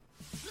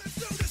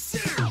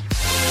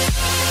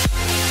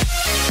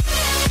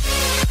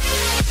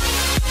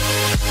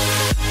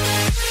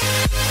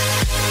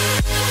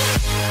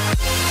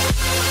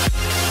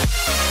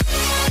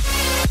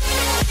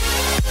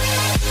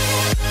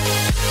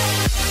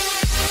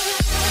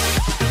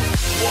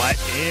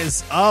What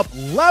is up,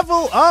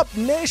 Level Up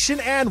Nation,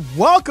 and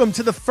welcome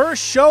to the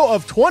first show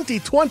of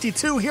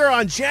 2022 here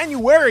on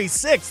January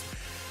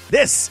 6th.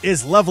 This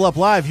is Level Up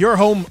Live, your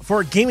home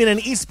for gaming and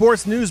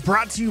esports news,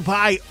 brought to you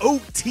by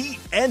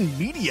OTN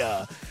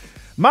Media.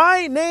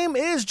 My name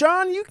is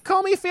John. You can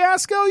call me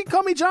Fiasco. You can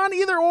call me John.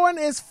 Either one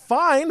is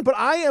fine, but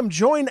I am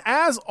joined,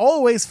 as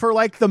always, for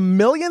like the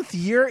millionth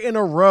year in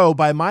a row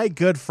by my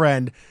good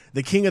friend,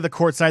 the king of the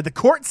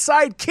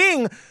courtside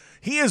king.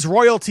 He is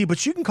royalty,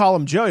 but you can call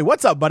him Joey.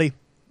 What's up, buddy?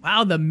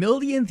 Wow, the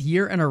millionth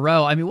year in a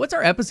row. I mean, what's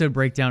our episode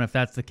breakdown if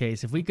that's the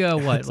case? If we go,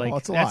 what,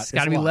 like, that's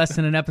got to be less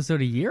than an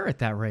episode a year at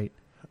that rate.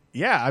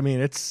 Yeah, I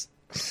mean, it's,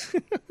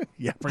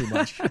 yeah, pretty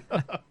much.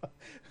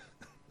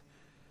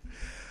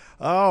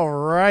 All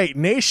right,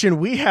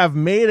 Nation, we have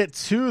made it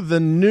to the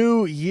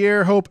new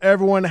year. Hope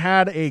everyone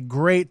had a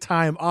great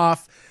time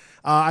off.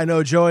 I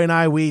know Joey and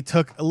I, we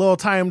took a little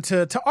time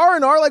to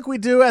R&R like we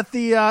do at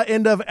the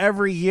end of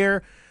every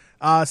year.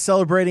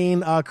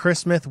 Celebrating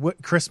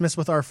Christmas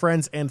with our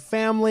friends and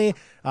family,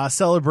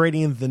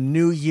 celebrating the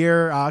new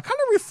year, kind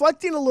of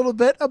reflecting a little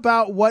bit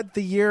about what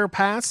the year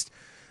past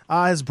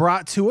has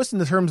brought to us in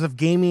the terms of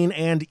gaming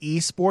and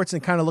esports,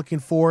 and kind of looking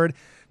forward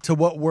to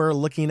what we're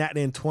looking at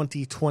in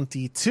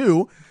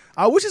 2022,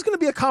 which is going to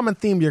be a common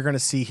theme you're going to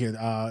see here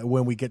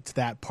when we get to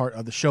that part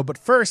of the show. But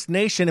first,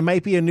 Nation, it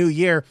might be a new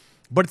year,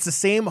 but it's the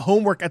same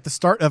homework at the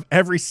start of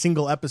every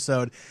single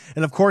episode.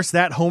 And of course,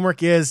 that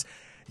homework is,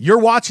 you're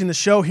watching the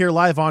show here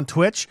live on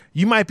Twitch.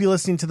 You might be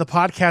listening to the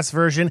podcast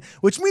version,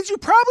 which means you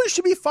probably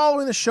should be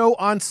following the show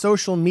on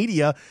social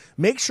media.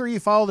 Make sure you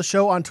follow the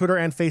show on Twitter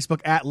and Facebook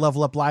at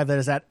Level Up Live. That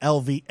is at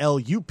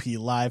LVLUP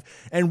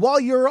Live. And while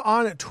you're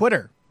on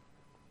Twitter,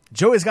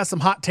 Joey's got some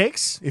hot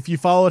takes. If you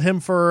followed him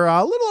for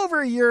a little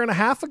over a year and a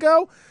half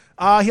ago,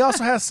 he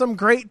also has some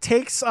great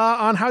takes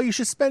on how you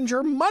should spend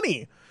your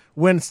money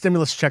when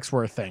stimulus checks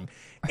were a thing.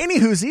 Any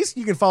whoosies,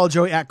 you can follow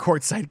Joey at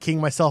Courtside King,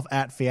 myself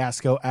at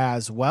Fiasco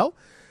as well.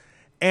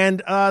 And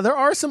there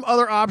are some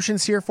other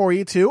options here for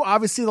you, too.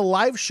 Obviously, the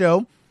live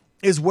show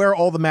is where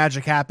all the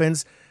magic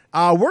happens.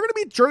 We're going to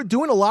be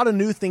doing a lot of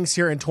new things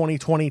here in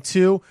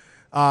 2022.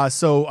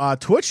 So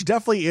Twitch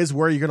definitely is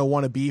where you're going to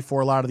want to be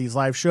for a lot of these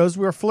live shows.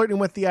 We're flirting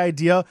with the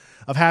idea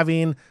of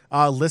having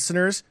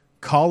listeners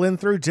call in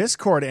through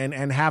Discord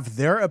and have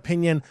their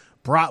opinion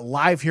brought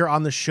live here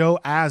on the show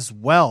as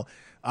well.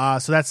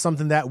 So that's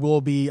something that we'll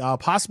be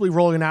possibly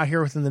rolling out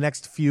here within the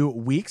next few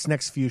weeks,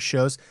 next few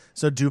shows.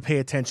 So do pay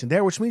attention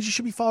there, which means you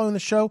should be following the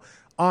show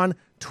on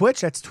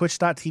Twitch. That's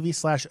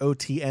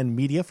twitch.tv/OTN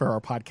Media for our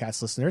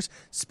podcast listeners.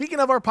 Speaking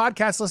of our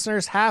podcast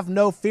listeners, have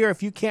no fear.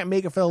 If you can't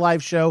make it for the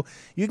live show,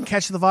 you can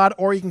catch the VOD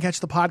or you can catch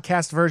the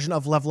podcast version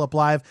of Level Up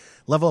Live.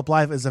 Level Up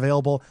Live is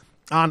available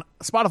on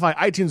Spotify,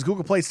 iTunes,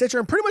 Google Play, Stitcher,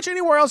 and pretty much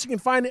anywhere else you can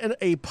find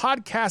a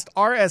podcast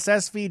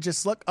RSS feed.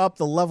 Just look up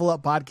the Level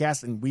Up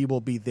Podcast and we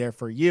will be there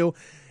for you.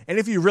 And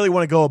if you really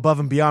want to go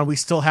above and beyond, we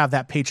still have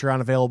that Patreon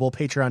available,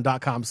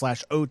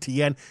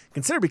 patreon.com/OTN.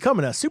 Consider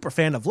becoming a super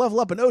fan of Level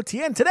Up and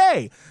OTN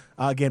today.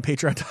 Again,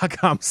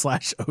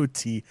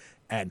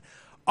 patreon.com/OTN.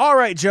 All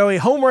right, Joey,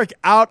 homework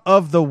out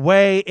of the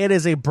way. It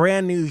is a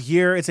brand new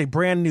year. It's a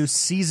brand new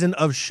season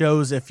of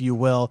shows, if you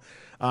will.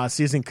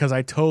 Season, because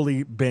I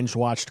totally binge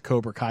watched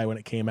Cobra Kai when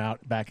it came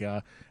out back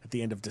at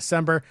the end of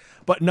December.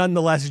 But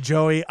nonetheless,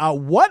 Joey,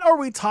 what are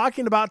we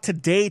talking about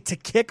today to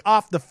kick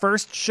off the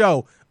first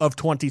show of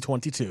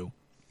 2022?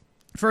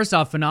 First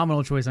off,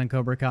 phenomenal choice on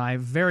Cobra Kai.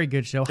 Very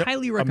good show. Yep.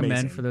 Highly recommend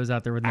amazing. For those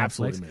out there with Netflix.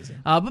 Absolutely amazing.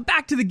 But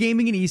back to the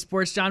gaming and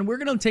esports, John. We're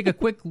going to take a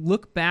quick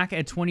look back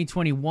at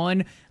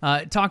 2021,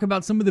 talk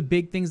about some of the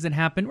big things that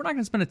happened. We're not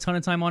going to spend a ton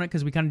of time on it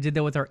because we kind of did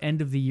that with our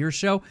end of the year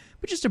show,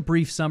 but just a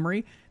brief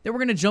summary. Then we're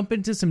going to jump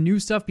into some new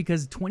stuff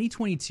because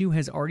 2022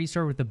 has already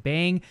started with a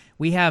bang.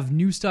 We have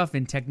new stuff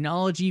in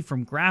technology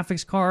from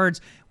graphics cards.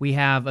 We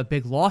have a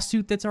big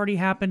lawsuit that's already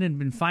happened and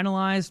been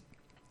finalized.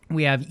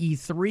 We have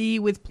E3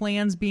 with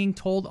plans being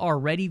told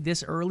already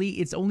this early.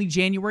 It's only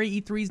January.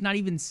 E3 is not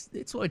even,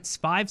 it's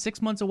 5-6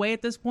 months away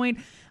at this point.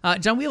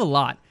 John, we have a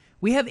lot.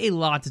 We have a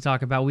lot to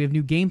talk about. We have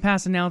new Game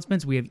Pass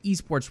announcements. We have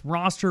esports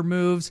roster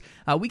moves.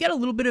 We got a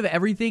little bit of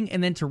everything.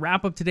 And then to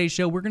wrap up today's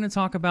show, we're going to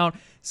talk about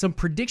some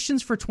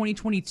predictions for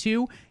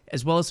 2022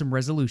 as well as some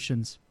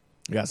resolutions.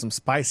 We got some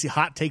spicy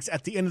hot takes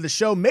at the end of the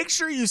show. Make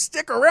sure you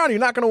stick around. You're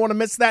not going to want to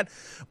miss that.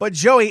 But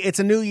Joey, it's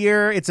a new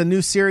year. It's a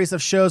new series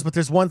of shows, but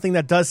there's one thing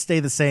that does stay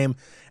the same,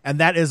 and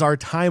that is our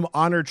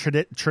time-honored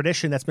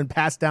tradition that's been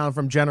passed down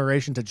from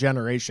generation to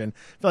generation. I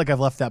feel like I've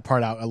left that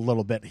part out a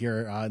little bit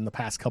here in the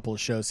past couple of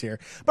shows here.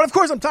 But of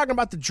course, I'm talking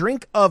about the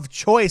drink of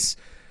choice.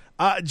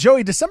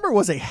 Joey, December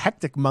was a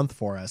hectic month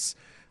for us.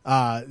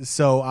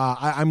 So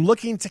I'm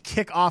looking to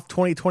kick off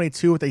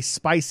 2022 with a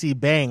spicy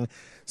bang.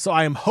 So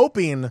I am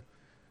hoping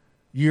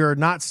you're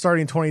not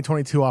starting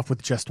 2022 off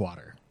with just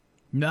water.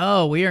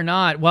 No, we are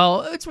not.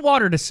 Well, it's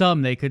water to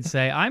some, they could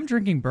say. I'm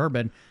drinking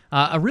bourbon.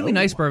 A really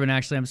nice bourbon,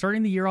 actually. I'm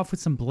starting the year off with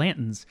some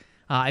Blanton's.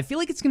 I feel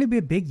like it's going to be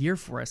a big year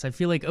for us. I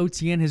feel like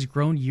OTN has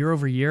grown year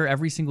over year.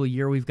 Every single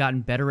year we've gotten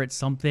better at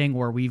something,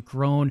 or we've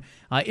grown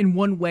in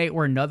one way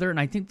or another. And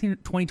I think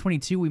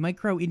 2022 we might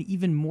grow in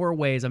even more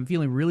ways. I'm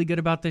feeling really good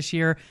about this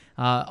year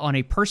on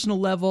a personal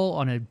level,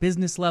 on a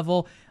business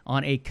level,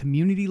 on a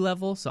community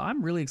level. So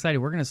I'm really excited.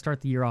 We're going to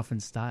start the year off in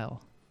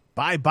style.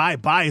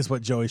 Buy is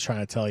what Joey's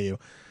trying to tell you.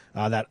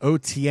 That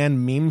OTN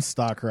meme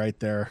stock right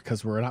there,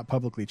 because we're not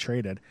publicly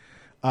traded.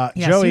 Yeah,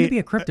 Joey, soon to be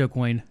a crypto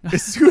coin.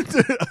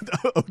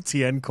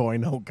 OTN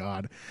coin. Oh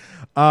God.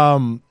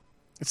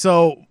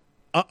 So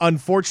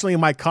unfortunately,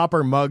 my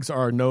copper mugs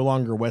are no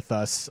longer with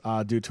us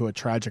due to a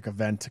tragic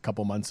event a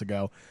couple months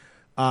ago.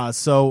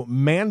 So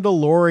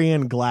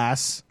Mandalorian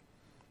glass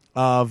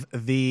of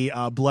the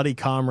Bloody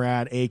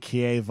Comrade,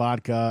 aka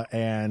vodka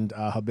and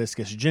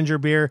hibiscus ginger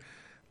beer.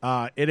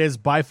 It is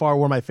by far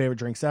one of my favorite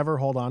drinks ever.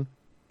 Hold on.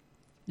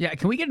 Yeah,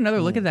 can we get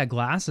another look at that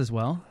glass as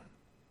well?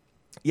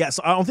 Yeah,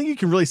 so I don't think you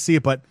can really see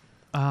it, but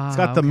it's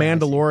got the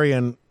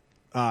Mandalorian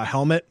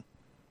helmet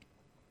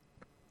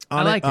on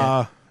I like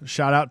it.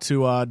 Shout out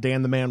to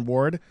Dan the Man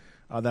Ward.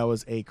 That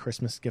was a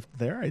Christmas gift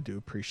there. I do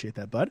appreciate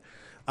that, bud.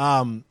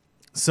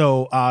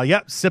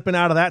 Sipping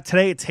out of that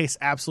today. It tastes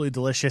absolutely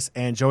delicious.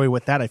 And Joey,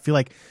 with that, I feel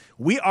like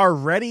we are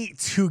ready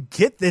to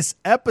get this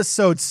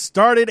episode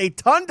started. A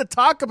ton to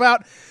talk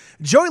about.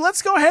 Joey,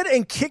 let's go ahead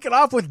and kick it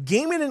off with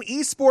gaming and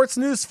esports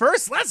news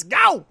first. Let's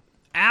go.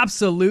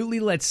 Absolutely.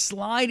 Let's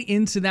slide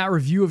into that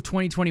review of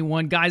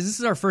 2021. Guys, this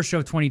is our first show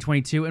of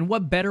 2022, and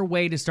what better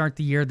way to start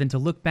the year than to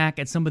look back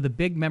at some of the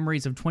big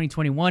memories of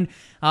 2021.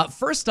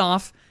 First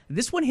off,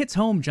 this one hits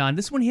home, John.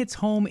 This one hits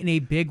home in a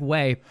big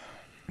way.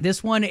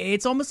 This one,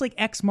 it's almost like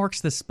X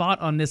marks the spot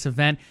on this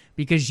event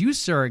because you,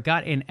 sir,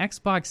 got an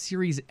Xbox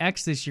Series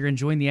X this year and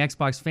joined the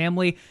Xbox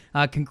family.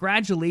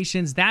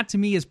 Congratulations. That, to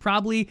me, is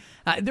probably...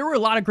 there were a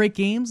lot of great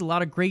games, a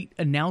lot of great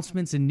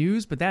announcements and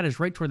news, but that is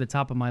right toward the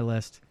top of my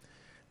list.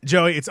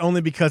 Joey, it's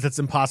only because it's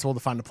impossible to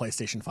find a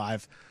PlayStation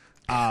 5.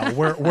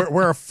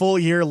 We're a full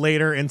year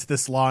later into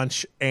this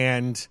launch,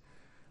 and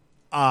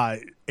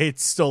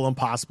it's still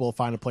impossible to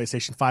find a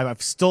PlayStation 5. I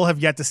still have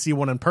yet to see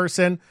one in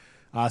person.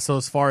 So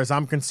as far as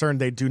I'm concerned,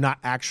 they do not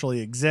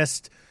actually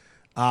exist.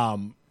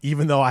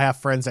 Even though I have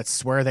friends that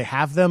swear they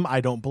have them,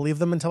 I don't believe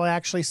them until I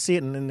actually see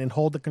it and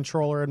hold the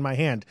controller in my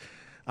hand.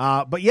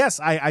 But yes,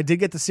 I did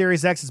get the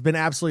Series X. It's been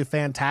absolutely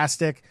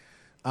fantastic.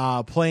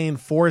 Playing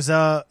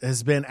Forza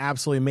has been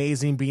absolutely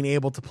amazing. Being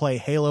able to play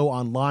Halo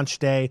on launch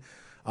day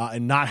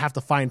and not have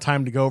to find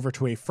time to go over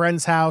to a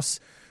friend's house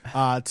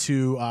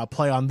to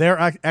play on their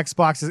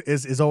Xbox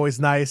is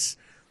always nice.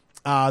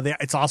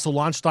 It's also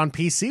launched on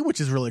PC, which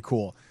is really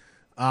cool.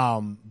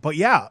 But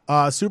yeah,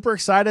 super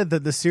excited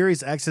that the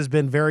Series X has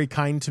been very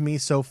kind to me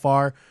so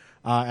far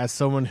as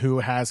someone who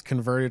has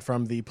converted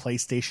from the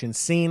PlayStation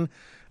scene.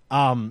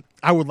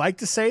 I would like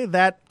to say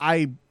that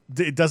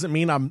it doesn't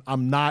mean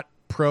I'm not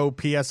pro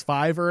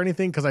PS5 or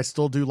anything, because I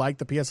still do like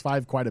the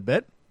PS5 quite a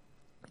bit,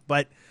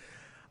 but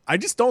I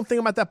just don't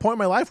think I'm at that point in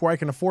my life where I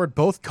can afford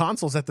both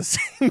consoles at the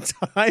same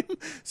time.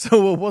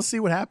 So we'll see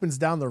what happens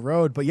down the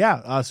road. But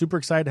yeah, super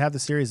excited to have the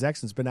Series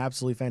X. It's been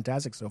absolutely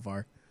fantastic so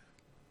far.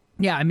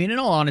 Yeah, I mean, in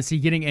all honesty,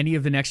 getting any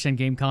of the next-gen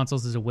game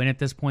consoles is a win at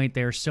this point.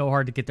 They're so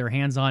hard to get their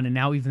hands on, and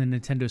now even the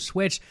Nintendo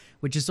Switch,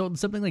 which is sold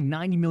something like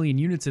 90 million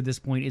units at this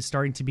point, is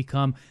starting to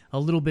become a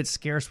little bit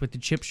scarce with the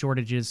chip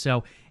shortages.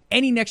 So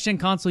any next-gen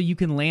console you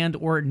can land,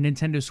 or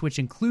Nintendo Switch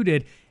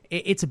included,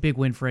 it's a big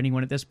win for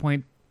anyone at this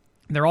point.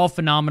 They're all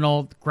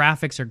phenomenal. The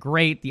graphics are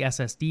great. The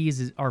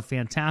SSDs are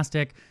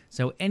fantastic.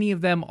 So any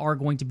of them are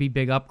going to be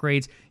big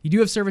upgrades. You do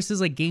have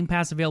services like Game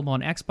Pass available on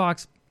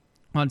Xbox.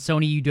 On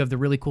Sony, you do have the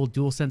really cool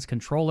DualSense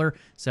controller.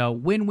 So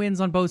win-wins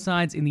on both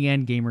sides. In the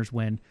end, gamers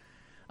win.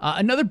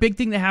 Another big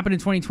thing that happened in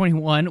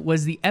 2021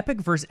 was the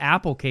Epic versus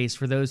Apple case,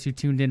 for those who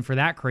tuned in for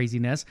that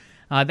craziness.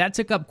 That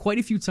took up quite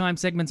a few time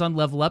segments on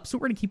Level Up, so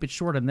we're going to keep it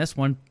short on this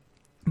one.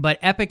 But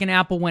Epic and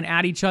Apple went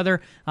at each other.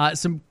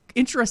 Some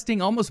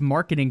interesting, almost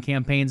marketing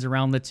campaigns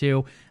around the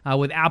two,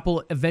 with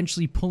Apple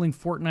eventually pulling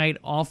Fortnite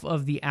off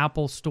of the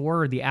Apple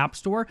Store or the App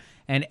Store,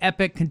 and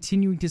Epic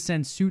continuing to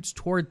send suits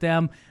toward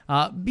them,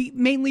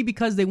 mainly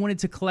because they wanted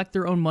to collect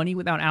their own money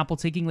without Apple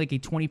taking like a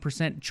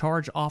 20%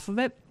 charge off of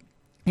it.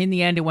 In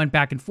the end, it went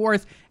back and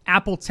forth.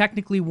 Apple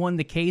technically won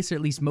the case, or at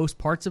least most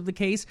parts of the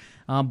case,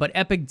 but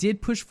Epic did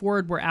push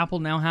forward where Apple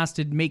now has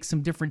to make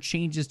some different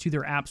changes to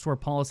their App Store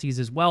policies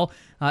as well.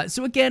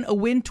 So again, a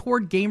win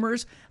toward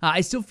gamers.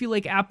 I still feel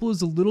like Apple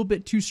is a little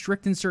bit too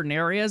strict in certain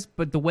areas,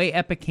 but the way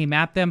Epic came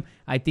at them,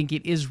 I think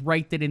it is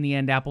right that in the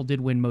end, Apple did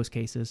win most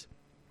cases.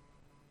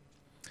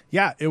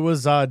 Yeah, it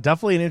was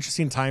definitely an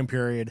interesting time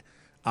period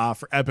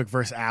for Epic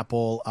versus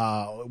Apple.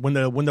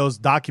 When those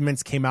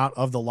documents came out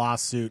of the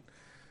lawsuit,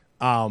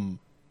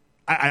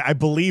 I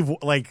believe,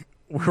 like,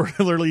 we're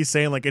literally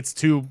saying, like, it's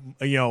two,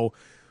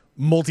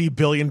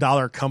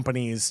 multi-billion-dollar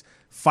companies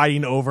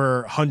fighting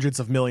over hundreds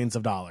of millions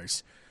of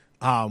dollars,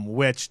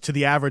 which to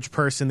the average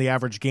person, the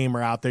average gamer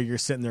out there, you're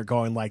sitting there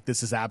going, like,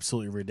 this is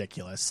absolutely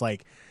ridiculous.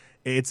 Like,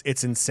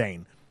 it's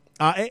insane.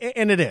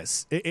 And it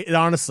is. It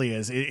honestly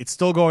is. It's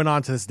still going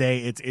on to this day.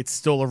 It's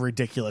still a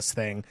ridiculous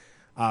thing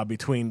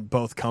between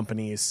both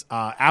companies.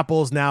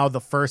 Apple's now the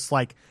first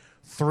like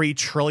 $3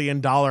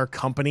 trillion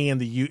company in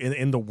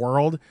the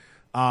world,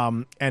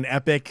 and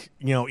Epic,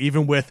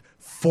 even with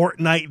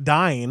Fortnite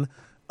dying,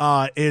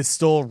 is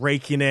still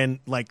raking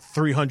in like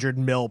 300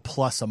 mil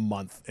plus a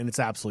month, and it's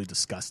absolutely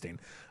disgusting.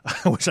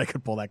 I wish I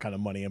could pull that kind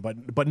of money in,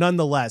 but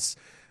nonetheless.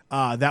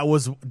 That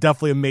was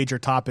definitely a major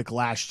topic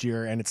last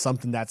year, and it's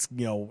something that's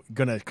going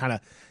to kind of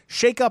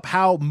shake up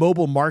how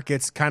mobile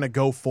markets kind of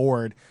go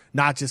forward,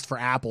 not just for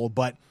Apple,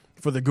 but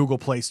for the Google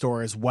Play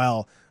Store as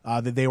well.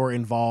 That they were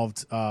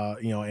involved,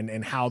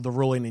 and how the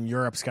ruling in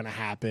Europe's going to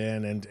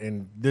happen,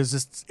 and there's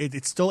just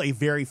it's still a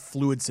very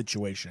fluid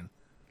situation.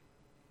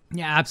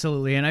 Yeah,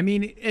 absolutely. And I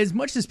mean, as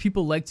much as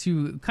people like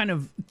to kind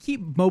of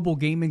keep mobile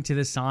gaming to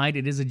the side,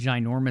 it is a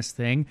ginormous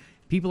thing.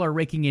 People are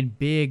raking in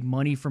big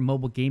money from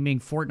mobile gaming.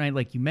 Fortnite,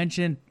 like you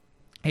mentioned,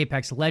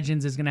 Apex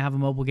Legends is going to have a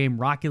mobile game.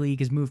 Rocket League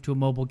has moved to a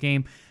mobile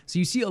game. So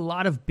you see a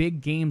lot of big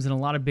games and a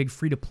lot of big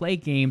free-to-play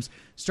games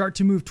start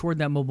to move toward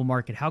that mobile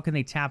market. How can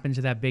they tap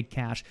into that big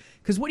cash?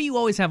 Because what do you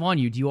always have on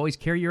you? Do you always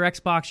carry your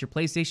Xbox, your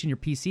PlayStation, your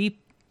PC?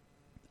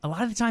 A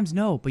lot of the times,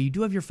 no, but you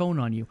do have your phone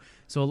on you.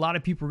 So a lot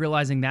of people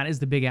realizing that is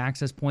the big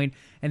access point.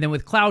 And then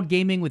with cloud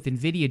gaming, with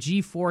NVIDIA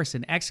GeForce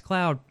and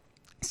xCloud,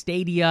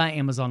 Stadia,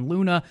 Amazon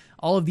Luna,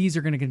 all of these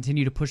are going to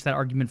continue to push that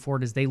argument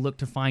forward as they look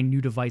to find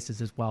new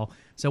devices as well.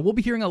 So we'll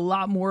be hearing a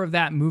lot more of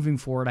that moving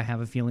forward, I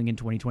have a feeling, in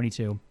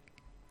 2022.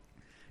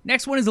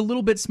 Next one is a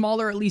little bit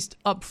smaller, at least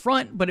up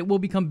front, but it will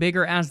become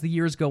bigger as the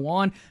years go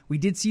on. We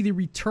did see the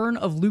return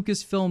of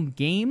Lucasfilm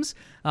games.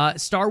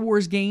 Star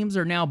Wars games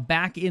are now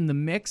back in the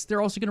mix.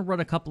 They're also going to run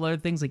a couple other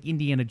things like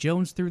Indiana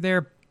Jones through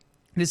there.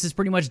 This is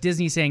pretty much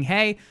Disney saying,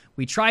 hey,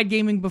 we tried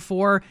gaming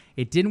before.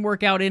 It didn't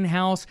work out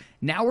in-house.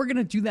 Now we're going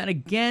to do that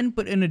again,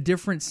 but in a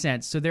different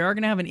sense. So they are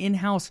going to have an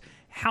in-house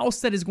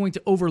house that is going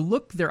to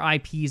overlook their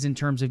IPs in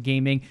terms of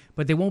gaming,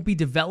 but they won't be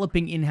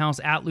developing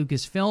in-house at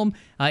Lucasfilm.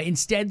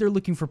 Instead, they're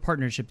looking for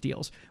partnership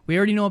deals. We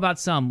already know about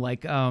some,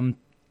 like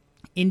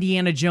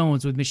Indiana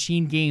Jones with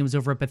Machine Games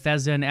over at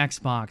Bethesda and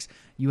Xbox.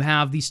 You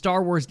have the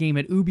Star Wars game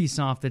at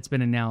Ubisoft that's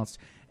been announced.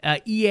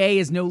 EA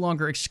is no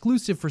longer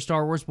exclusive for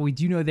Star Wars, but we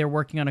do know they're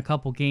working on a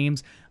couple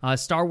games.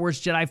 Star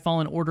Wars Jedi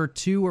Fallen Order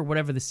 2, or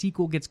whatever the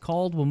sequel gets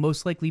called, will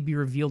most likely be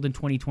revealed in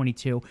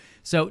 2022.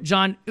 So,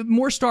 John,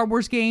 more Star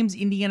Wars games,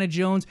 Indiana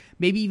Jones,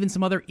 maybe even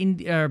some other,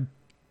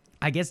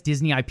 I guess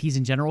Disney IPs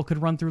in general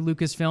could run through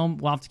Lucasfilm.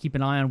 We'll have to keep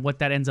an eye on what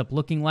that ends up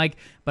looking like.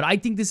 But I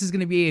think this is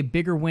going to be a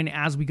bigger win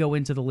as we go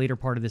into the later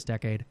part of this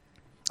decade.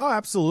 Oh,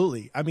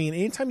 absolutely. I mean,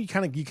 anytime you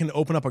can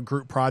open up a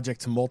group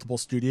project to multiple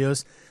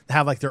studios that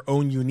have like their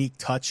own unique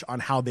touch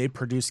on how they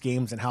produce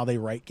games and how they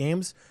write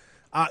games,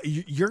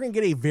 you're going to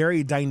get a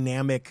very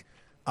dynamic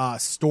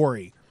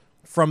story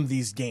from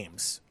these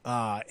games.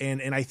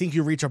 And I think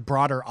you reach a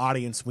broader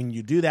audience when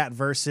you do that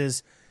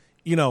versus,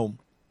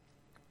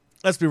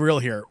 let's be real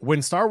here.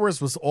 When Star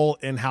Wars was all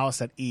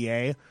in-house at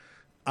EA,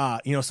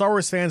 Star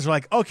Wars fans are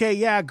like, okay,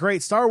 yeah,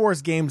 great Star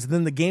Wars games. And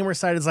then the gamer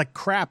side is like,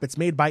 crap, it's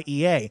made by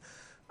EA.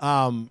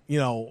 How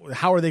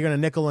are they going to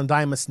nickel and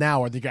dime us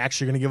now? Are they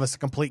actually going to give us a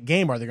complete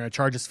game? Are they going to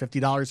charge us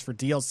 $50 for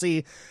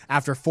DLC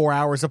after 4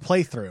 hours of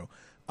playthrough?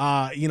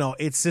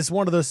 It's just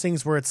one of those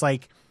things where it's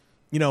like,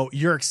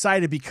 you're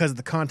excited because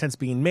the content's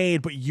being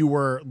made, but you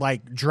were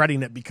like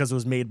dreading it because it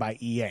was made by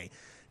EA.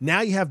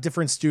 Now you have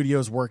different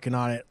studios working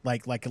on it,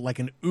 like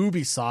an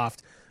Ubisoft.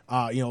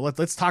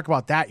 Let's talk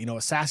about that.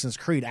 Assassin's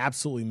Creed,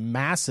 absolutely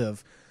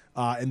massive.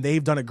 And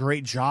they've done a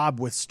great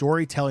job with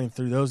storytelling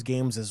through those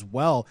games as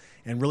well,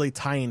 and really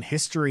tying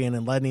history in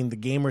and letting the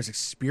gamers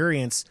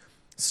experience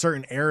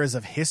certain eras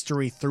of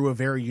history through a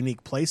very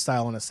unique play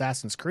style in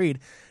Assassin's Creed.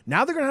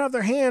 Now they're going to have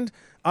their hand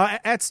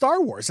at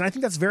Star Wars, and I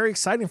think that's very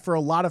exciting for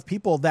a lot of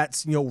people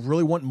that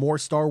really want more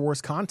Star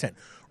Wars content.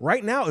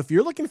 Right now, if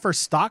you're looking for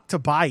stock to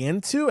buy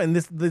into, and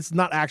this is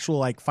not actual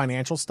like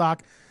financial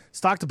stock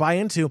to buy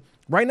into,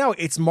 right now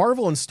it's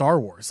Marvel and Star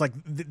Wars. Like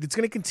it's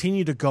going to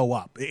continue to go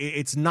up.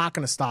 It's not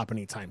going to stop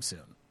anytime soon.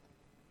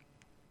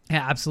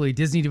 Yeah, absolutely.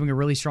 Disney doing a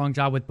really strong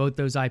job with both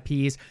those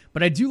IPs,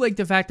 but I do like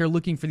the fact they're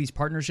looking for these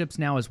partnerships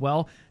now as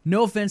well.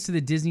 No offense to the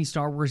Disney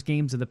Star Wars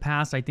games of the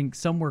past. I think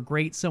some were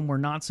great, some were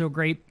not so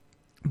great.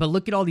 But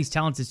look at all these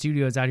talented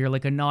studios out here,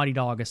 like a Naughty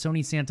Dog, a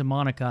Sony Santa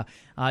Monica.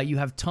 You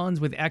have tons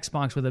with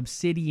Xbox, with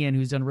Obsidian,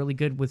 who's done really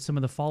good with some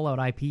of the Fallout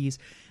IPs.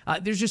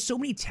 There's just so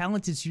many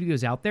talented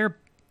studios out there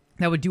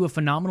that would do a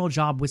phenomenal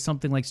job with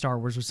something like Star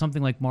Wars, with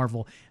something like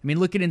Marvel. I mean,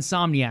 look at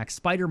Insomniac.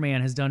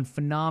 Spider-Man has done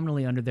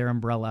phenomenally under their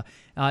umbrella.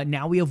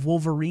 Now we have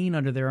Wolverine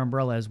under their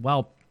umbrella as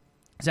well.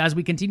 So as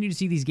we continue to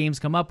see these games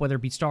come up, whether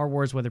it be Star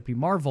Wars, whether it be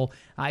Marvel,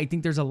 I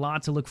think there's a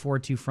lot to look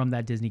forward to from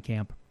that Disney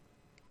camp.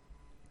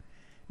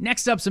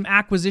 Next up, some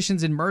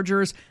acquisitions and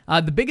mergers.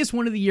 The biggest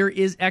one of the year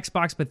is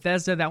Xbox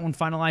Bethesda. That one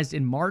finalized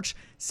in March.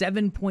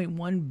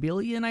 $7.1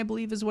 billion, I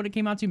believe, is what it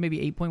came out to. Maybe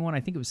 8.1. I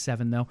think it was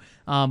 7, though.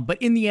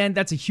 But in the end,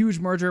 that's a huge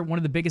merger. One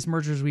of the biggest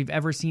mergers we've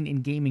ever seen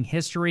in gaming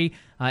history.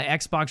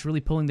 Xbox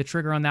really pulling the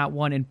trigger on that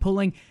one and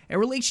pulling a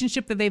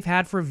relationship that they've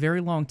had for a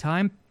very long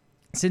time.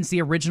 Since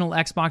the original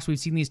Xbox, we've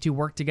seen these two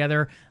work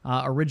together.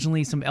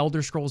 Originally, some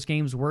Elder Scrolls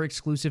games were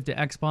exclusive to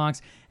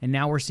Xbox, and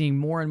now we're seeing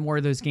more and more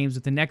of those games,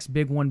 with the next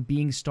big one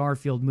being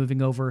Starfield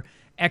moving over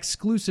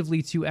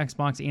exclusively to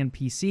Xbox and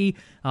PC.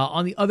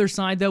 On the other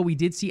side, though, we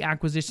did see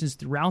acquisitions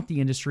throughout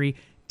the industry.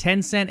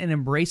 Tencent and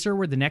Embracer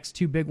were the next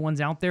two big ones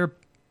out there.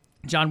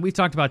 John, we've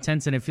talked about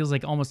Tencent. It feels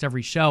like almost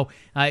every show.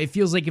 It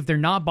feels like if they're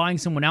not buying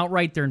someone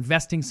outright, they're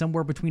investing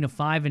somewhere between a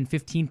 5 and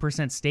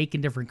 15% stake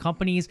in different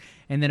companies.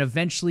 And then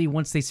eventually,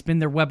 once they spin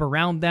their web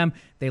around them,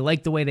 they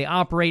like the way they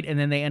operate, and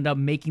then they end up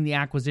making the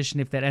acquisition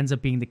if that ends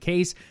up being the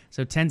case.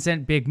 So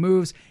Tencent, big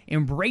moves.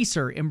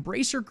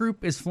 Embracer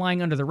Group is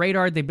flying under the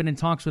radar. They've been in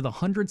talks with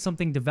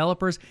 100-something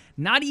developers.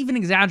 Not even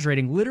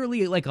exaggerating.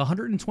 Literally like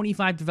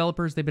 125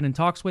 developers they've been in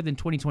talks with in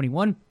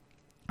 2021.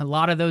 A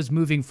lot of those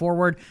moving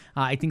forward.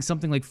 I think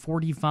something like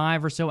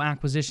 45 or so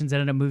acquisitions that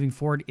ended up moving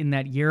forward in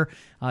that year.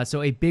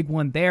 So a big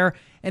one there.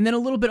 And then a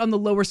little bit on the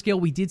lower scale,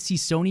 we did see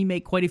Sony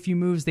make quite a few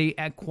moves. They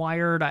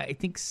acquired, I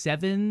think,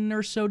 7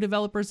 or so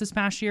developers this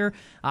past year.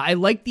 I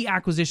like the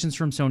acquisitions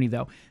from Sony,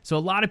 though. So a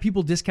lot of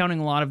people discounting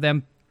a lot of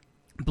them.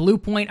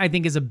 Bluepoint, I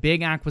think, is a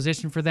big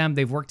acquisition for them.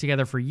 They've worked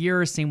together for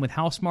years. Same with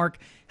Housemarque.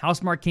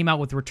 Housemarque came out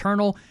with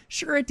Returnal.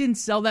 Sure, it didn't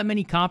sell that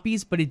many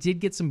copies, but it did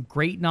get some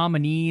great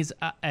nominees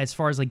as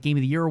far as like Game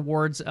of the Year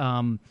awards.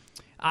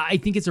 I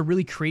think it's a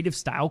really creative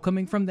style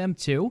coming from them,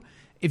 too.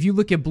 If you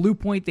look at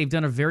Bluepoint, they've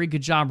done a very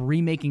good job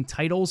remaking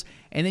titles.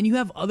 And then you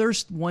have other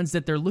ones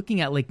that they're looking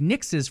at, like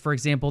Nixxes, for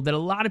example, that a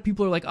lot of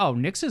people are like, oh,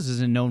 Nixxes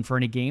isn't known for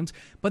any games,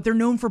 but they're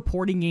known for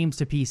porting games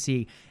to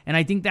PC. And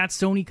I think that's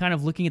Sony kind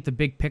of looking at the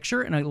big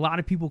picture, and a lot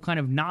of people kind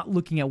of not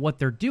looking at what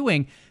they're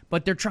doing,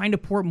 but they're trying to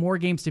port more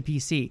games to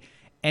PC.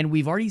 And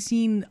we've already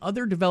seen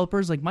other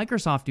developers like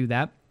Microsoft do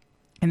that.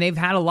 And they've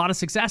had a lot of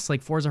success,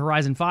 like Forza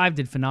Horizon 5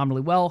 did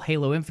phenomenally well.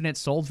 Halo Infinite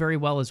sold very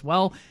well as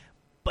well.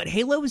 But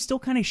Halo is still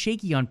kind of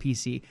shaky on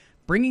PC.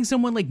 Bringing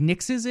someone like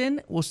Nixxes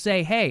in will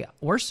say, hey,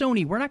 we're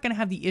Sony. We're not going to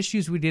have the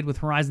issues we did with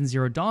Horizon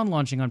Zero Dawn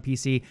launching on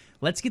PC.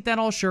 Let's get that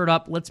all shored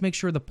up. Let's make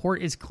sure the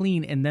port is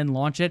clean and then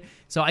launch it.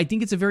 So I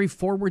think it's a very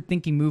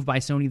forward-thinking move by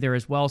Sony there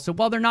as well. So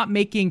while they're not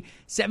making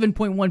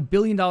 $7.1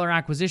 billion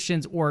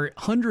acquisitions or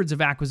hundreds of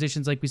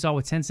acquisitions like we saw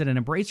with Tencent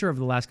and Embracer over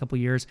the last couple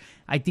of years,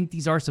 I think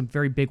these are some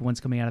very big ones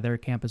coming out of their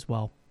camp as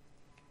well.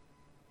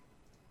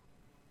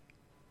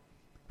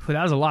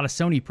 That was a lot of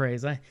Sony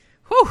praise.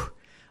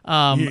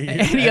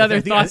 Any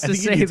other thoughts to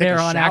say there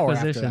on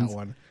acquisitions?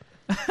 You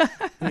have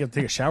to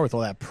take a shower with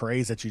all that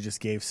praise that you just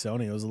gave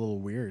Sony. It was a little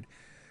weird.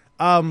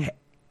 I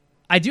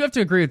do have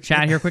to agree with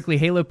Chad here quickly.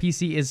 Halo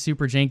PC is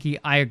super janky.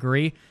 I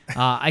agree.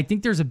 I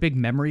think there's a big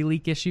memory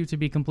leak issue, to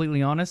be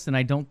completely honest, and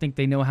I don't think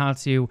they know how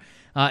to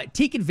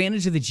take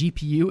advantage of the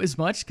GPU as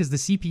much, because the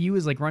CPU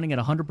is like running at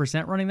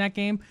 100% running that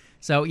game.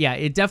 So yeah,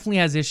 it definitely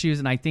has issues,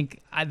 and I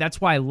think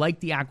that's why I like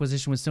the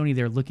acquisition with Sony.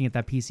 They're looking at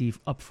that PC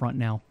up front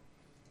now.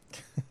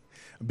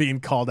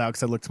 Being called out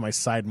because I looked to my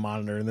side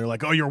monitor and they're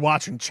like, oh, you're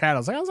watching chat. I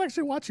was like, I was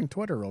actually watching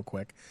Twitter real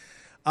quick.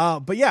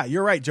 But yeah,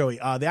 you're right, Joey.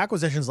 The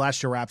acquisitions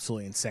last year were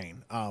absolutely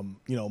insane.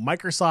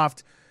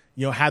 Microsoft,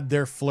 had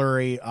their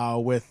flurry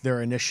with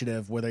their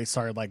initiative where they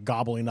started like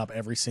gobbling up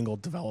every single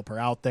developer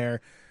out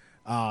there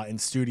in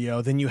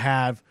studio. Then you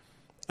have,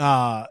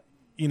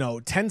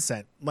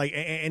 Tencent.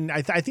 And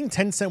I think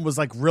Tencent was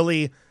like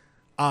really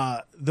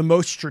the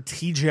most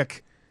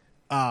strategic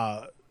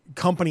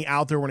company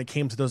out there when it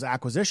came to those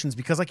acquisitions,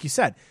 because like you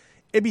said,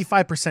 it'd be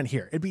 5%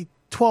 here, it'd be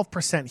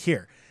 12%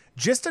 here,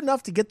 just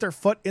enough to get their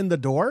foot in the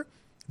door.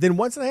 Then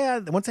once they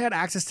had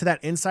access to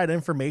that inside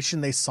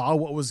information, they saw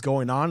what was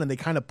going on and they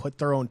kind of put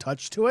their own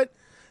touch to it,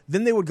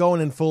 then they would go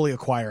in and fully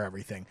acquire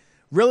everything.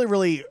 Really,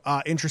 really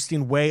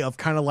interesting way of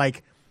kind of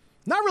like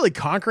not really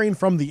conquering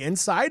from the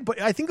inside,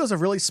 but I think it was a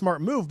really smart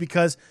move,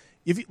 because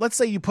let's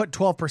say you put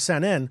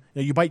 12% in,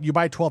 you buy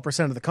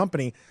 12% of the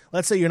company.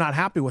 Let's say you're not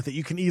happy with it,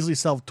 you can easily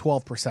sell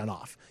 12%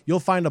 off. You'll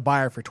find a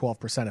buyer for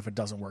 12% if it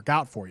doesn't work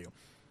out for you.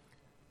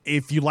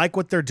 If you like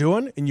what they're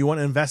doing and you want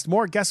to invest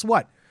more, guess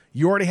what?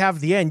 You already have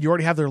the end. You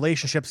already have the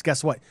relationships.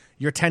 Guess what?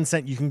 Your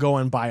Tencent, you can go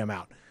and buy them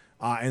out,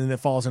 and then it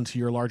falls into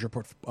your larger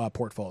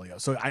portfolio.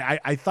 So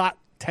I thought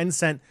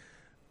Tencent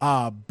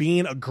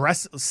being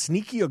aggressive,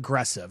 sneaky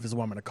aggressive is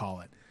what I'm going to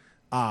call it.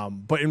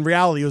 But in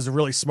reality, it was a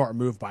really smart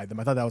move by them.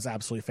 I thought that was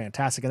absolutely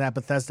fantastic. And that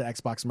Bethesda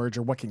Xbox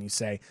merger, what can you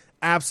say?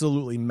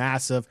 Absolutely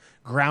massive,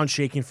 ground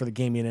shaking for the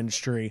gaming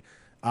industry.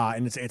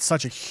 And it's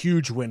such a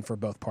huge win for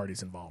both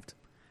parties involved.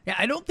 Yeah,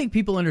 I don't think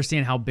people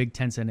understand how big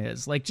Tencent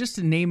is. Like, just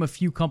to name a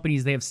few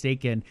companies they have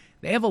stake in,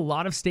 they have a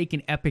lot of stake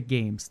in Epic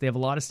Games. They have a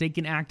lot of stake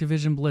in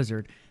Activision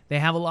Blizzard. They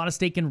have a lot of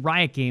stake in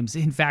Riot Games.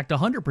 In fact,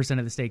 100%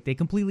 of the stake. They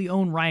completely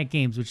own Riot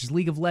Games, which is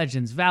League of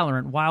Legends,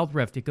 Valorant, Wild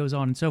Rift. It goes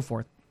on and so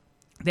forth.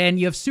 Then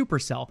you have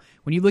Supercell.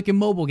 When you look at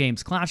mobile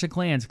games, Clash of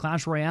Clans,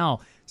 Clash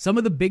Royale, some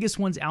of the biggest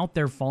ones out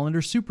there fall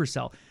under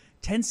Supercell.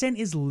 Tencent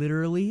is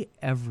literally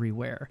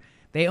everywhere.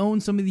 They own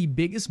some of the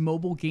biggest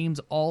mobile games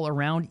all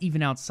around,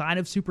 even outside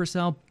of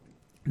Supercell.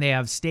 They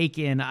have stake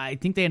in, I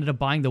think they ended up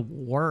buying the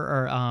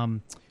Warframe.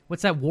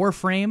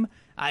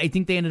 I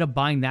think they ended up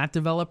buying that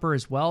developer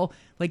as well.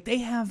 Like, they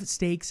have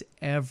stakes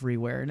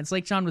everywhere. And it's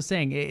like John was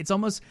saying, it's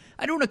almost,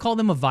 I don't want to call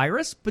them a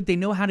virus, but they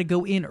know how to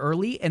go in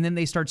early, and then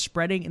they start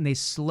spreading, and they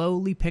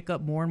slowly pick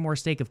up more and more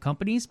stake of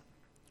companies.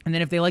 And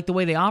then if they like the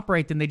way they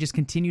operate, then they just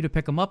continue to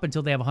pick them up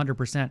until they have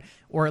 100%,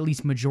 or at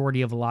least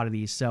majority of a lot of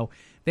these. So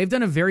they've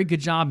done a very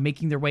good job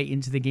making their way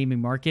into the gaming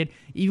market,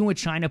 even with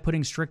China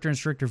putting stricter and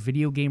stricter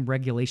video game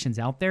regulations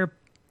out there.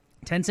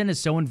 Tencent is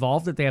so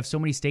involved that they have so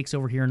many stakes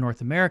over here in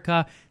North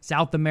America,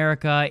 South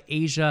America,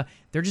 Asia.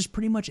 They're just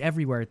pretty much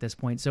everywhere at this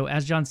point. So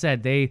as John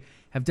said, they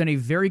have done a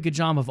very good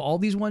job of all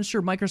these ones.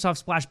 Sure, Microsoft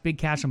splashed big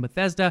cash on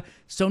Bethesda.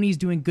 Sony's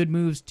doing good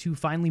moves to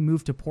finally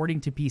move to porting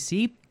to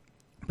PC.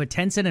 But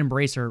Tencent and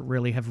Embracer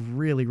really have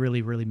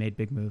really made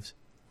big moves.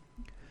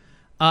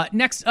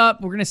 Next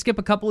up, we're going to skip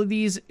a couple of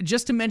these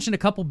just to mention a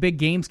couple big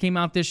games came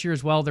out this year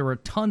as well. There were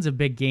tons of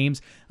big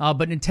games,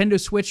 but Nintendo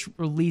Switch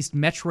released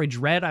Metroid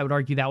Dread. I would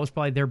argue that was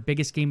probably their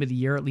biggest game of the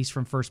year, at least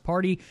from first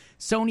party.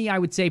 Sony, I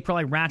would say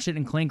probably Ratchet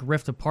and Clank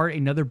Rift Apart,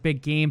 another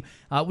big game.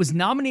 Was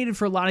nominated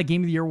for a lot of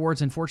Game of the Year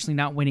awards, unfortunately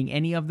not winning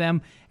any of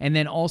them. And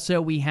then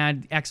also we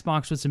had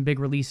Xbox with some big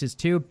releases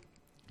too.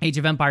 Age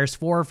of Empires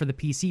 4 for the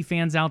PC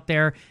fans out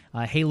there.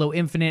 Halo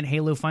Infinite.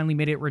 Halo finally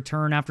made it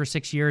return after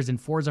 6 years. And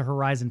Forza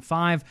Horizon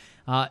 5.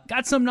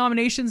 Got some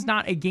nominations,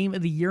 not a Game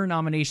of the Year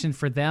nomination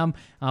for them,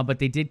 but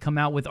they did come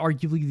out with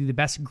arguably the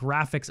best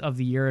graphics of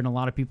the year in a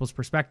lot of people's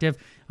perspective.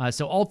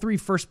 So all three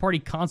first-party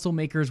console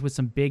makers with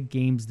some big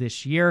games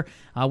this year.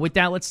 With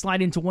that, let's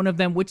slide into one of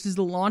them, which is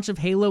the launch of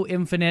Halo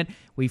Infinite.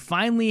 We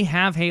finally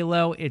have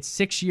Halo. It's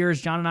 6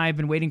 years. John and I have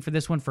been waiting for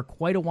this one for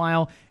quite a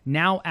while.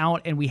 Now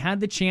out, and we had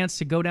the chance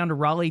to go down to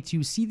Raleigh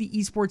to see the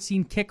esports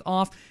scene kick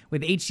off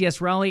with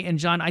HCS Raleigh. And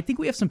John, I think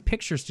we have some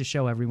pictures to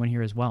show everyone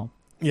here as well.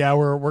 Yeah,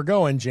 we're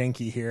going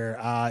janky here.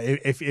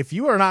 If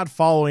you are not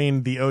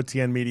following the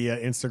OTN Media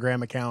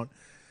Instagram account,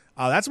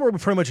 that's where we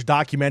pretty much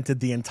documented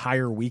the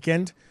entire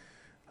weekend.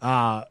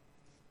 And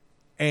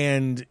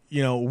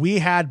you know, we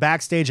had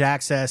backstage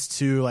access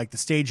to like the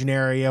staging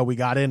area. We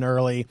got in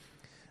early,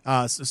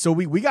 so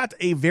we got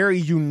a very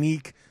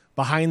unique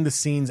behind the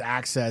scenes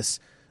access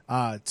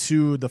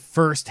to the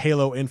first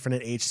Halo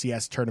Infinite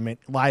HCS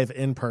tournament live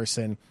in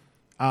person.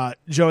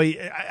 Joey,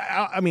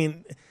 I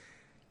mean,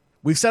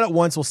 we've said it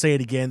once, we'll say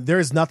it again. There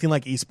is nothing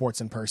like esports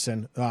in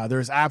person.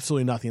 There's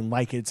absolutely nothing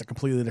like it. It's a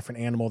completely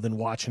different animal than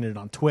watching it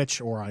on Twitch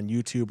or on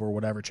YouTube or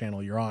whatever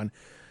channel you're on.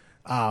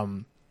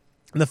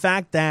 The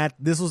fact that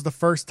this was the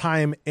first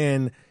time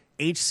in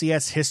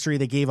HCS history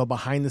they gave a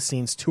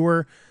behind-the-scenes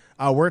tour.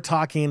 We're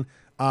talking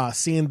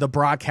seeing the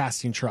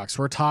broadcasting trucks.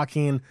 We're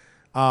talking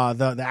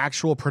the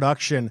actual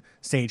production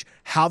stage,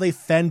 how they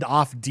fend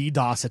off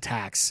DDoS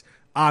attacks.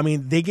 I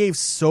mean, they gave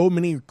so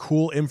many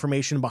cool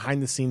information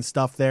behind-the-scenes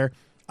stuff there.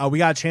 We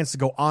got a chance to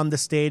go on the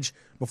stage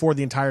before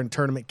the entire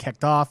tournament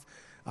kicked off.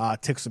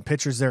 Took some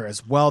pictures there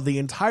as well. The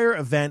entire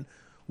event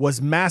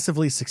was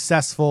massively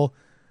successful.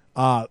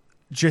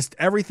 Just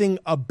everything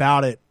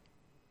about it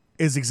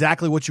is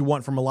exactly what you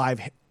want from a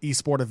live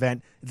esport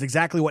event. It's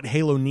exactly what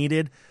Halo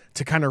needed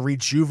to kind of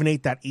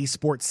rejuvenate that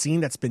esport scene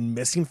that's been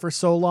missing for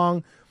so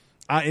long.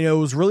 And it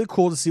was really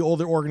cool to see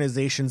older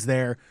organizations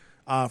there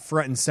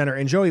front and center.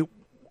 And Joey,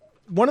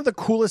 one of the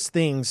coolest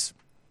things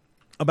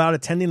about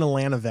attending a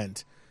LAN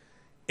event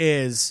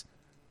is,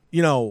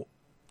 you know,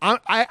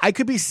 I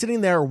could be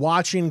sitting there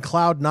watching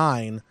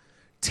Cloud9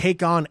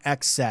 take on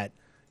XSET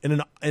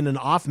in an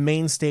off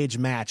main stage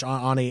match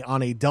on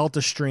a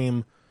Delta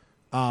Stream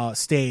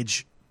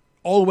stage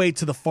all the way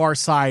to the far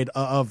side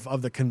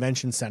of the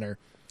convention center,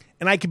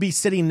 and I could be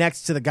sitting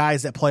next to the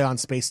guys that play on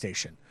Space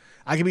Station.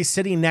 I could be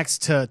sitting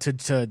next to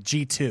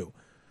G2,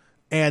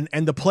 and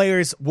the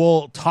players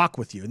will talk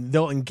with you and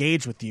they'll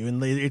engage with you,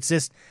 and it's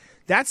just,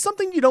 that's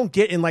something you don't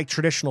get in like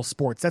traditional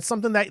sports. That's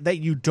something that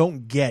you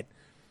don't get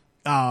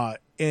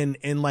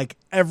in like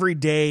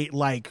everyday,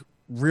 like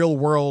real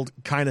world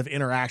kind of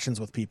interactions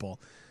with people.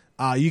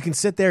 You can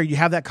sit there, you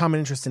have that common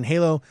interest in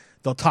Halo.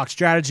 They'll talk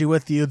strategy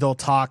with you. They'll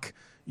talk,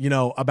 you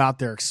know, about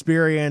their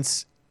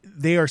experience.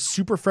 They are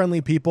super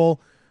friendly people.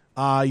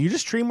 You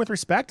just treat them with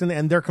respect,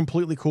 and they're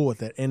completely cool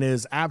with it. And it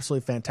is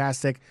absolutely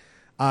fantastic.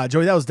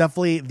 Joey, that was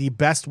definitely the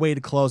best way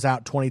to close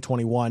out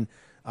 2021.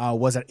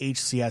 Was at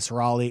HCS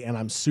Raleigh, and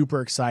I'm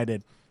super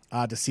excited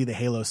to see the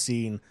Halo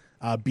scene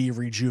be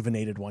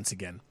rejuvenated once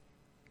again.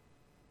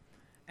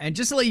 And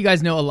just to let you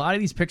guys know, a lot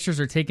of these pictures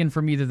are taken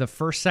from either the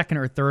first, second,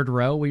 or third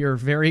row. We are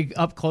very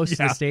up close to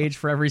the stage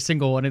for every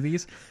single one of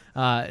these.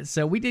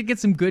 So we did get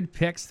some good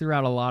picks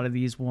throughout a lot of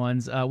these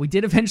ones. We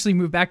did eventually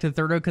move back to the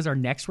third row because our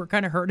necks were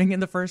kind of hurting in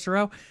the first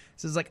row.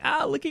 So it's like,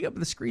 looking up at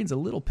the screen's a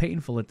little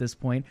painful at this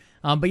point.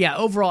 But yeah,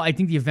 overall, I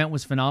think the event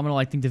was phenomenal.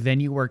 I think the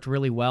venue worked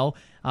really well.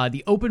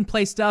 The open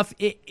play stuff,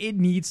 it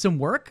needs some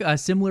work,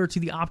 similar to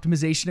the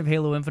optimization of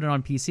Halo Infinite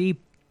on PC.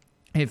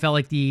 It felt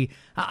like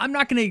I'm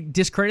not going to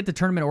discredit the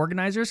tournament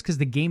organizers because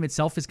the game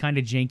itself is kind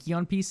of janky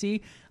on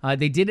PC.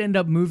 They did end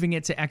up moving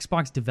it to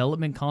Xbox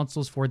development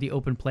consoles for the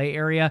open play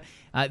area.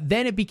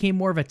 Then it became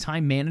more of a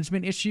time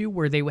management issue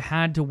where they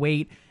had to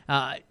wait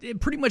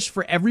pretty much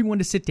for everyone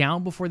to sit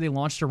down before they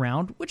launched a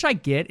round, which I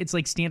get. It's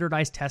like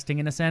standardized testing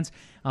in a sense,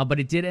 but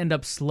it did end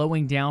up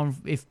slowing down.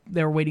 If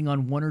they were waiting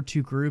on one or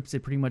two groups,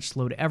 it pretty much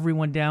slowed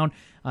everyone down.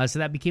 So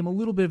that became a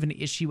little bit of an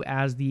issue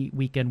as the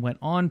weekend went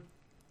on.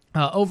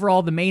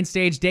 Overall, the main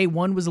stage, day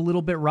one was a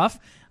little bit rough.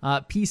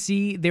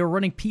 PC, they were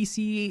running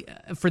PC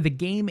for the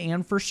game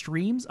and for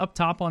streams up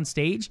top on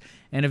stage,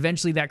 and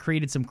eventually that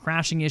created some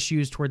crashing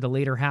issues toward the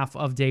later half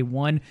of day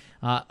one,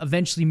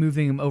 eventually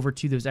moving them over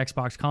to those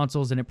Xbox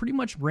consoles, and it pretty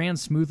much ran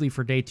smoothly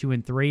for day 2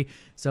 and 3.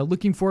 So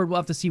looking forward, we'll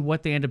have to see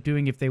what they end up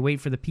doing if they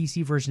wait for the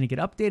PC version to get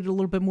updated a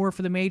little bit more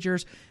for the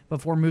majors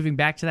before moving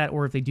back to that,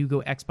 or if they do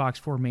go Xbox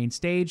for main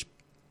stage.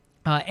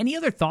 Any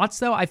other thoughts,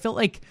 though? I felt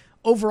like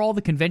overall,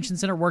 the convention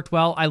center worked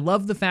well. I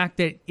love the fact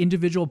that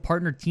individual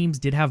partner teams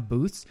did have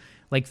booths.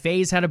 Like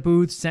FaZe had a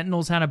booth,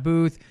 Sentinels had a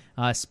booth,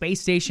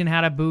 Space Station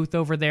had a booth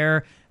over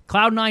there.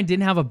 Cloud9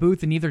 didn't have a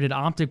booth, and neither did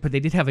Optic, but they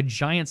did have a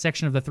giant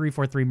section of the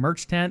 343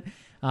 merch tent.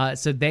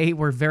 So they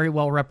were very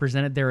well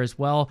represented there as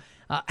well.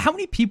 How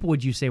many people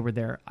would you say were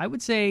there? I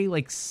would say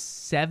like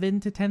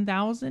 7,000 to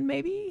 10,000,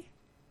 maybe?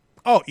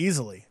 Oh,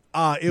 easily.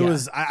 It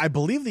was, I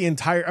believe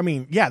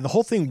the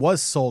whole thing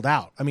was sold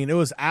out. I mean, it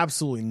was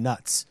absolutely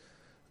nuts.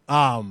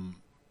 And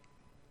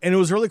it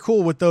was really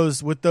cool with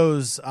those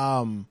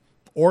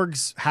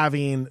orgs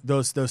having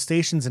those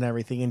stations and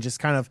everything, and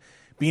just kind of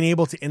being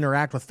able to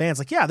interact with fans.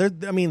 Like,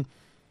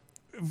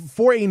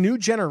 for a new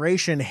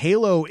generation,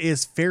 Halo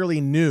is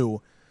fairly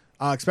new,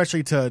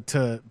 especially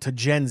to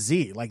Gen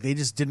Z. Like, they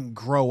just didn't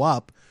grow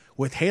up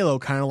with Halo,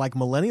 kind of like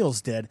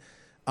millennials did.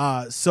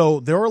 So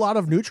there were a lot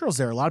of neutrals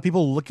there, a lot of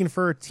people looking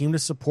for a team to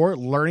support,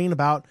 learning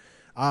about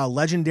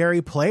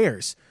legendary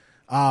players.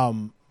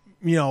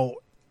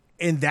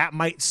 And that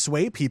might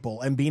sway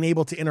people, and being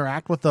able to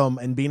interact with them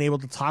and being able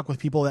to talk with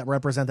people that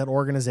represent that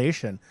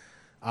organization.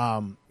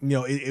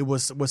 It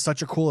was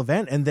such a cool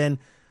event. And then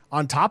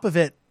on top of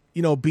it,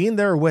 being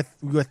there with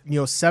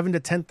 7,000 to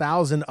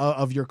 10,000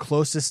 of your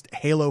closest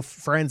Halo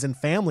friends and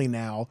family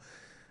now,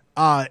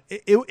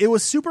 it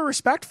was super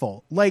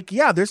respectful. Like,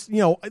 yeah, there's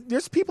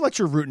people that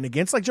you're rooting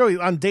against. Like Joey,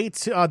 on day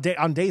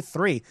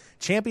 3,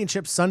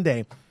 Championship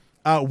Sunday,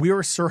 we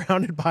were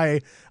surrounded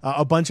by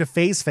a bunch of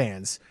FaZe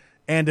fans.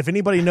 And if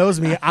anybody knows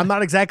me, I'm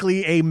not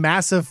exactly a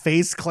massive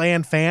FaZe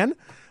Clan fan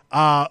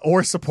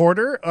or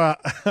supporter.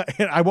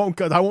 And I won't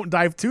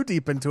dive too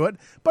deep into it,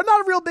 but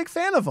not a real big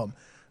fan of them.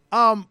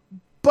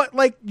 But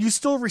like, you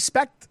still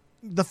respect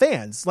the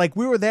fans. Like,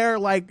 we were there,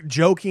 like,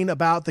 joking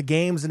about the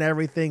games and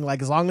everything.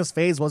 Like, as long as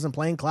FaZe wasn't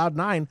playing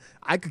Cloud9,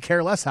 I could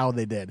care less how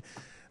they did.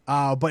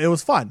 But it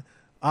was fun.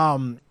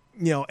 And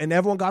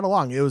everyone got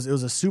along. It was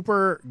a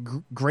super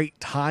great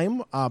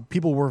time.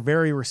 People were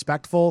very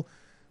respectful.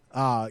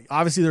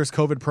 Obviously there's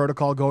COVID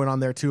protocol going on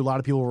there too. A lot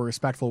of people were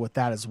respectful with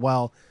that as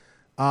well.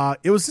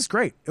 It was just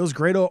great. It was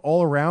great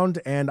all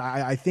around. And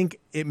I think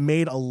it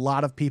made a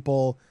lot of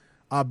people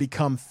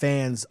become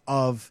fans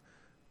of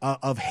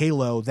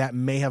Halo that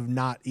may have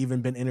not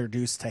even been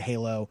introduced to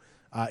Halo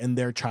in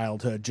their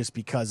childhood, just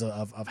because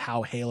of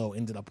how Halo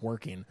ended up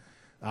working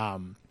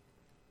on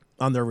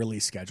their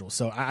release schedule.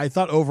 So I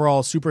thought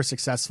overall super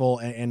successful,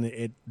 and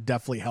it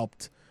definitely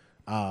helped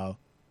the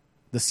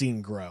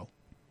scene grow.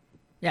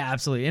 Yeah,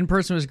 absolutely. In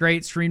person was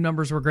great. Stream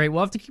numbers were great.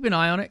 We'll have to keep an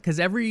eye on it because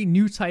every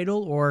new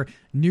title, or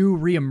new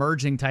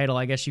re-emerging title,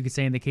 I guess you could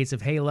say in the case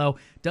of Halo,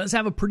 does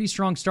have a pretty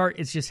strong start.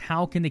 It's just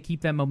how can they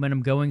keep that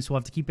momentum going? So we'll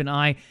have to keep an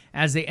eye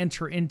as they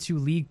enter into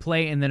league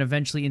play and then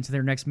eventually into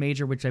their next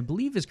major, which I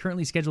believe is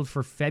currently scheduled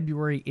for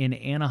February in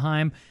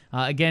Anaheim.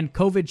 Again,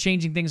 COVID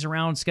changing things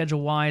around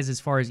schedule-wise as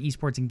far as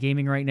esports and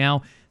gaming right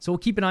now. So we'll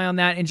keep an eye on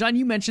that. And John,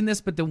 you mentioned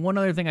this, but the one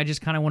other thing I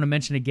just kind of want to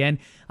mention again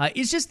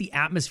is just the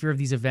atmosphere of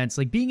these events.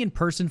 Like, being in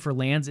person for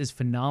LANs is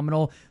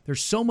phenomenal.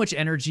 There's so much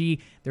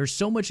energy. There's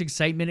so much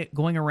excitement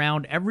going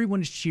around.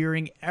 Everyone's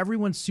cheering.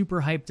 Everyone's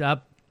super hyped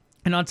up.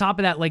 And on top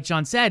of that, like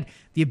John said,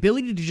 the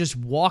ability to just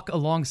walk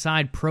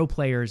alongside pro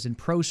players and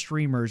pro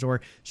streamers,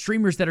 or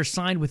streamers that are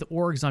signed with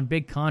orgs on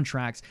big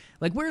contracts.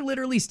 Like, we're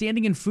literally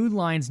standing in food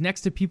lines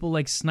next to people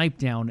like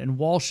Snipedown and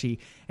Walshy.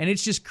 And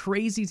it's just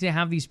crazy to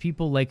have these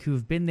people like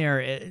who've been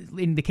there,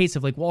 in the case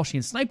of like Walshy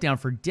and Snipedown,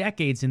 for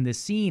decades in this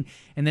scene.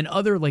 And then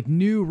other like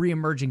new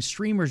re-emerging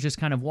streamers just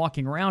kind of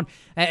walking around.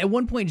 At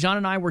one point, John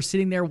and I were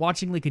sitting there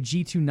watching like a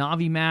G2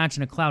 Na'Vi match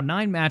and a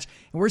Cloud9 match.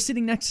 And we're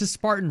sitting next to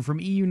Spartan from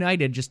E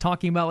United, just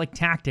talking about like like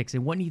tactics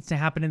and what needs to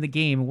happen in the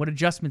game and what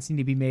adjustments need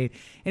to be made.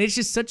 And it's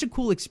just such a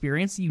cool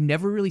experience that you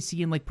never really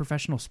see in like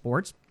professional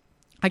sports.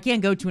 I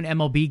can't go to an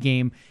MLB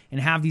game and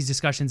have these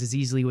discussions as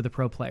easily with a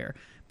pro player.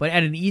 But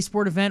at an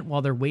esport event,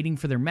 while they're waiting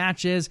for their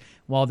matches,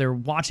 while they're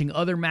watching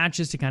other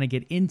matches to kind of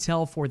get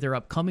intel for their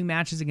upcoming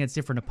matches against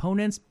different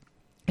opponents,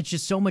 it's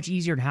just so much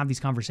easier to have these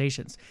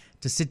conversations,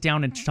 to sit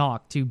down and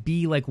talk, to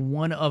be like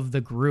one of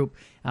the group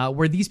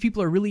where these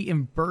people are really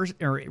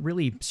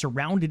really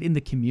surrounded in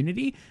the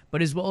community, but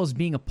as well as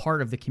being a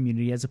part of the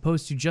community, as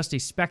opposed to just a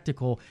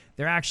spectacle.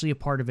 They're actually a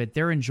part of it.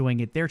 They're enjoying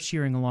it. They're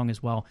cheering along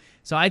as well.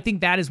 So I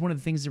think that is one of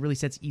the things that really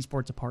sets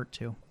esports apart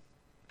too.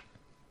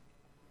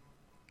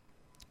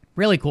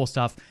 Really cool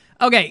stuff.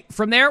 Okay,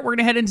 from there, we're going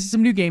to head into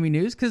some new gaming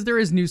news because there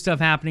is new stuff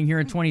happening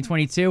here in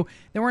 2022.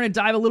 Then we're going to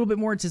dive a little bit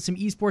more into some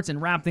esports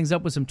and wrap things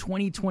up with some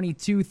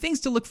 2022 things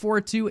to look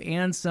forward to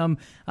and some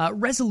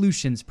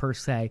resolutions, per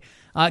se.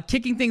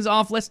 Kicking things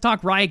off, let's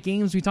talk Riot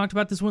Games. We talked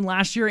about this one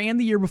last year and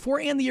the year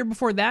before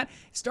that. It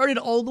started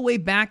all the way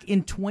back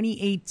in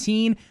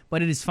 2018,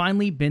 but it has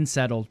finally been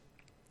settled.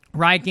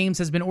 Riot Games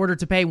has been ordered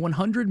to pay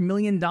 $100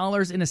 million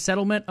in a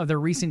settlement of their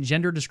recent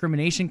gender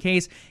discrimination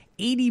case.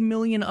 $80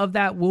 million of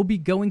that will be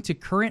going to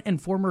current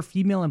and former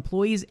female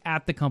employees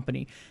at the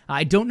company.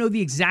 I don't know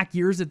the exact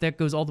years that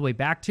goes all the way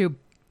back to.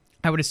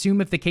 I would assume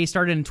if the case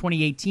started in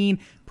 2018,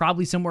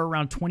 probably somewhere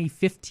around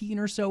 2015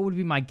 or so would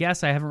be my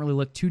guess. I haven't really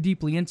looked too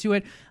deeply into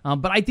it,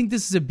 but I think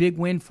this is a big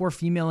win for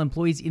female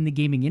employees in the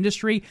gaming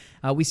industry.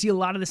 We see a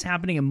lot of this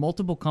happening in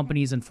multiple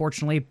companies,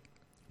 unfortunately.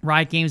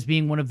 Riot Games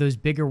being one of those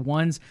bigger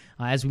ones.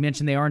 As we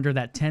mentioned, they are under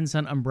that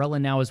Tencent umbrella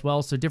now as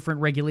well, so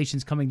different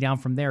regulations coming down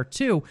from there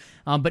too.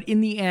 But in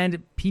the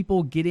end,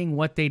 people getting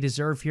what they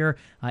deserve here,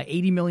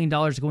 $80 million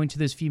going to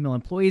those female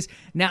employees.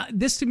 Now,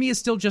 this to me is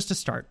still just a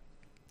start.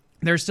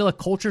 There's still a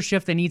culture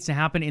shift that needs to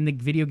happen in the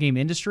video game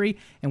industry,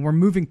 and we're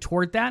moving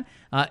toward that.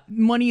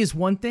 Money is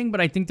one thing,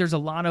 but I think there's a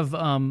lot of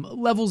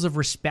levels of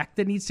respect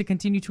that needs to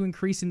continue to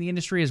increase in the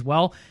industry as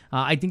well.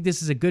 I think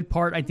this is a good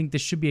part. I think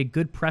this should be a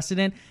good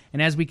precedent.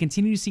 And as we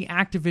continue to see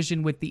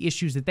Activision with the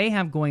issues that they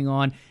have going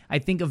on, I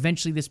think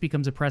eventually this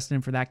becomes a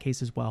precedent for that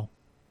case as well.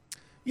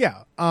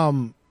 Yeah.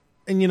 And,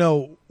 you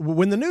know,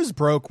 when the news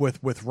broke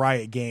with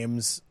Riot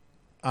Games,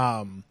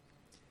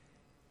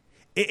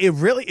 It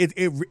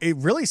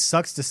really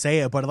sucks to say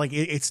it, but like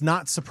it's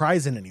not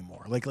surprising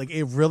anymore. Like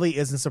it really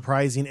isn't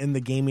surprising in the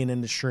gaming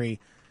industry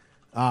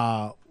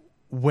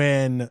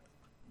when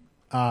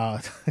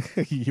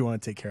you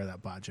want to take care of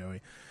that bot,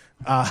 Joey.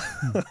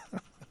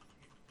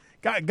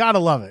 Gotta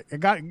love it.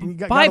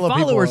 Buy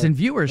followers and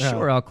viewers. Yeah.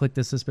 Sure, I'll click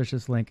the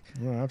suspicious link.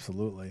 Oh,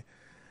 absolutely.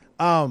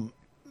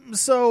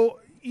 So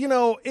you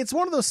know, it's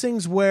one of those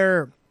things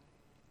where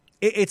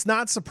it's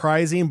not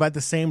surprising, but at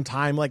the same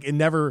time, like it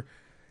never,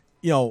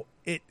 you know.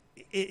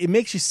 It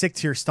makes you sick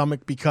to your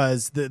stomach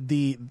because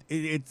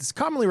it's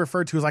commonly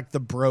referred to as like the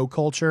bro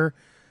culture,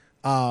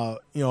 you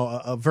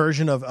know, a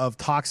version of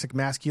toxic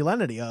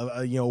masculinity,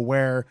 you know,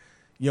 where,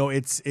 you know,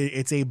 it's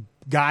a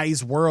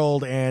guy's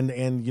world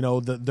and you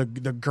know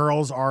the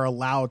girls are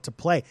allowed to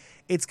play.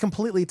 It's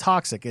completely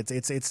toxic.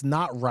 It's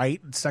not right.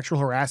 Sexual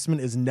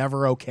harassment is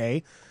never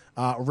okay,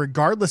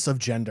 regardless of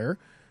gender.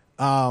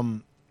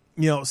 You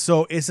know,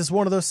 so it's just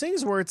one of those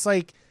things where it's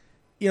like,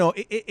 you know,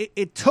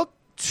 it took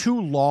too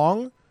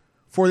long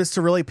for this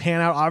to really pan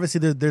out.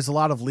 Obviously, there's a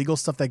lot of legal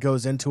stuff that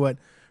goes into it.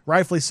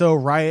 Rightfully so,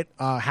 Riot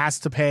has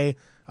to pay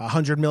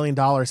 $100 million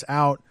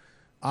out.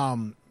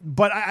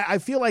 But I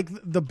feel like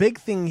the big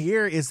thing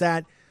here is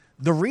that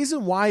the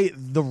reason why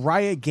the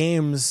Riot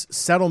Games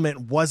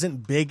settlement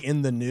wasn't big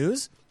in the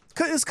news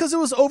is because it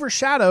was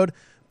overshadowed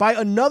by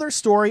another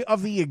story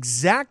of the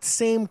exact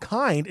same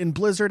kind in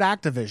Blizzard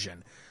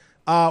Activision.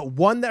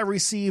 One that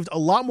received a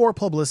lot more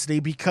publicity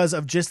because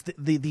of just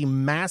the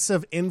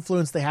massive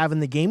influence they have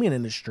in the gaming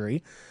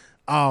industry.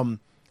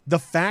 The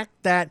fact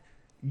that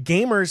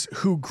gamers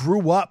who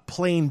grew up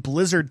playing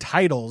Blizzard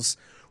titles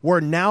were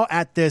now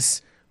at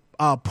this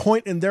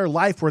point in their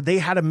life where they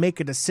had to make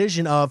a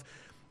decision of,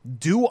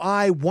 do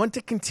I want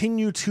to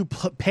continue to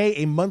pay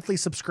a monthly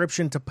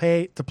subscription to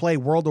play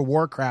World of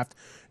Warcraft,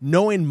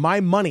 knowing my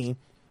money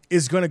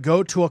is going to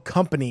go to a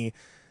company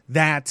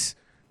that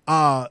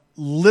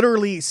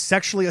literally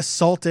sexually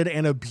assaulted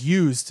and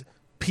abused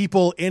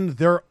people in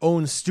their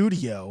own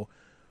studio?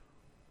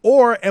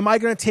 Or am I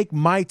going to take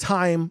my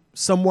time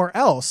somewhere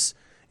else?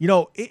 You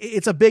know,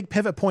 it's a big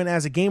pivot point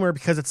as a gamer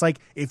because it's like,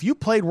 if you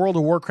played World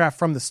of Warcraft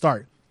from the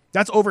start,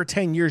 that's over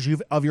 10 years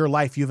of your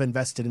life you've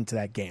invested into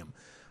that game.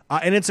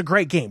 And it's a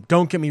great game,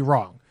 don't get me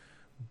wrong.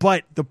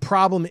 But the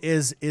problem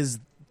is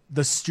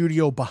the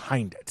studio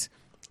behind it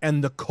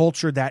and the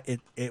culture that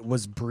it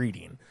was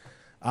breeding.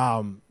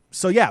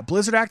 So yeah,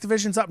 Blizzard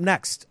Activision's up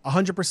next,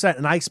 100%.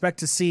 And I expect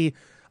to see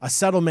a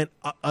settlement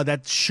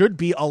that should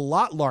be a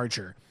lot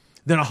larger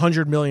than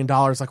 $100 million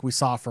like we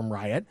saw from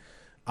Riot.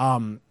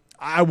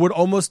 I would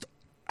almost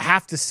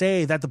have to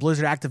say that the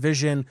Blizzard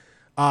Activision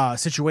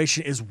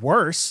situation is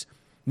worse,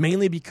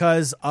 mainly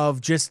because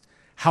of just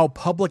how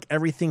public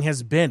everything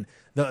has been.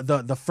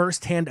 The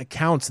firsthand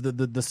accounts,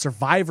 the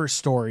survivor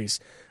stories,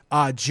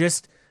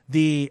 Just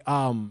the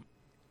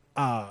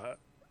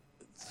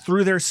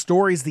through their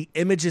stories, the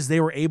images they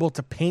were able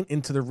to paint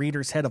into the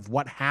reader's head of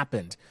what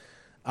happened.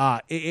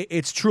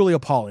 It's truly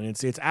appalling.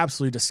 It's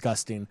absolutely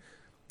disgusting.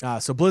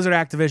 So Blizzard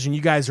Activision,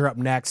 you guys are up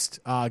next.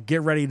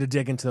 Get ready to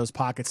dig into those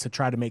pockets to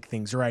try to make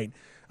things right.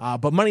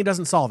 But money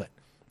doesn't solve it.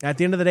 At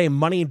the end of the day,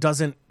 money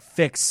doesn't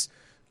fix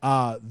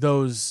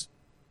those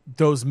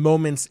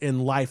moments in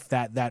life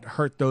that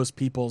hurt those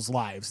people's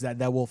lives,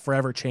 that will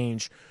forever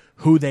change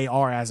who they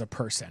are as a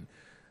person,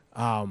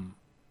 and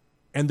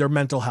their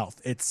mental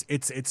health.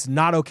 It's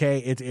not okay.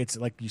 It's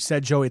like you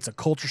said, Joe, it's a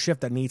culture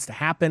shift that needs to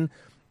happen.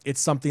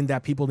 It's something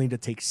that people need to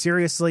take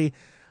seriously.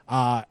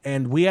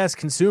 And we as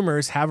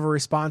consumers have a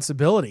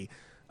responsibility.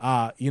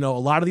 A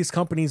lot of these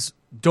companies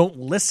don't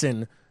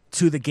listen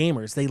to the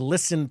gamers. They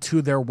listen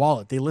to their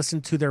wallet. They listen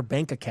to their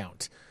bank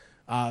account.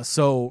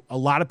 So a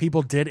lot of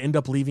people did end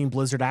up leaving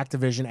Blizzard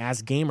Activision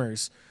as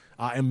gamers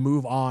and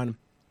move on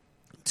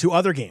to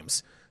other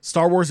games.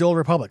 Star Wars The Old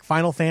Republic,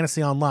 Final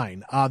Fantasy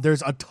Online.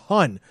 There's a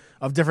ton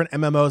of different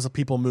MMOs that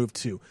people move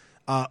to.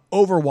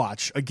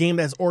 Overwatch, a game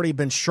that has already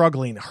been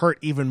struggling, hurt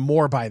even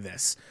more by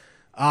this.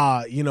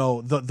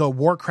 The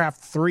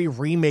Warcraft 3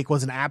 remake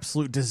was an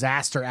absolute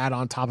disaster add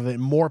on top of it.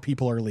 More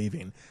people are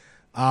leaving.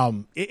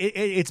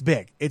 It's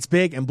big. It's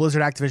big, and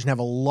Blizzard Activision have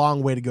a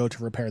long way to go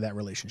to repair that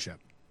relationship.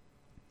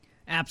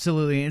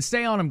 Absolutely. And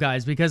stay on them,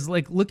 guys, because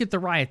look at the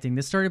Riot thing.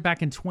 This started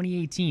back in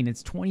 2018.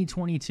 It's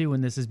 2022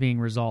 and this is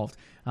being resolved.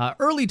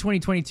 Early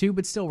 2022,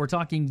 but still, we're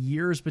talking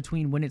years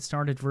between when it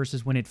started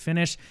versus when it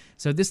finished.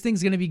 So this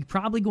thing's going to be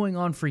probably going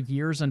on for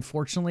years,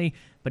 unfortunately.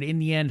 But in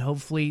the end,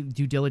 hopefully,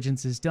 due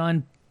diligence is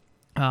done.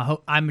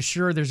 I'm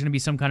sure there's going to be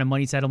some kind of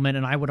money settlement,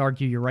 and I would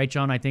argue you're right,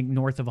 John. I think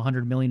north of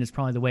 $100 million is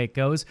probably the way it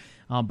goes.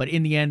 But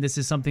in the end, this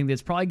is something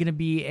that's probably going to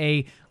be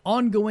a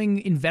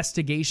ongoing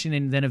investigation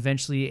and then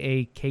eventually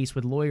a case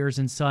with lawyers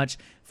and such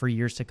for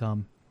years to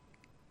come.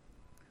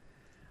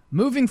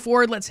 Moving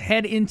forward, let's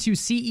head into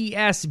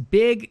CES,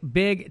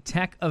 big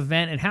tech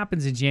event. It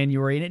happens in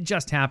January, and it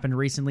just happened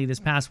recently this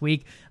past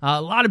week.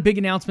 A lot of big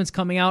announcements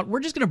coming out.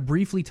 We're just going to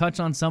briefly touch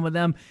on some of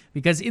them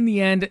because in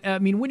the end,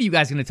 when are you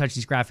guys going to touch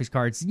these graphics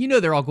cards? You know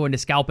they're all going to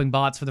scalping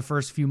bots for the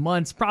first few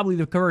months, probably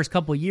the first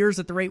couple of years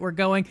at the rate we're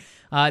going.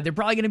 They're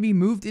probably going to be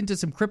moved into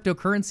some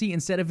cryptocurrency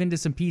instead of into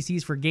some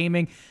PCs for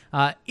gaming.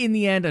 In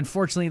the end,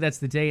 unfortunately, that's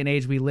the day and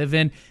age we live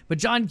in. But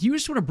John, do you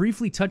just want to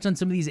briefly touch on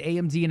some of these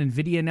AMD and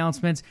NVIDIA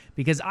announcements?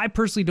 Because I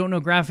personally don't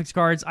know graphics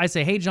cards. I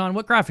say, hey, John,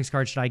 what graphics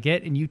card should I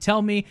get? And you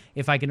tell me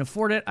if I can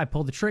afford it. I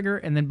pull the trigger,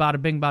 and then bada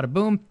bing, bada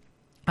boom.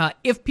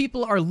 If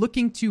people are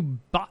looking to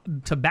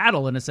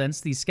battle, in a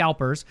sense, these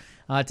scalpers,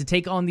 to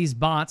take on these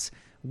bots,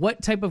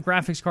 what type of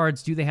graphics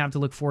cards do they have to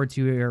look forward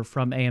to here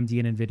from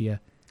AMD and NVIDIA?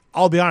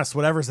 I'll be honest,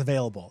 whatever's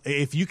available.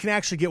 If you can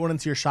actually get one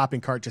into your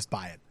shopping cart, just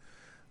buy it.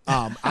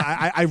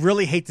 I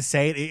really hate to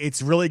say it.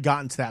 It's really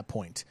gotten to that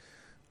point.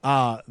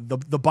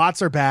 The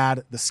bots are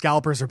bad. The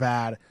scalpers are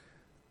bad.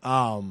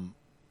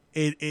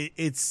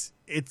 It's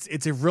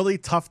a really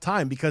tough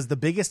time because the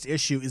biggest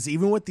issue is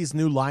even with these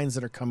new lines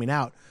that are coming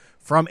out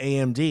from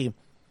AMD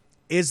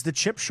is the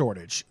chip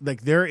shortage.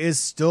 Like there is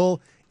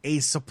still a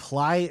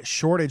supply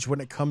shortage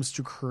when it comes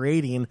to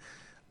creating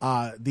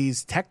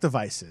these tech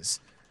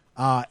devices.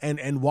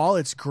 And while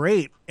it's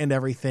great and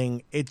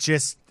everything,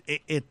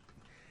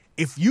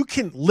 if you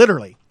can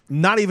literally,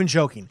 not even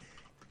joking,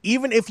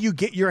 even if you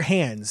get your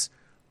hands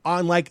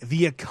on like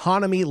the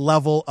economy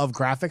level of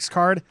graphics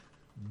card,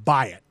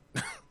 buy it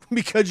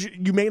because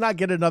you may not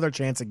get another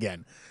chance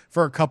again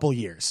for a couple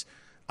years.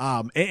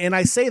 And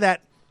I say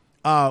that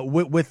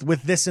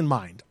with this in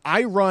mind.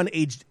 I run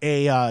a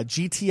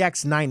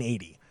GTX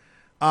 980.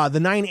 The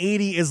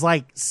 980 is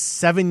like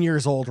 7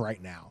 years old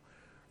right now,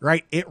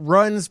 right? It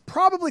runs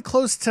probably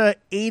close to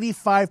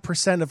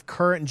 85% of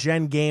current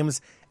gen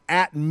games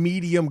at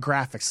medium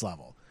graphics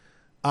level.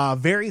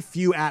 Very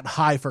few at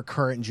high for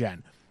current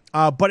gen.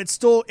 But it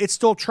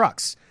still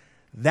trucks.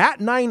 That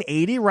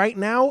 980 right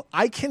now,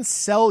 I can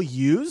sell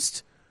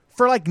used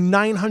for like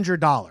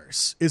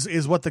 $900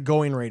 is what the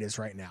going rate is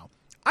right now.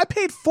 I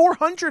paid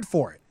 $400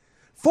 for it.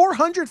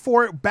 $400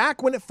 for it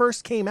back when it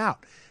first came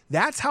out.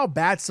 That's how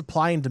bad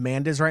supply and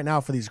demand is right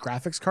now for these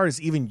graphics cards.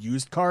 Even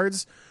used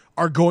cards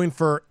are going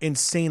for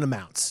insane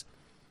amounts.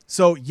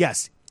 So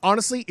yes,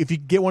 honestly, if you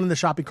get one in the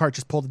shopping cart,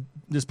 just pull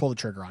the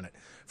trigger on it.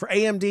 For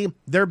AMD,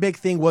 their big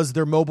thing was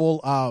their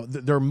mobile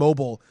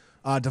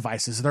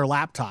devices, their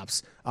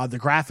laptops, the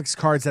graphics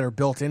cards that are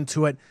built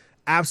into it.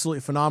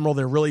 Absolutely phenomenal.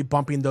 They're really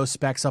bumping those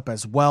specs up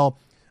as well.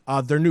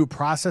 Their new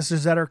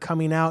processors that are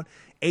coming out.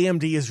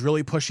 AMD is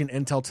really pushing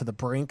Intel to the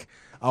brink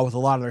with a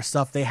lot of their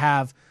stuff. They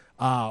have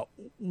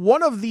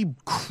one of the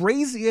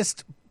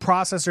craziest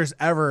processors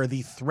ever,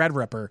 the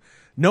Threadripper.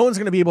 No one's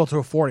going to be able to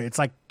afford it. It's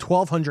like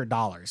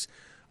 $1,200.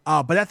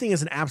 But that thing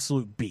is an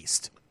absolute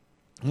beast.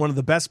 One of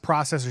the best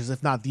processors,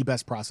 if not the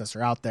best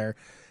processor out there.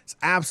 It's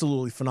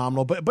absolutely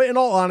phenomenal. But in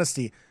all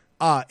honesty,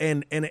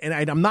 and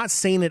I'm not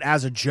saying it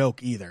as a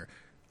joke either.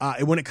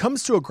 When it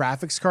comes to a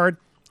graphics card,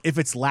 if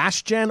it's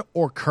last gen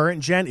or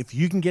current gen, if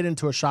you can get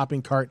into a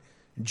shopping cart,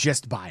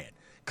 just buy it.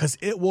 because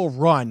it will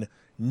run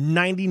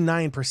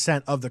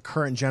 99% of the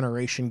current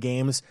generation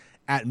games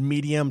at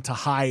medium to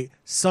high,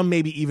 some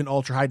maybe even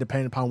ultra high,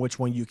 depending upon which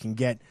one you can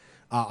get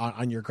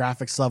on your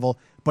graphics level.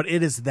 But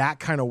it is that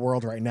kind of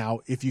world right now.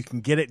 If you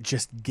can get it,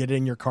 just get it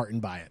in your cart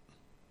and buy it.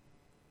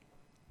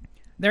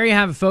 There you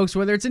have it, folks.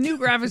 Whether it's a new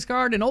graphics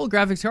card, an old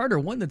graphics card, or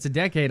one that's a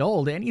decade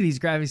old, any of these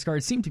graphics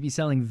cards seem to be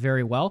selling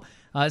very well.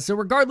 So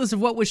regardless of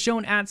what was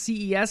shown at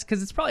CES,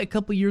 because it's probably a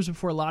couple years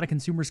before a lot of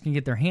consumers can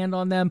get their hand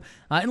on them,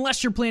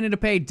 unless you're planning to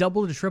pay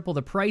double to triple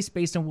the price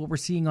based on what we're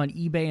seeing on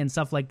eBay and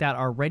stuff like that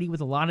already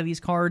with a lot of these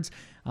cards,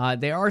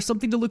 they are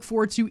something to look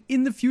forward to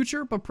in the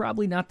future, but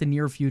probably not the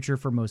near future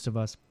for most of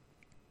us.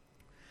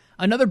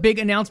 Another big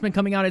announcement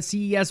coming out at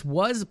CES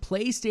was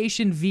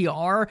PlayStation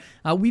VR.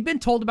 We've been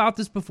told about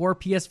this before,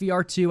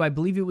 PSVR 2. I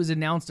believe it was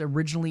announced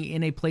originally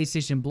in a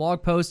PlayStation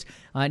blog post.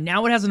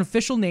 Now it has an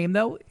official name,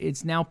 though.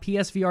 It's now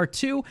PSVR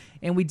 2,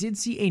 and we did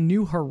see a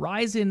new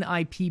Horizon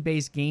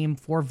IP-based game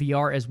for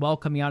VR as well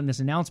coming out in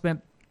this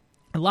announcement.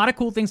 A lot of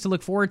cool things to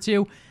look forward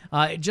to.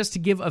 Just to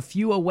give a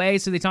few away,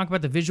 so they talk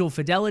about the visual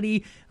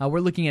fidelity. We're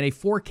looking at a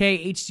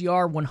 4K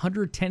HDR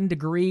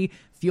 110-degree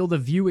field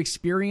of view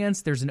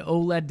experience. There's an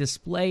OLED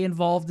display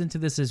involved into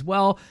this as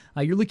well.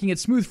 You're looking at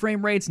smooth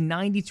frame rates,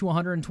 90 to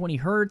 120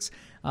 hertz.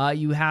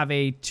 You have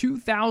a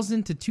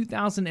 2000 to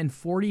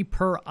 2040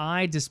 per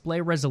eye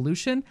display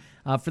resolution.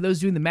 For those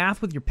doing the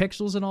math with your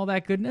pixels and all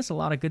that goodness, a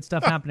lot of good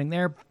stuff happening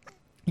there.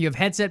 You have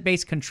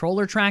headset-based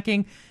controller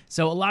tracking.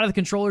 So a lot of the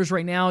controllers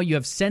right now, you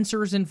have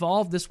sensors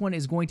involved. This one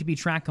is going to be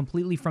tracked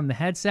completely from the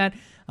headset,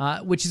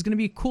 which is going to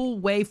be a cool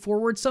way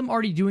forward. Some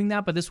already doing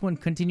that, but this one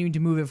continuing to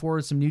move it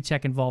forward. Some new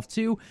tech involved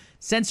too.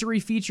 Sensory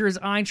features,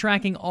 eye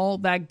tracking, all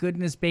that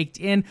goodness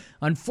baked in.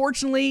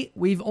 Unfortunately,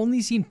 we've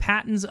only seen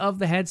patents of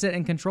the headset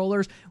and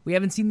controllers. We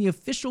haven't seen the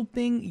official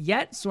thing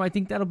yet, so I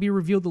think that'll be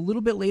revealed a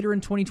little bit later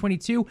in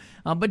 2022.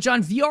 But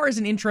John, VR is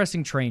an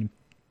interesting train.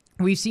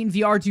 We've seen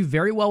VR do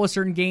very well with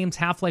certain games.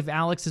 Half-Life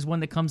Alyx is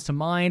one that comes to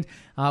mind.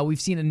 We've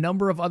seen a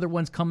number of other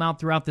ones come out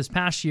throughout this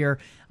past year.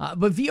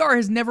 But VR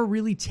has never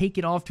really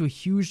taken off to a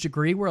huge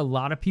degree where a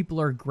lot of people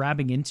are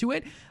grabbing into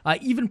it.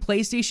 Even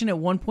PlayStation at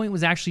one point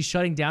was actually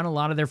shutting down a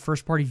lot of their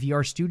first-party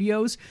VR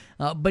studios,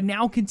 but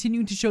now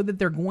continuing to show that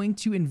they're going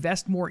to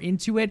invest more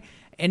into it.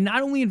 And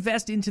not only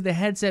invest into the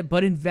headset,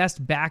 but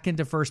invest back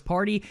into first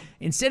party.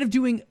 Instead of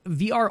doing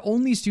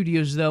VR-only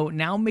studios, though,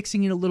 now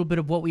mixing in a little bit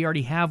of what we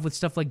already have with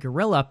stuff like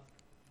Guerrilla,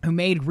 who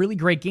made really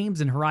great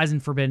games in Horizon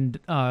Forbidden,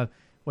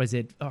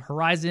 Horizon,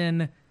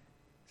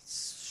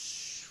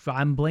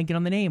 I'm blanking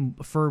on the name,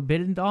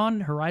 Forbidden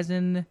Dawn,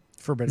 Horizon...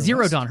 Forbidden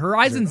Zero West. Dawn,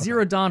 Horizon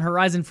Zero Dawn,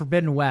 Horizon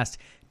Forbidden West.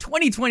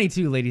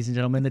 2022, ladies and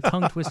gentlemen. The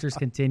tongue twisters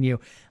continue.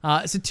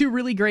 So two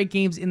really great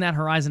games in that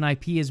Horizon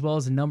IP, as well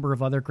as a number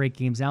of other great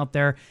games out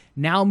there.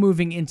 Now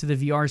moving into the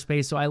VR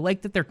space. So I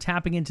like that they're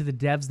tapping into the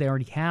devs they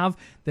already have,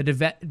 the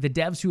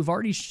devs who have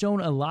already shown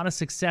a lot of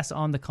success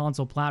on the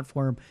console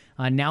platform,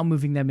 now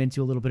moving them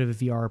into a little bit of a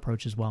VR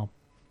approach as well.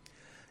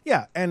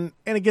 Yeah, and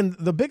again,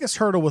 the biggest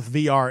hurdle with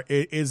VR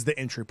is the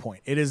entry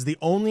point. It is the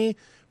only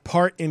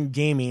part in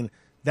gaming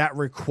that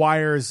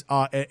requires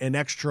an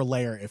extra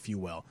layer, if you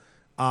will.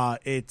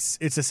 It's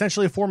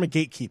essentially a form of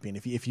gatekeeping,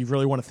 if you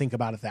really want to think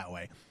about it that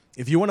way.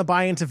 If you want to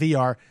buy into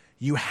VR,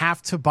 you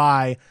have to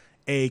buy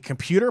a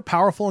computer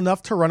powerful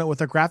enough to run it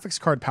with a graphics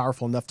card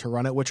powerful enough to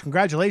run it, which,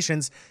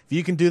 congratulations, if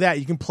you can do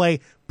that, you can play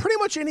pretty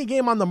much any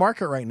game on the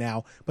market right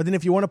now. But then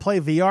if you want to play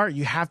VR,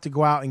 you have to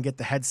go out and get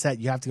the headset.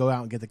 You have to go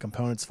out and get the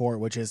components for it,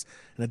 which is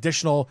an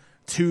additional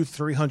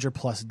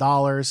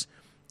 $200-300+.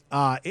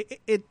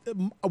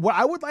 What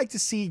I would like to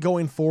see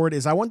going forward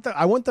is I want the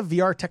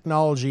VR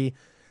technology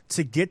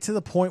to get to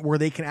the point where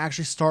they can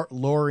actually start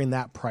lowering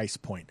that price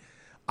point.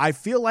 I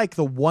feel like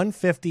the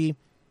 $150,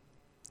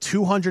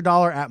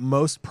 $200 at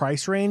most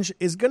price range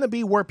is going to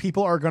be where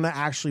people are going to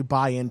actually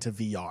buy into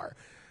VR.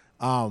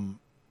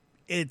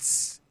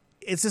 It's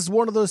just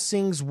one of those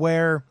things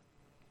where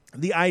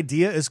the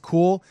idea is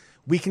cool.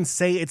 We can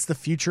say it's the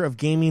future of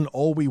gaming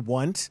all we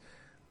want.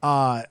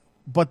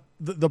 But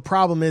the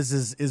problem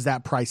is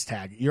that price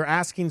tag. You're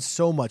asking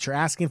so much. You're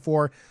asking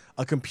for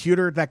a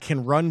computer that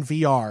can run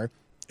VR,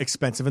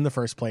 expensive in the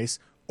first place,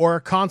 or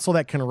a console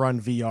that can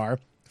run VR,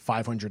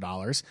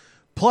 $500,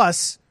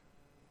 plus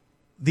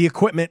the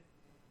equipment,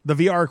 the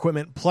VR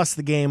equipment, plus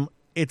the game.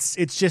 It's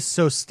just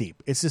so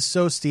steep. It's just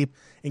so steep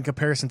in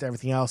comparison to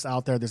everything else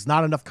out there. There's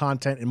not enough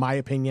content, in my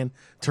opinion,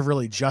 to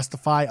really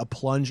justify a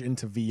plunge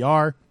into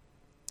VR.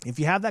 If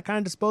you have that kind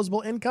of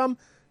disposable income,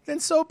 then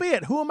so be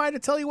it. Who am I to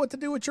tell you what to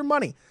do with your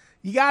money?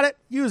 You got it,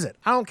 use it.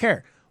 I don't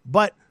care.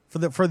 But for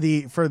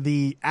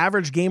the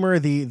average gamer,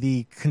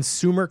 the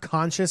consumer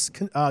conscious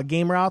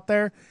gamer out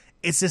there,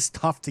 it's just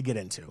tough to get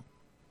into.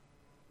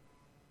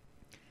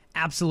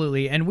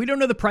 Absolutely. And we don't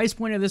know the price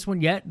point of this one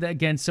yet.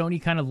 Again,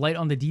 Sony kind of light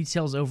on the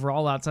details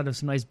overall outside of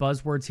some nice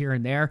buzzwords here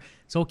and there.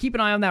 So we'll keep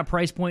an eye on that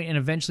price point, and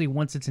eventually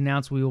once it's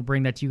announced, we will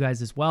bring that to you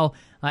guys as well.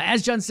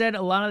 As John said,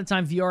 a lot of the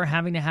time VR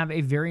having to have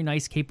a very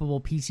nice capable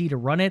PC to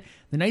run it.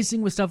 The nice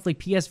thing with stuff like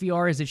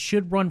PSVR is it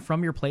should run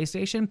from your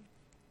PlayStation.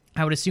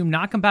 I would assume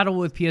not compatible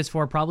with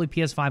PS4, probably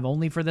PS5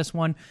 only for this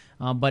one,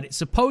 but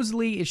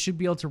supposedly it should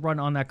be able to run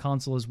on that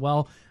console as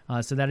well.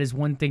 So that is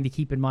one thing to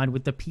keep in mind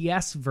with the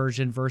PS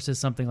version versus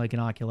something like an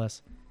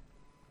Oculus.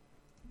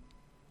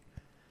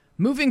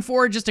 Moving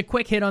forward, just a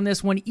quick hit on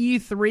this one.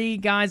 E3,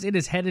 guys, it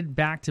is headed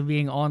back to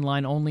being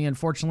online only,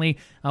 unfortunately.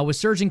 With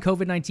surging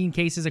COVID-19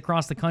 cases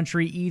across the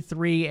country,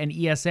 E3 and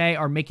ESA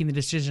are making the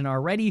decision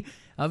already.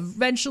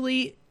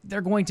 Eventually, they're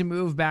going to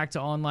move back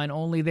to online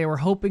only. They were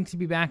hoping to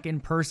be back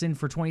in person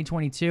for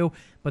 2022,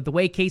 but the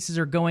way cases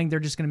are going, they're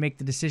just going to make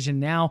the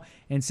decision now.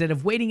 Instead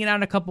of waiting it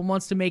out a couple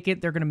months to make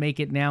it, they're going to make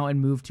it now and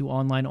move to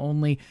online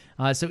only.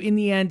 So in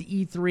the end,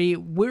 E3,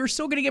 we're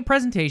still going to get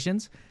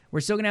presentations. We're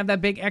still going to have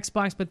that big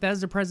Xbox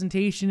Bethesda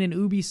presentation and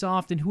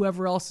Ubisoft and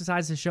whoever else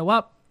decides to show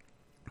up.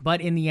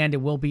 But in the end, it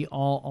will be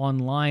all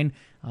online.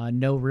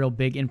 No real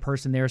big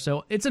in-person there.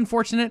 So it's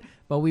unfortunate,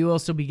 but we will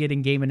still be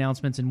getting game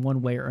announcements in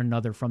one way or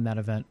another from that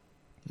event.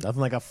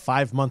 Nothing like a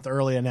 5-month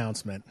early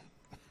announcement.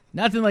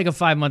 Nothing like a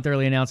 5-month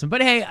early announcement.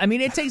 But hey, I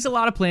mean, it takes a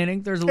lot of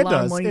planning. There's a lot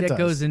of money that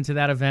goes into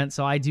that event.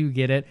 So I do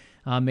get it,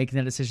 making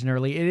that decision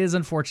early. It is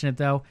unfortunate,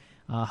 though.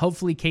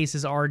 Hopefully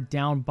cases are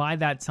down by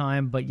that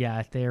time. But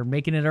yeah, they're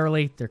making it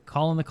early. They're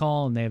calling the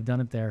call, and they have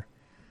done it there.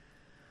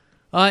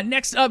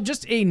 Next up,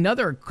 just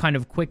another kind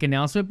of quick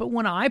announcement, but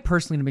one I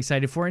personally am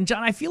excited for. And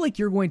John, I feel like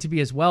you're going to be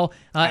as well.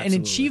 An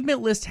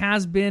achievement list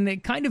has been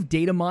kind of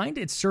data mined.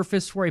 It's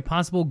surfaced for a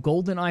possible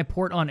GoldenEye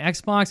port on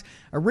Xbox.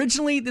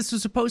 Originally, this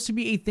was supposed to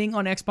be a thing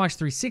on Xbox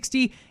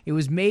 360. It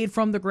was made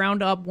from the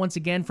ground up, once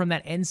again, from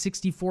that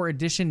N64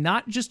 edition.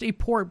 Not just a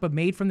port, but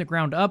made from the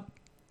ground up.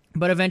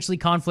 But eventually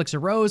conflicts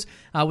arose.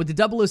 With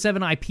the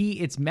 007 IP,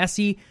 it's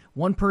messy.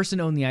 One person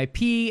owned the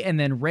IP, and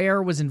then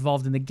Rare was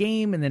involved in the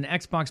game, and then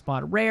Xbox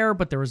bought Rare,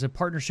 but there was a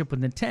partnership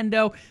with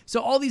Nintendo. So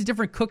all these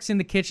different cooks in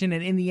the kitchen,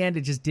 and in the end,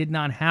 it just did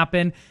not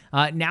happen.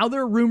 Now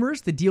there are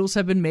rumors, the deals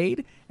have been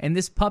made, and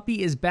this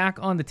puppy is back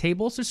on the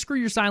table. So screw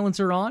your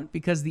silencer on,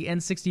 because the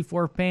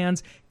N64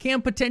 fans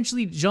can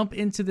potentially jump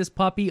into this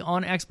puppy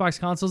on Xbox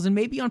consoles, and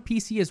maybe on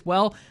PC as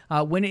well,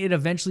 when it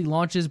eventually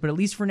launches. But at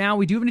least for now,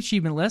 we do have an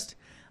achievement list.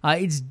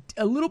 It's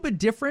a little bit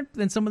different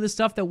than some of the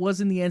stuff that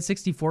was in the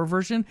N64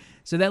 version,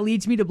 so that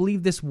leads me to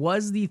believe this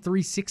was the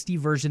 360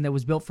 version that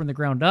was built from the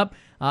ground up.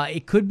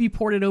 It could be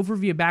ported over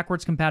via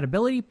backwards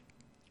compatibility.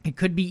 It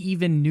could be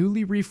even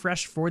newly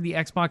refreshed for the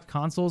Xbox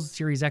consoles,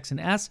 Series X and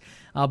S.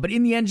 But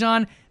in the end,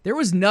 John, there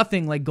was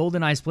nothing like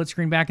GoldenEye split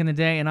screen back in the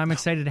day, and I'm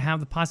excited to have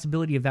the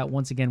possibility of that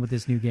once again with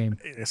this new game.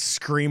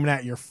 Screaming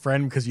at your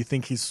friend because you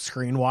think he's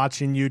screen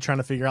watching you, trying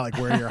to figure out like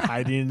where you're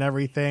hiding and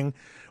everything.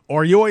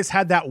 Or you always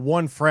had that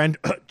one friend,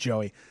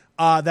 Joey,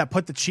 that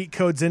put the cheat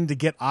codes in to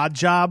get Odd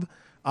Job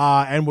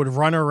and would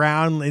run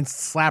around in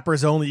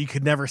slappers only. You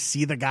could never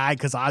see the guy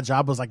because Odd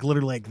Job was like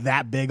literally like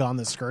that big on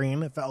the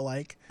screen, it felt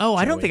like. Oh,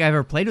 Joey. I don't think I've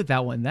ever played with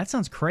that one. That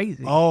sounds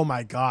crazy. Oh,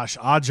 my gosh.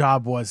 Odd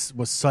Job was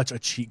such a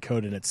cheat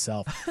code in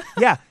itself.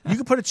 Yeah, you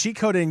can put a cheat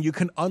code in. You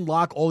can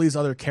unlock all these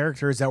other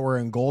characters that were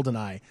in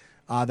GoldenEye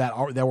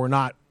that were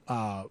not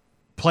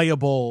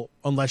playable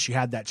unless you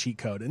had that cheat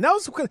code. And that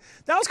was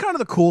kind of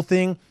the cool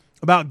thing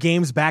about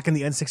games back in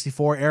the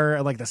N64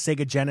 era, like the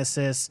Sega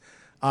Genesis,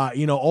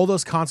 all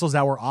those consoles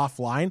that were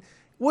offline,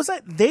 was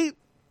that they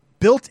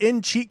built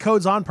in cheat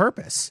codes on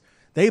purpose.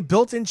 They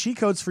built in cheat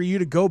codes for you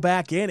to go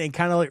back in and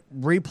kind of like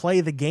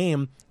replay the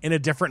game in a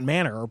different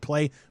manner or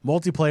play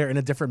multiplayer in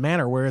a different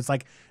manner, where it's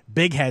like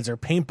big heads or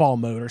paintball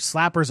mode or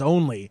slappers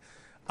only,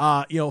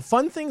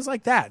 fun things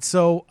like that.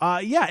 So,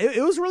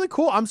 it was really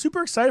cool. I'm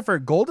super excited for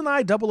it.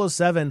 GoldenEye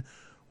 007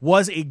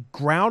 was a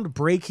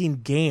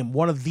groundbreaking game,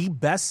 one of the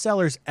best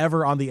sellers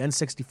ever on the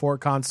N64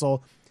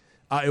 console.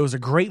 It was a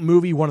great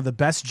movie, one of the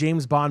best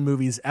James Bond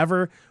movies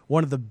ever,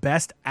 one of the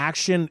best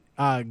action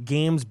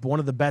games, one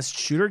of the best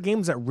shooter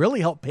games that really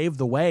helped pave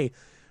the way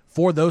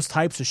for those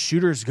types of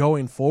shooters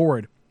going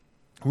forward.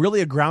 Really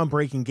a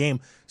groundbreaking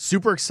game.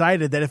 Super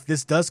excited that if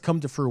this does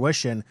come to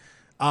fruition,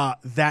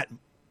 that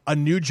a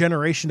new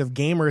generation of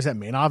gamers that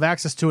may not have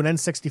access to an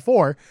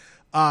N64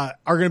 are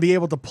going to be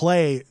able to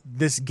play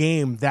this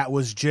game that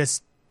was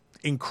just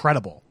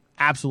incredible.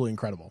 Absolutely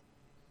incredible.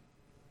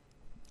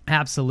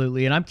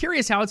 Absolutely. And I'm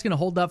curious how it's going to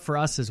hold up for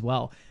us as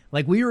well.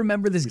 Like, we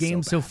remember this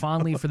game so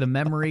fondly for the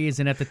memories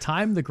and at the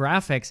time the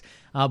graphics.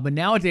 But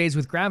nowadays,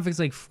 with graphics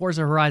like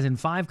Forza Horizon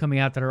 5 coming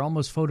out that are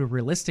almost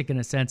photorealistic in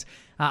a sense,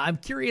 I'm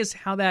curious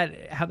how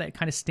that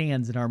kind of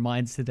stands in our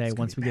minds today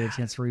once we get a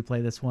chance to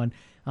replay this one.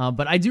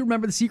 But I do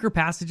remember the secret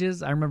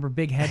passages. I remember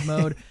big head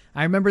mode.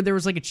 I remember there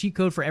was like a cheat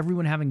code for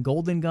everyone having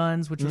golden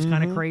guns, which was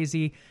kind of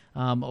crazy.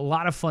 A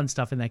lot of fun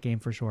stuff in that game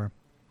for sure.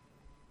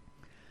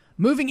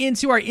 Moving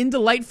into our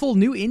delightful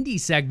new indie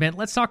segment,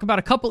 let's talk about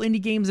a couple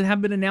indie games that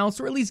have been announced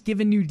or at least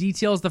given new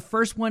details. The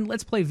first one,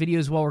 let's play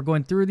videos while we're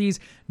going through these.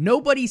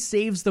 Nobody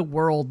Saves the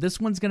World. This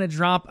one's going to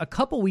drop a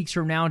couple weeks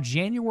from now,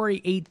 January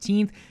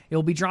 18th. It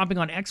will be dropping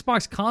on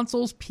Xbox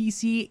consoles,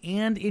 PC,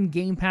 and in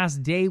Game Pass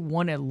day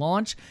one at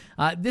launch.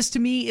 This to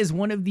me is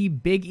one of the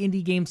big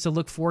indie games to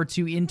look forward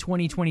to in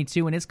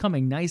 2022, and it's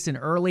coming nice and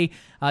early.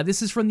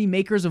 This is from the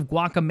makers of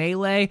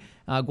Guacamelee.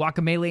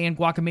 Guacamelee and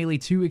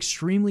Guacamelee 2,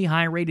 extremely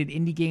high-rated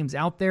indie games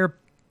out there.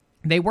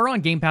 They were on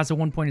Game Pass at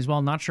one point as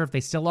well. Not sure if they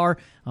still are,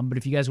 but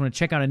if you guys want to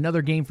check out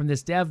another game from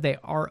this dev, they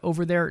are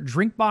over there.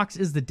 Drinkbox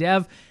is the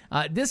dev.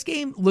 This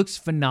game looks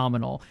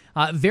phenomenal.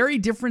 Very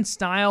different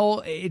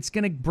style. It's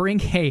going to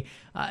bring a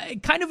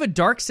kind of a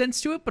dark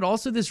sense to it, but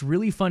also this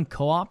really fun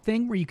co-op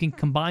thing where you can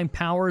combine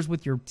powers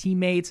with your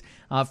teammates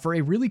for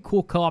a really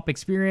cool co-op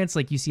experience.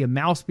 Like you see a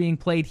mouse being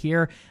played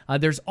here.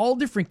 There's all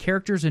different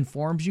characters and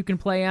forms you can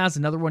play as.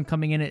 Another one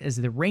coming in as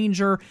the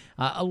Ranger.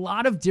 A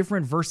lot of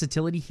different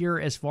versatility here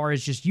as far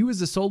as just you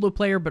as a solo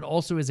player, but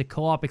also as a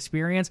co-op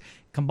experience,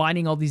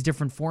 combining all these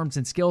different forms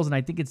and skills. And I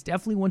think it's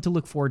definitely one to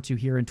look forward to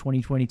here in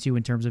 2022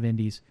 in terms of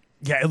indies.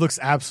 Yeah, it looks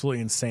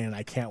absolutely insane.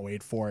 I can't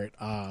wait for it.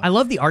 I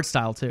love the art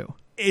style too.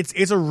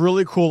 It's a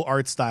really cool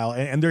art style,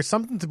 and there's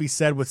something to be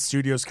said with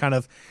studios kind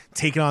of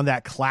taking on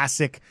that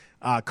classic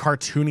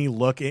cartoony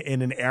look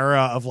in an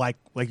era of like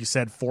you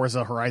said,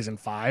 Forza Horizon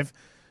 5.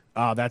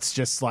 That's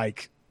just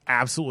like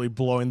absolutely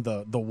blowing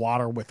the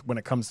water with when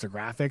it comes to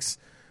graphics.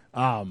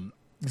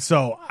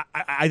 So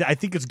I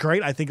think it's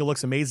great. I think it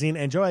looks amazing.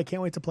 And Joey, I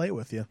can't wait to play it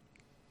with you.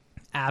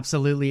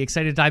 Absolutely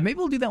excited to dive. Maybe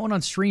we'll do that one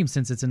on stream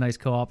since it's a nice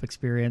co-op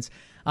experience.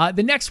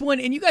 The next one,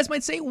 and you guys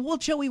might say, well,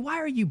 Joey, why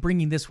are you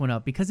bringing this one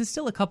up? Because it's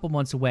still a couple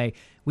months away.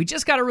 We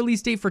just got a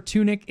release date for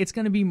Tunic. It's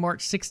going to be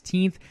March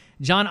 16th.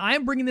 John, I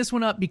am bringing this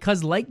one up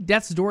because like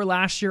Death's Door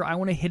last year, I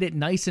want to hit it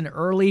nice and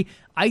early.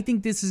 I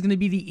think this is going to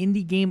be the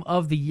indie game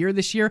of the year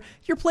this year.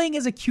 You're playing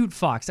as a cute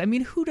fox. I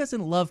mean, who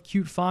doesn't love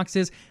cute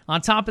foxes?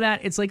 On top of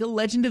that, it's like a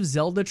Legend of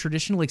Zelda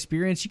traditional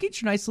experience. You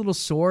get your nice little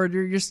sword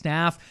or your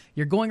staff.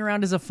 You're going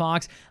around as a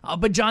fox.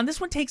 But John,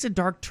 this one takes a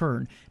dark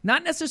turn.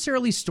 Not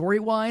necessarily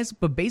story-wise,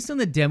 but based on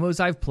the demos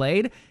I've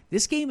played,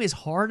 this game is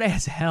hard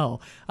as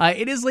hell.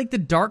 It is like the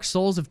Dark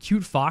Souls of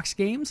cute fox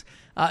games.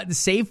 The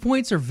save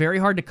points are very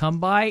hard to come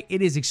by.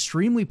 It is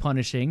extremely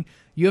punishing.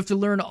 You have to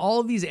learn all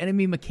of these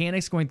enemy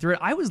mechanics going through it.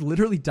 I was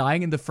literally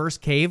dying in the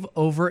first cave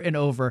over and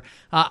over.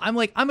 I'm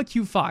like, I'm a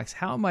cute fox.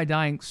 How am I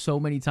dying so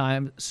many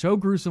times, so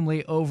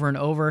gruesomely over and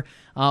over?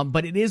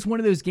 But it is one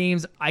of those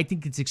games. I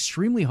think it's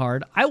extremely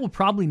hard. I will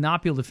probably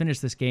not be able to finish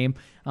this game,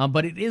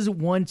 but it is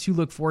one to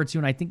look forward to,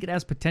 and I think it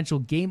has potential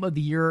game of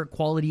the year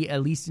quality,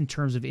 at least in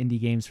terms of indie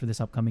games for this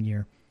upcoming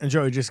year. And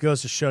Joey, just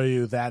goes to show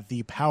you that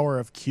the power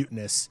of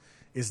cuteness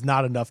is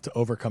not enough to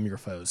overcome your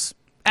foes.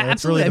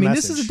 Absolutely. Really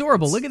this is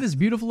adorable. Look at this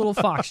beautiful little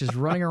fox just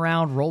running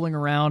around, rolling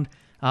around.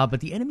 But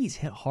the enemies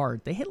hit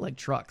hard. They hit like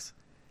trucks.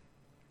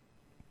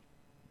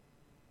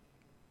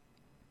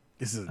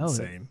 This is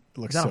insane. It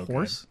looks is that so a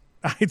horse?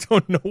 Good. I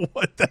don't know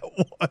what that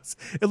was.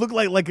 It looked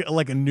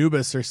like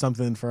Anubis or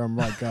something from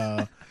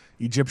like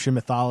Egyptian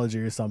mythology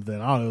or something.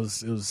 I don't know.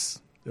 It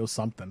was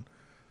something.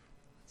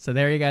 So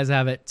there you guys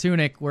have it.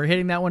 Tunic, we're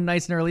hitting that one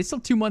nice and early. It's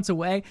still 2 months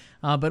away,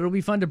 but it'll be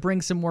fun to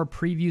bring some more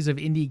previews of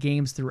indie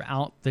games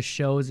throughout the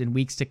shows in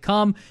weeks to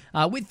come.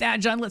 With that,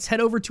 John, let's head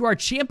over to our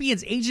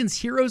Champions, Agents,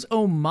 Heroes,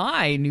 Oh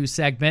My new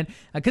segment,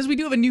 because we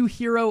do have a new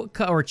hero,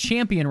 or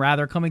champion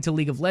rather, coming to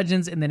League of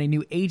Legends, and then a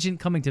new agent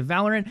coming to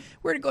Valorant.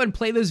 We're going to go ahead and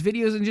play those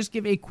videos and just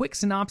give a quick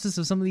synopsis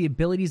of some of the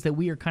abilities that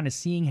we are kind of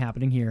seeing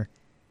happening here.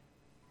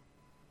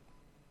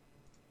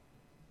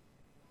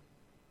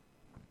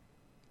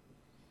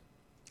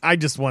 I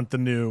just want the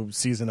new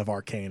season of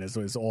Arcane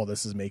is all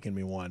this is making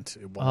me want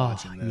while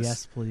watching this.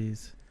 Yes,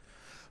 please.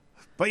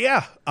 But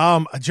yeah,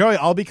 Joey,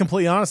 I'll be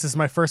completely honest. This is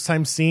my first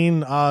time seeing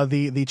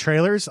the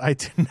trailers. I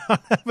did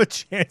not have a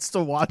chance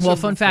to watch. Well,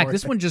 fun fact: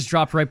 this one just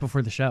dropped right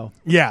before the show.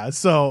 Yeah,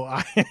 so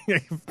I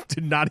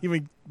did not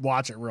even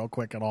watch it real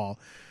quick at all.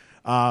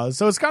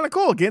 So it's kind of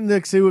cool getting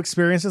to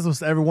experience this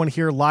with everyone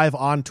here live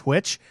on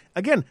Twitch.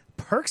 Again,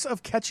 perks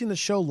of catching the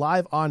show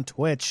live on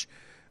Twitch.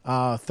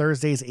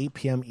 Thursdays, 8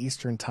 p.m.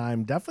 Eastern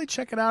time. Definitely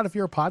check it out if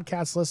you're a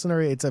podcast listener.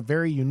 It's a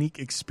very unique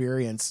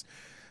experience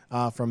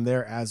from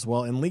there as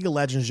well. In League of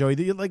Legends, Joey,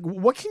 like,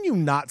 what can you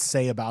not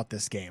say about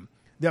this game?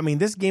 I mean,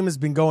 this game has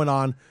been going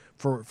on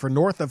for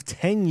north of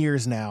 10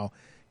 years now,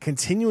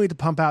 continuing to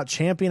pump out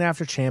champion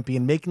after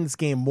champion, making this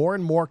game more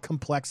and more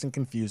complex and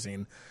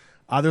confusing.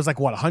 There's like,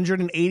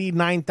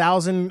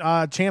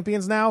 189,000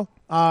 champions now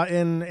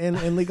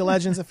in League of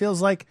Legends, it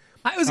feels like.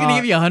 I was going to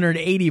give you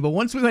 180, but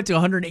once we went to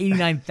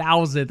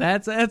 189,000,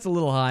 that's a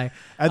little high.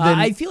 And then,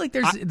 I feel like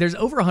there's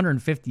over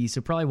 150,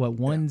 so probably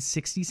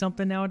 160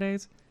 something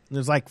nowadays.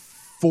 There's like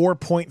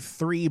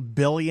 4.3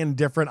 billion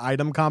different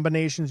item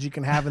combinations you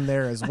can have in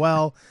there as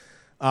well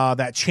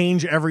that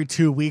change every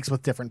 2 weeks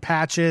with different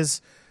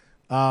patches.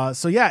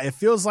 So yeah, it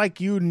feels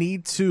like you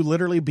need to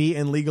literally be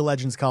in League of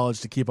Legends College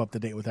to keep up to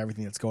date with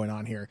everything that's going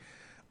on here.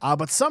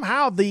 But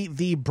somehow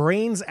the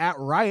brains at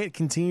Riot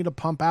continue to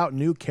pump out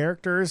new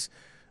characters,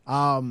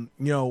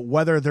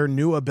 whether they're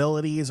new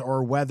abilities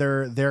or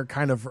whether they're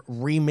kind of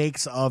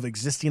remakes of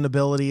existing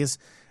abilities,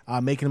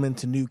 making them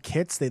into new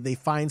kits. They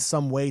find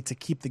some way to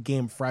keep the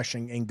game fresh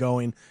and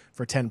going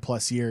for 10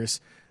 plus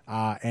years.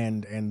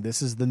 And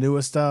this is the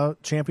newest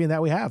champion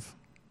that we have.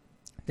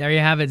 There you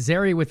have it,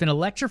 Zeri with an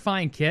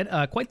electrifying kit.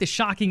 Quite the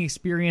shocking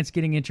experience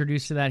getting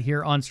introduced to that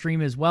here on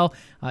stream as well.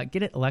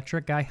 Get it,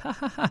 electric guy?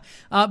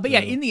 But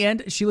yeah, in the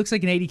end, she looks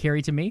like an AD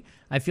carry to me.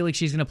 I feel like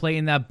she's going to play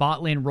in that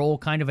bot lane role,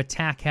 kind of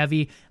attack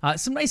heavy.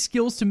 Some nice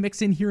skills to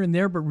mix in here and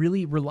there, but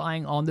really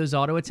relying on those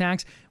auto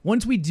attacks.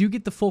 Once we do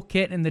get the full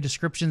kit and the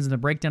descriptions and the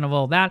breakdown of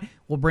all that,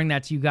 we'll bring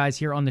that to you guys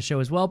here on the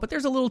show as well. But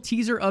there's a little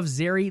teaser of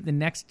Zeri, the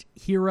next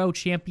hero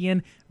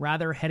champion,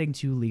 rather heading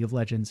to League of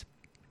Legends.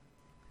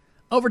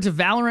 Over to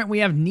Valorant, we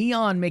have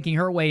Neon making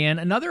her way in.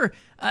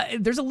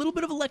 There's a little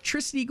bit of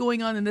electricity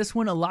going on in this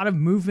one. A lot of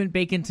movement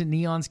baked into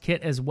Neon's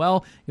kit as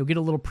well. You'll get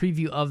a little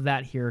preview of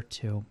that here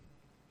too.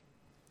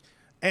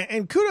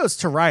 And kudos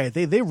to Riot.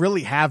 They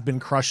really have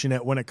been crushing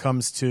it when it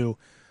comes to,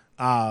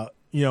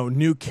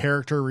 new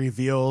character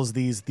reveals,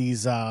 these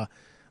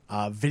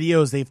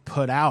videos they've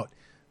put out.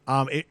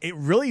 It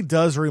really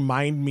does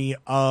remind me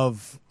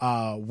of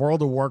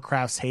World of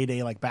Warcraft's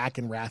heyday, like back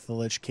in Wrath of the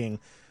Lich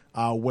King,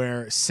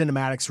 where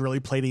cinematics really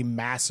played a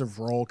massive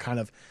role, kind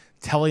of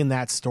telling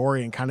that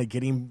story and kind of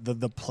getting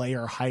the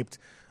player hyped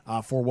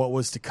for what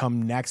was to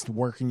come next,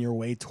 working your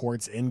way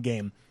towards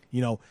endgame.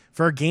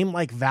 For a game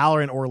like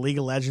Valorant or League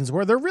of Legends,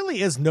 where there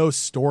really is no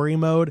story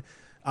mode,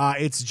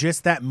 it's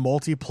just that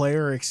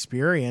multiplayer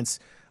experience.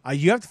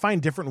 You have to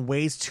find different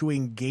ways to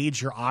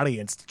engage your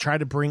audience, to try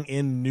to bring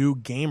in new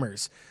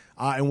gamers.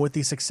 And with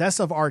the success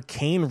of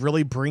Arcane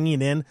really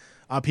bringing in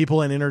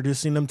people and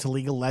introducing them to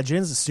League of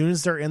Legends, as soon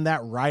as they're in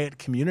that Riot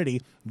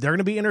community, they're going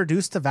to be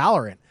introduced to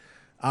Valorant.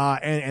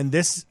 And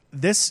this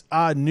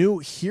new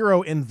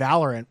hero in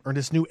Valorant, or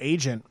this new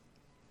agent,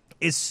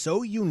 is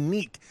so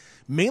unique,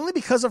 mainly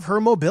because of her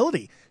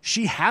mobility.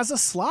 She has a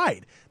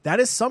slide. That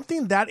is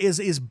something that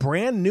is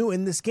brand new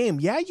in this game.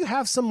 Yeah, you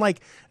have some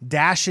like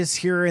dashes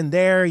here and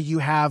there. You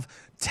have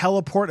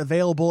teleport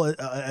available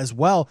as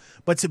well.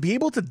 But to be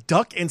able to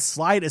duck and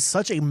slide is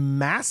such a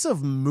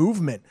massive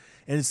movement.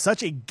 And it's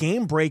such a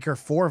game breaker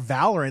for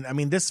Valorant. I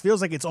mean, this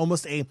feels like it's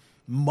almost a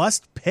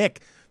must pick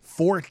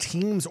for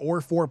teams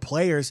or for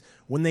players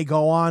when they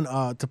go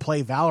on to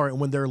play Valorant,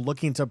 when they're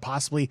looking to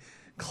possibly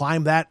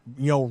climb that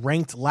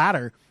ranked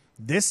ladder.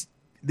 This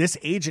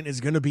agent is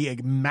going to be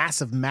a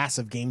massive,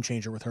 massive game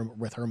changer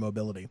with her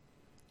mobility.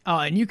 Oh,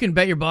 and you can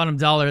bet your bottom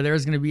dollar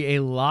there's going to be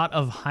a lot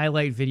of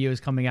highlight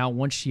videos coming out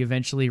once she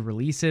eventually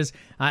releases.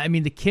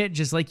 The kit,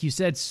 just like you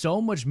said, so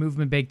much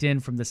movement baked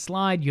in from the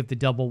slide. You have the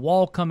double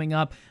wall coming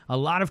up. A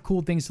lot of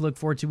cool things to look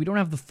forward to. We don't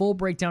have the full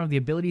breakdown of the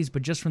abilities,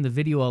 but just from the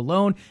video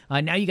alone,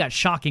 now you got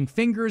shocking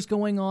fingers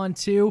going on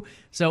too.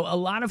 So a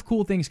lot of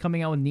cool things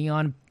coming out with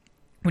Neon.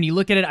 When you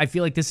look at it, I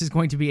feel like this is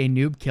going to be a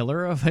noob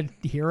killer of a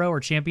hero or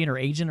champion or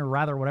agent, or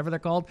rather whatever they're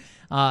called.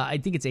 I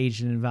think it's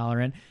agent in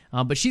Valorant.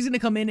 But she's going to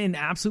come in and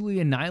absolutely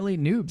annihilate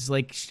noobs.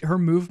 Like, her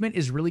movement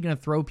is really going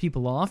to throw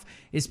people off,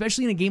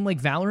 especially in a game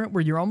like Valorant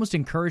where you're almost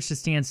encouraged to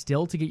stand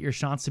still to get your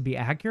shots to be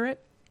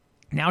accurate.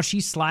 Now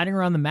she's sliding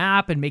around the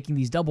map and making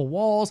these double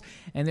walls,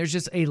 and there's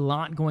just a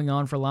lot going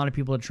on for a lot of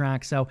people to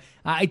track. So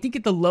I think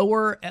at the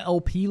lower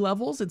LP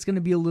levels, it's going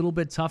to be a little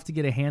bit tough to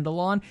get a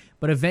handle on.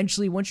 But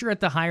eventually, once you're at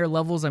the higher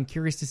levels, I'm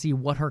curious to see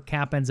what her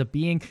cap ends up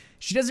being.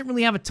 She doesn't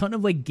really have a ton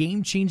of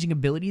game-changing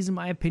abilities, in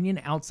my opinion,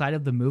 outside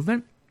of the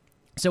movement.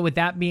 So with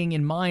that being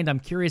in mind, I'm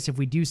curious if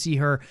we do see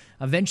her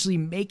eventually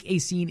make a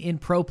scene in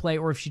pro play,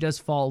 or if she does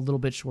fall a little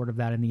bit short of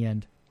that in the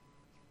end.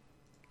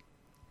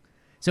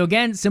 So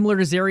again, similar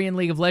to Zeri in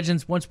League of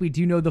Legends, once we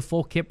do know the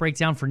full kit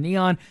breakdown for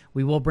Neon,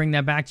 we will bring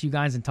that back to you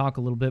guys and talk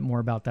a little bit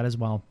more about that as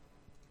well.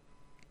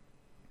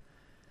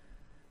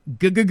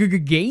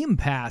 Game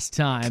Pass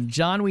time.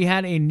 John, we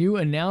had a new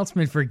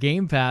announcement for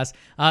Game Pass.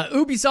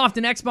 Ubisoft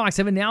and Xbox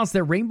have announced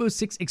that Rainbow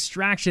Six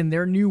Extraction,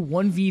 their new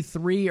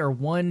 1v3 or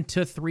 1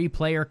 to 3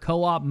 player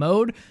co-op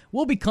mode,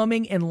 will be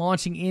coming and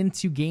launching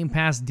into Game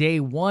Pass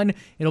day one.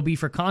 It'll be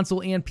for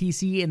console and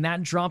PC, and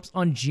that drops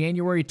on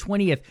January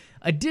 20th.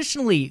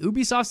 Additionally,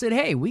 Ubisoft said,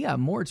 hey, we got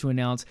more to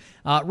announce.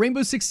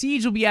 Rainbow Six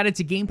Siege will be added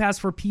to Game Pass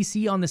for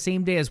PC on the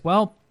same day as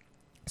well.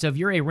 So if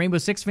you're a Rainbow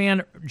Six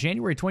fan,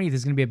 January 20th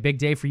is going to be a big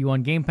day for you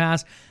on Game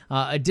Pass.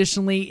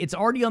 Additionally, it's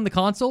already on the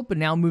console, but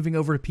now moving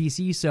over to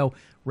PC. So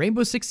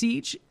Rainbow Six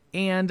Siege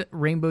and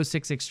Rainbow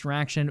Six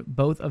Extraction,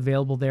 both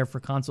available there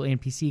for console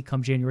and PC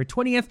come January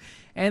 20th.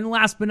 And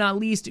last but not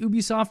least,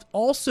 Ubisoft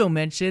also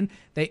mentioned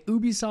that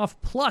Ubisoft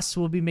Plus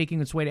will be making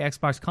its way to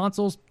Xbox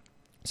consoles.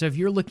 So if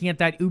you're looking at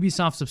that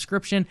Ubisoft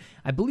subscription,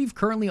 I believe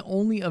currently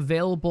only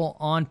available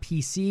on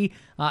PC.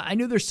 I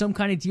know there's some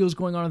kind of deals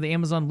going on with the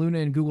Amazon Luna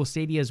and Google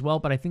Stadia as well,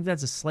 but I think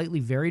that's a slightly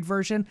varied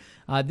version.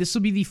 This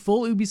will be the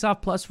full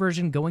Ubisoft Plus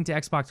version going to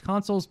Xbox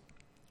consoles.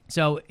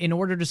 So in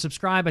order to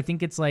subscribe, I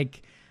think it's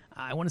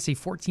I want to say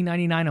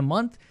 $14.99 a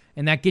month.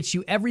 and that gets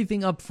you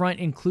everything up front,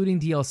 including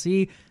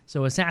DLC.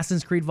 So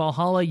Assassin's Creed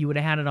Valhalla, you would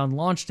have had it on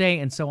launch day,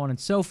 and so on and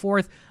so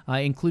forth,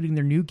 including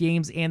their new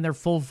games and their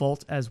full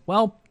vault as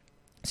well.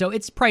 So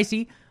it's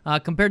pricey.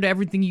 Compared to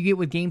everything you get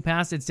with Game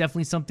Pass, it's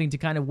definitely something to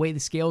kind of weigh the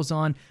scales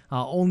on.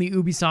 Only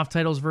Ubisoft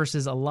titles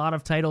versus a lot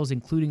of titles,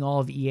 including all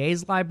of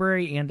EA's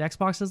library and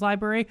Xbox's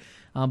library.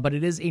 But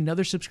it is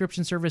another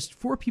subscription service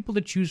for people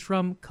to choose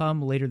from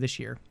come later this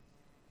year.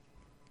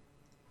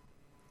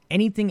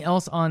 Anything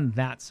else on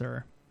that,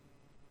 sir?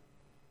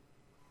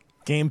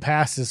 Game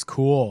Pass is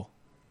cool.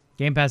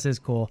 Game Pass is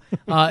cool.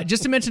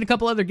 Just to mention a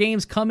couple other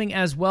games coming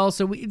as well.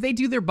 So they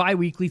do their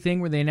bi-weekly thing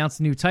where they announce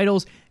the new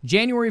titles.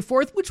 January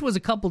 4th, which was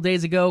a couple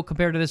days ago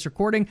compared to this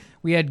recording,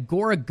 we had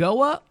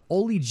Gorogoa,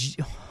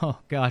 oh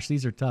gosh,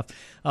 these are tough.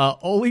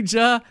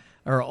 Olija,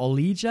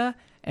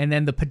 and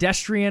then The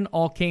Pedestrian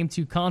all came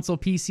to console,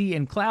 PC,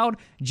 and cloud.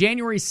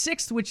 January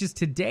 6th, which is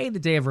today, the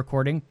day of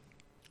recording,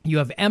 you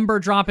have Ember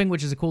dropping,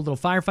 which is a cool little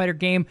firefighter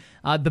game.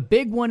 The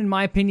big one, in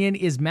my opinion,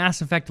 is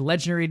Mass Effect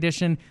Legendary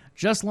Edition.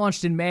 Just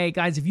launched in May.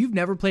 Guys, if you've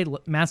never played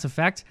Mass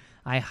Effect,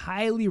 I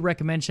highly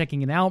recommend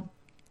checking it out.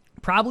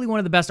 Probably one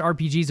of the best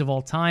RPGs of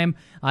all time.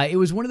 It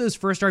was one of those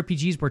first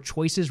RPGs where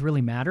choices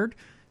really mattered.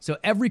 So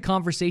every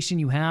conversation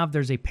you have,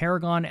 there's a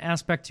Paragon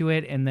aspect to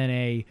it, and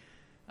then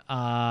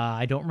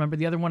I don't remember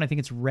the other one. I think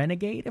it's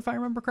Renegade, if I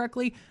remember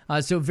correctly.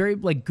 So very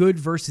like good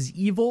versus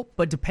evil,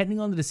 but depending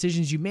on the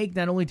decisions you make,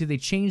 not only do they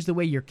change the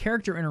way your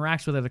character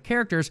interacts with other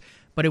characters,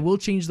 but it will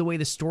change the way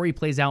the story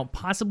plays out,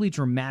 possibly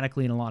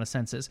dramatically in a lot of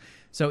senses.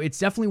 So it's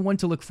definitely one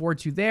to look forward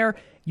to there.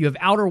 You have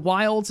Outer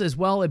Wilds as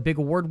well, a big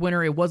award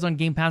winner. It was on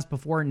Game Pass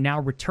before, now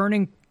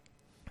returning.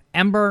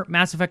 Ember,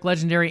 Mass Effect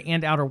Legendary,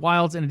 and Outer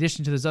Wilds, in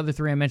addition to those other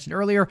three I mentioned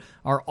earlier,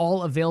 are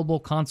all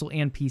available console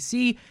and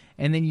PC.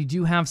 And then you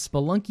do have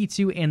Spelunky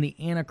 2 and the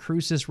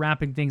Anacrusis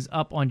wrapping things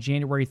up on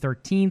January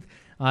 13th.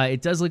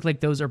 It does look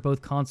like those are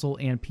both console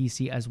and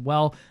PC as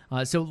well.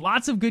 So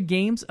lots of good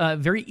games,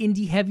 very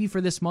indie heavy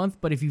for this month.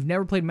 But if you've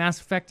never played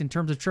Mass Effect in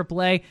terms of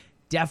AAA,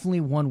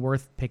 definitely one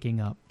worth picking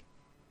up.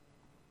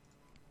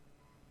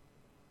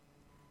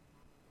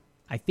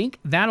 I think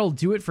that'll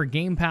do it for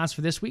Game Pass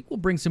for this week. We'll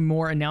bring some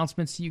more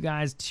announcements to you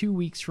guys 2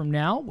 weeks from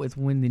now with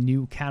when the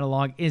new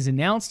catalog is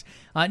announced.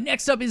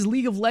 Next up is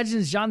League of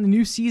Legends. John, the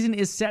new season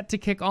is set to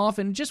kick off,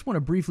 and just want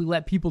to briefly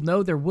let people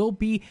know there will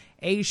be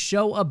a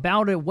show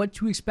about it, what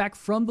to expect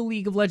from the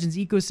League of Legends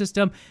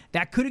ecosystem.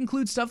 That could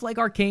include stuff like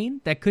Arcane,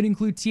 that could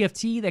include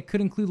TFT, that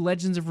could include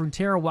Legends of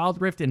Runeterra,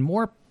 Wild Rift, and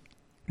more.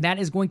 That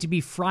is going to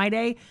be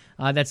Friday.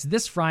 That's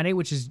this Friday,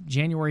 which is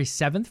January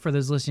 7th for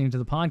those listening to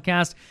the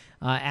podcast,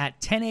 at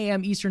 10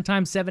 a.m. Eastern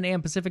Time, 7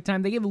 a.m. Pacific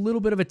Time. They gave a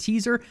little bit of a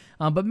teaser,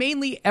 but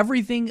mainly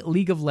everything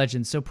League of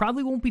Legends. So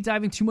probably won't be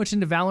diving too much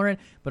into Valorant,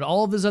 but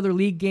all of those other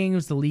League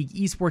games, the League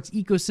esports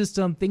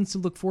ecosystem, things to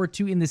look forward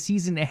to in the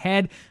season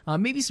ahead,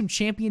 maybe some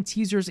champion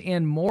teasers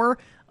and more.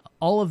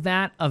 All of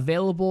that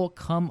available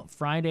come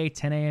Friday,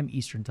 10 a.m.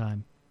 Eastern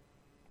Time.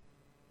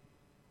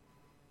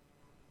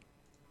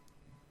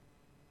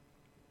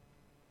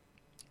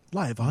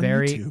 Live on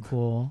Very YouTube.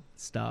 cool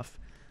stuff.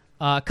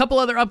 A couple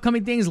other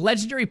upcoming things.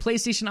 Legendary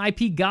PlayStation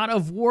IP God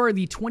of War,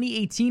 the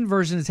 2018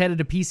 version, is headed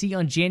to PC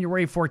on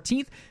January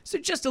 14th. So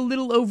just a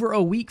little over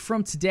a week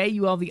from today,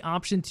 you have the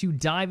option to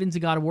dive into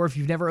God of War. If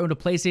you've never owned a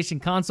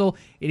PlayStation console,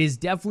 it is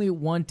definitely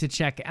one to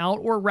check out,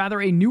 or rather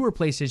a newer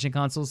PlayStation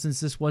console, since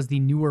this was the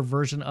newer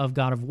version of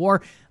God of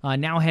War,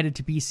 now headed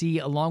to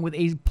PC, along with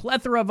a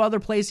plethora of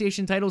other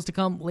PlayStation titles to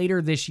come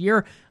later this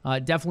year.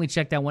 Definitely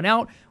check that one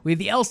out. We have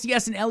the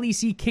LCS and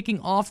LEC kicking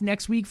off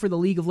next week for the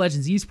League of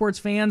Legends esports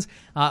fans.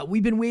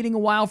 We've been waiting a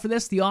while for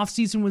this. The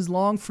offseason was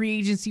long. Free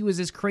agency was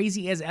as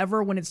crazy as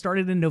ever when it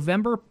started in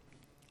November.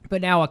 But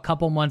now, a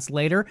couple months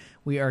later,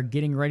 we are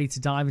getting ready to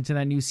dive into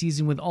that new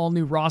season with all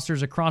new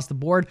rosters across the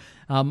board.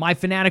 My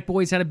Fnatic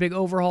boys had a big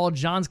overhaul.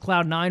 John's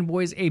Cloud9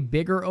 boys, a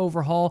bigger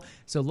overhaul.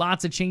 So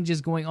lots of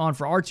changes going on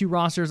for our two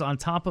rosters on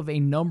top of a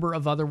number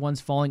of other ones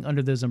falling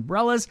under those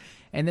umbrellas.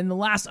 And then the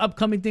last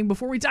upcoming thing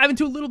before we dive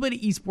into a little bit of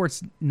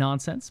esports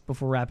nonsense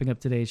before wrapping up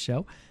today's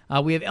show,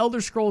 we have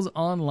Elder Scrolls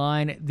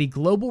Online, the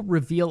global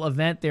reveal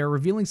event. They're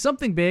revealing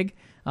something big.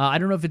 I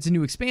don't know if it's a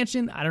new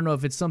expansion. I don't know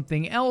if it's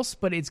something else,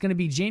 but it's going to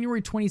be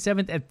January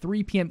 27th at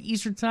 3 p.m.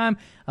 Eastern Time.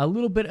 A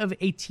little bit of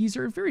a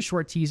teaser, a very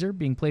short teaser,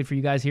 being played for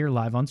you guys here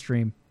live on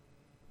stream.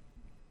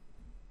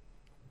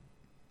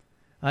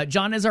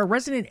 John, as our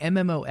resident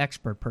MMO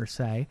expert, per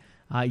se,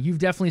 you've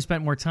definitely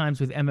spent more times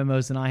with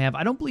MMOs than I have.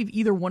 I don't believe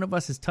either one of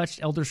us has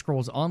touched Elder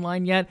Scrolls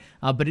Online yet,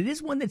 but it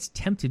is one that's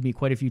tempted me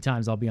quite a few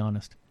times, I'll be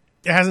honest.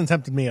 It hasn't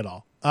tempted me at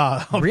all.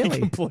 I'll really? be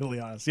completely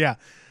honest. Yeah.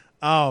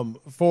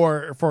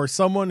 For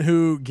someone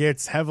who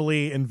gets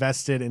heavily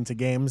invested into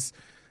games,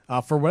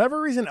 for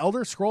whatever reason,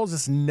 Elder Scrolls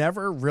just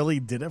never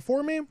really did it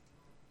for me.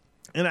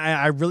 And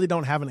I really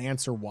don't have an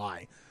answer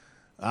why.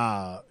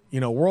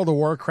 World of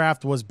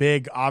Warcraft was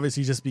big,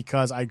 obviously, just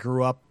because I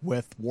grew up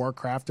with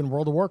Warcraft and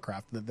World of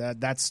Warcraft.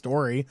 That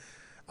story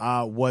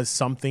was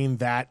something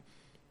that,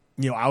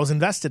 I was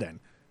invested in.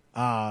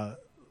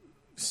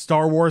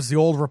 Star Wars: The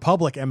Old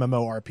Republic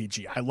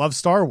MMORPG. I love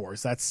Star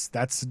Wars.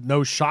 That's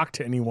no shock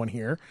to anyone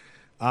here.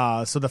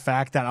 So the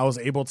fact that I was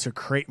able to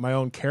create my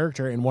own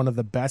character in one of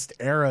the best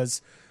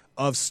eras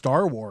of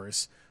Star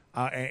Wars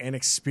and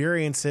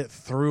experience it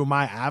through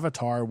my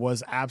avatar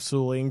was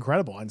absolutely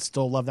incredible. And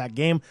still love that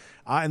game.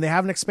 And they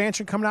have an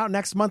expansion coming out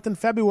next month in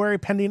February,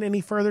 pending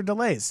any further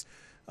delays.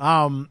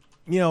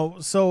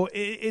 So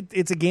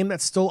it's a game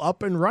that's still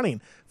up and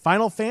running.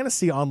 Final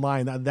Fantasy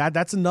Online,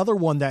 that's another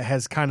one that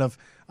has kind of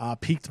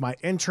piqued my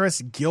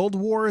interest. Guild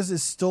Wars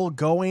is still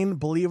going,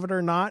 believe it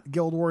or not.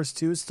 Guild Wars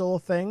 2 is still a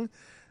thing.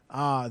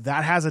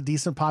 That has a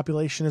decent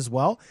population as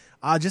well.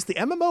 Just the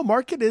MMO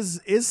market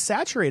is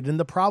saturated, and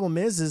the problem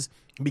is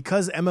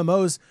because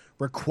MMOs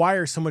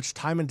require so much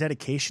time and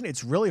dedication,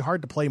 it's really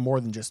hard to play more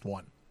than just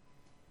one.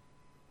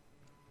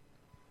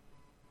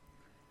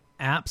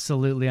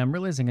 Absolutely. I'm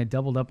realizing I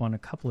doubled up on a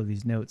couple of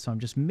these notes, so I'm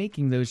just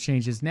making those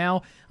changes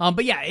now.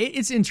 But yeah,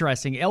 it's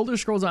interesting. Elder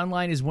Scrolls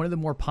Online is one of the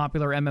more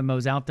popular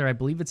MMOs out there. I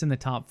believe it's in the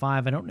top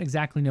 5. I don't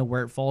exactly know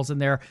where it falls in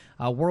there.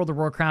 World of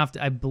Warcraft,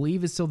 I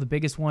believe, is still the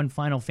biggest one.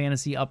 Final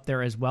Fantasy up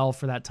there as well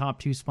for that top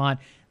 2 spot.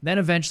 Then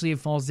eventually it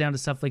falls down to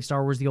stuff like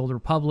Star Wars: The Old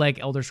Republic,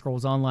 Elder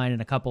Scrolls Online,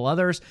 and a couple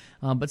others.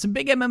 But some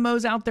big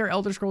MMOs out there,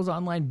 Elder Scrolls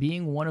Online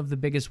being one of the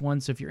biggest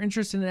ones. So if you're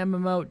interested in an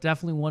MMO,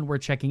 definitely one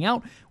worth checking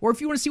out. Or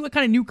if you want to see what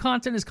kind of new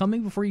content is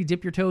coming before you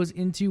dip your toes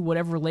into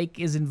whatever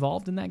lake is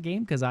involved in that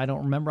game, because I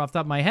don't remember off the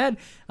top of my head,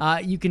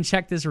 you can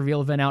check this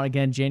reveal event out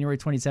again, January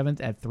 27th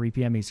at 3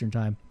 p.m. Eastern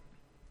Time.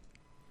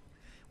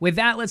 With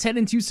that, let's head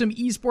into some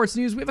esports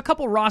news. We have a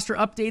couple roster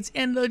updates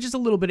and just a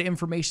little bit of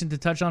information to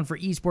touch on for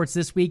esports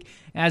this week,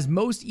 as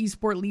most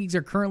esport leagues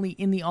are currently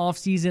in the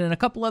off-season and a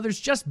couple others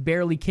just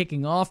barely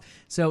kicking off.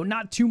 So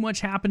not too much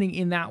happening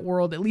in that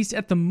world, at least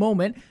at the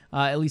moment,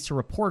 at least to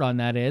report on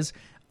that is.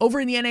 Over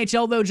in the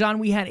NHL, though, John,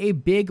 we had a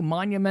big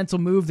monumental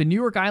move. The New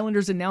York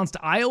Islanders announced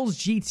Isles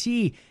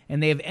GT,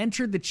 and they have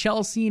entered the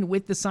Chell scene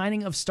with the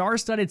signing of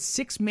star-studded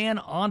 6-man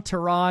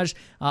Entourage.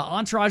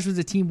 Entourage was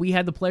a team we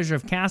had the pleasure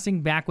of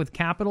casting back with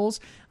Capitals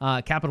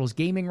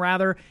Gaming,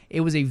 rather. It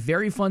was a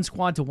very fun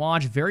squad to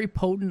watch, very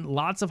potent,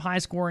 lots of high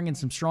scoring, and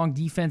some strong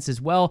defense as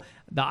well.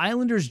 The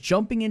Islanders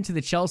jumping into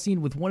the Chell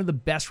scene with one of the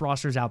best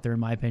rosters out there, in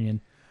my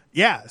opinion.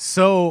 Yeah,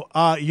 so,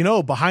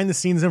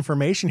 behind-the-scenes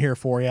information here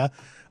for you.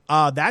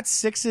 That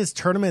Sixes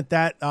tournament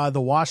that the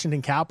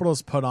Washington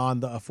Capitals put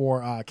on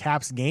for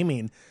Caps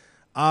Gaming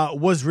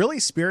was really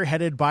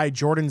spearheaded by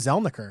Jordan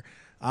Zelniker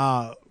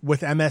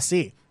with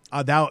MSC.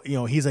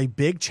 He's a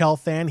big Chell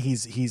fan.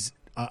 He's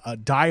a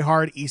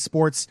diehard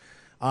esports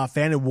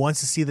fan and wants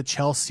to see the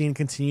Chell scene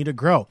continue to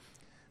grow.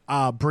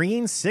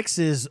 Bringing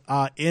Sixes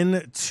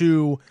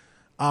into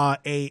an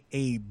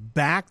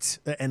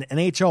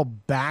NHL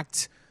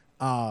backed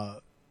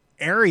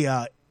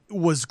area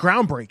was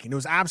groundbreaking. It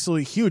was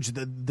absolutely huge.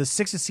 The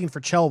Sixes scene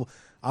for Chell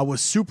was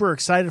super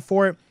excited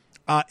for it.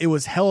 It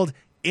was held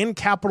in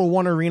Capital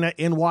One Arena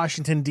in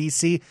Washington,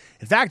 D.C.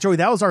 In fact, Joey,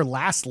 that was our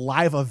last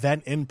live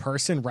event in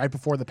person right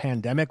before the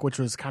pandemic, which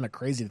was kind of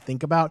crazy to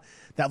think about.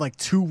 That like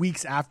 2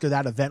 weeks after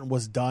that event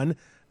was done,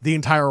 the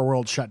entire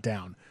world shut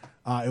down.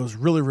 It was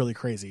really, really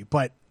crazy.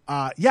 But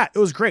it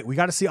was great. We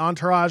got to see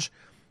Entourage.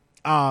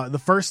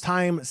 The first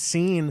time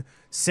seeing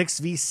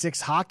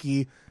 6v6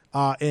 hockey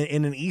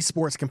in an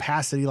esports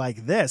capacity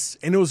like this.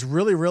 And it was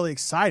really, really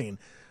exciting.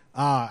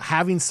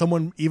 Having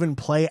someone even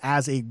play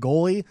as a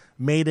goalie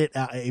made it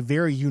a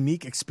very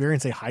unique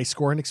experience, a high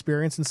scoring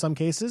experience in some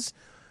cases.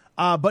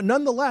 But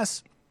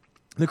nonetheless,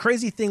 the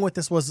crazy thing with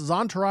this was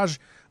Entourage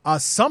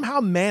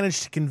somehow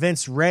managed to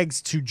convince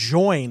Regs to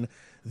join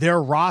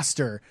their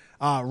roster.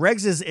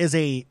 Regs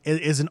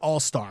is an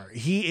all-star.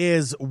 He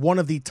is one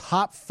of the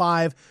top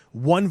 5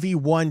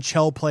 1v1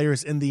 Chell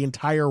players in the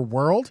entire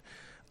world.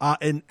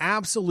 An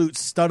absolute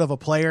stud of a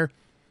player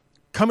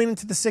coming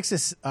into the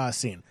Sixes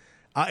scene.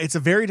 It's a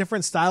very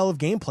different style of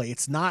gameplay.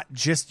 It's not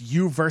just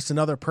you versus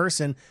another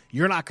person.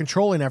 You're not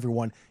controlling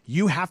everyone.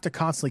 You have to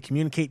constantly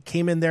communicate.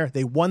 Came in there.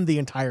 They won the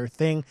entire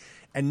thing.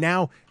 And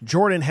now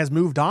Jordan has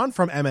moved on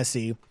from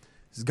MSE,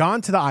 has gone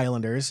to the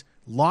Islanders,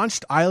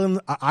 launched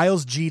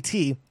Isles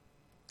GT,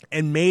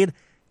 and made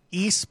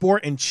esport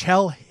and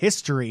Chell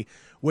history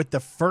with the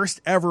first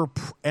ever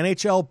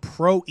NHL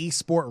Pro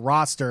esport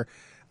roster,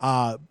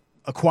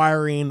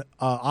 acquiring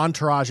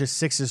Entourage's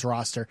Sixes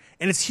roster.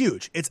 And it's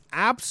huge. It's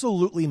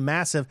absolutely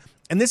massive.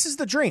 And this is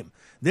the dream.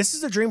 This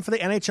is the dream for the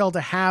NHL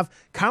to have,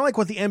 kind of like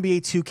what the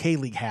NBA 2K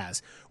League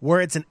has,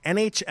 where it's an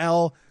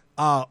NHL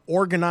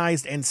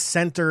organized and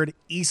centered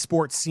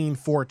esports scene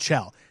for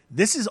Chell.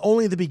 This is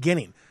only the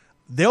beginning.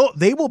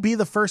 They will be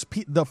the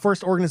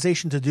first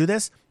organization to do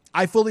this.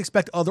 I fully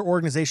expect other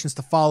organizations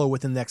to follow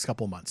within the next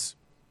couple of months.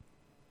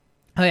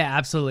 Oh, yeah,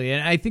 absolutely.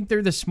 And I think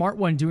they're the smart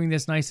one doing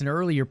this nice and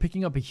early. You're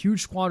picking up a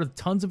huge squad with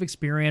tons of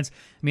experience.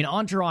 I mean,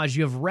 Entourage,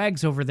 you have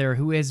Regs over there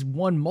who has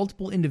won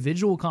multiple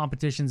individual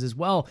competitions as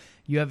well.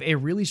 You have a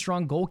really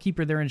strong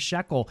goalkeeper there in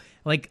Shekel.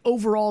 Like,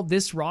 overall,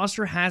 this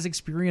roster has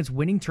experience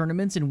winning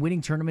tournaments and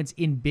winning tournaments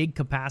in big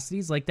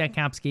capacities, like that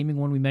Caps Gaming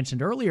one we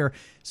mentioned earlier.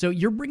 So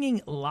you're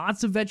bringing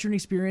lots of veteran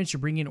experience. You're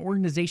bringing an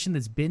organization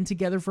that's been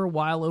together for a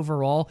while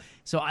overall.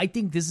 So I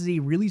think this is a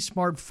really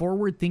smart,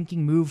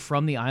 forward-thinking move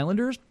from the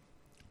Islanders.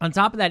 On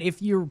top of that,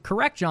 if you're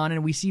correct, John,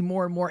 and we see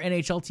more and more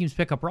NHL teams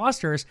pick up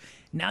rosters,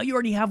 now you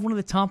already have one of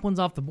the top ones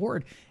off the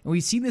board. And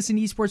we've seen this in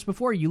esports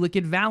before. You look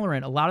at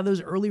Valorant, a lot of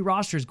those early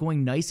rosters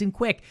going nice and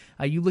quick.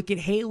 You look at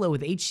Halo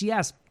with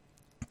HCS.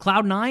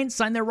 Cloud9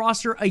 signed their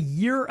roster a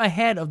year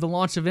ahead of the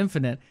launch of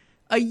Infinite.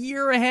 A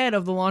year ahead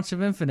of the launch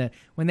of Infinite,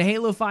 when the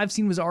Halo 5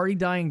 scene was already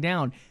dying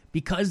down,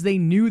 because they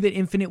knew that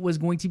Infinite was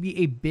going to be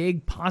a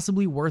big,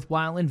 possibly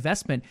worthwhile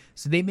investment.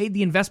 So they made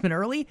the investment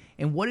early,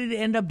 and what did it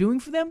end up doing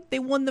for them? They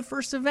won the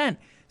first event.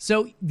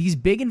 So these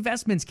big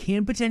investments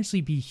can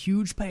potentially be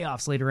huge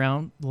payoffs later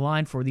down the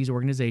line for these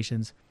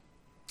organizations.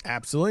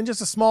 Absolutely. And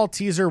just a small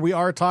teaser, we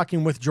are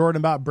talking with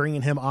Jordan about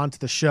bringing him onto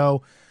the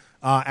show,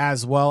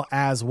 as well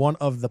as one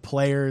of the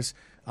players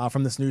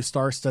from this new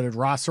star-studded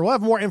roster. We'll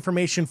have more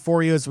information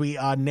for you as we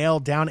nail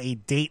down a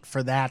date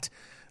for that.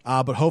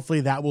 But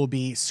hopefully that will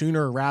be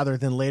sooner rather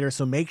than later.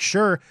 So make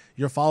sure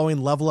you're following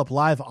Level Up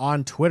Live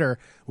on Twitter.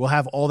 We'll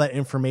have all that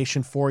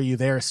information for you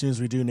there as soon as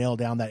we do nail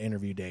down that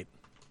interview date.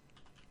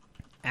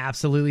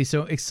 Absolutely.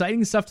 So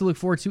exciting stuff to look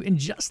forward to in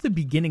just the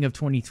beginning of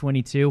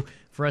 2022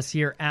 for us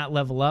here at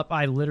Level Up.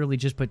 I literally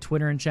just put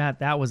Twitter in chat.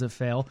 That was a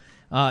fail.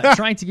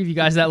 Trying to give you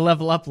guys that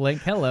Level Up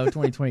link. Hello,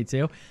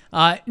 2022.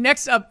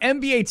 Next up,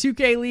 NBA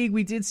 2K League.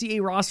 We did see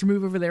a roster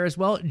move over there as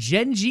well.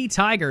 Gen G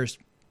Tigers.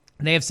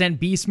 They have sent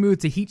B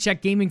Smooth to Heat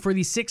Check Gaming for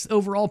the 6th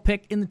overall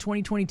pick in the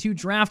 2022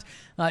 draft.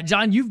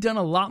 John, you've done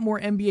a lot more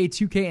NBA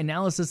 2K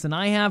analysis than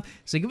I have,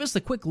 so give us the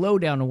quick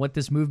lowdown on what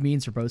this move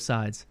means for both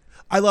sides.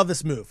 I love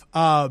this move.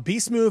 B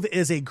Smooth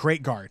is a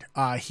great guard.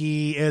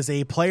 He is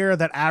a player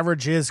that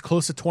averages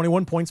close to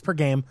 21 points per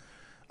game.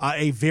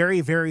 A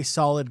very, very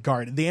solid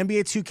guard. The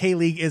NBA 2K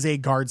League is a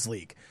guards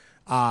league.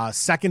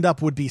 Second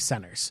up would be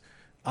centers.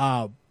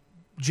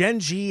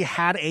 Gen G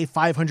had a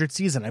 500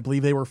 season. I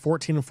believe they were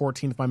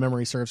 14-14 if my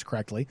memory serves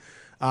correctly.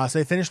 So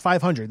they finished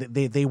 500.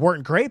 They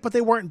weren't great, but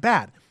they weren't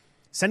bad.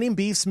 Sending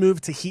B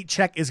Smooth to Heat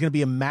Check is going to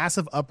be a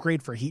massive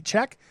upgrade for Heat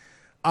Check.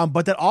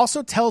 But that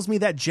also tells me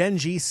that Gen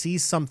G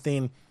sees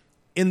something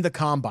in the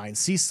combine,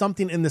 sees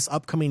something in this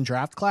upcoming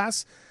draft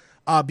class,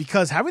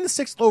 because having the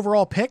 6th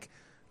overall pick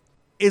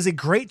is a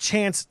great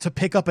chance to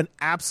pick up an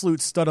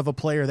absolute stud of a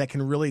player that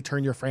can really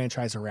turn your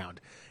franchise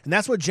around. And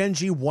that's what Gen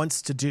G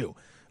wants to do.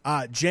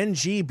 Gen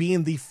G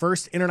being the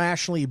first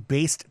internationally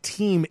based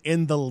team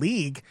in the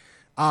league,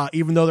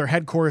 even though their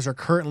headquarters are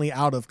currently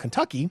out of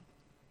Kentucky,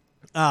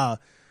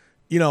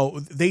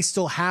 they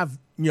still have,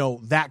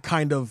 that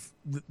kind of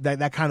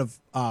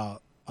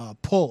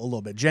pull a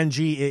little bit. Gen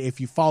G, if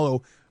you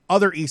follow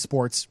other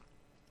esports,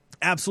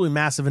 absolutely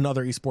massive in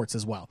other esports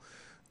as well.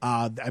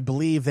 I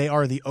believe they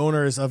are the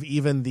owners of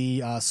even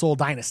the Seoul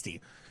Dynasty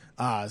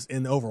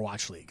in the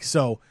Overwatch League.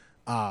 So,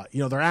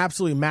 they're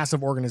absolutely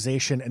massive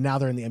organization, and now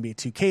they're in the NBA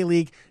 2K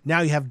League.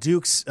 Now you have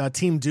Dukes,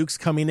 Team Dukes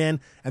coming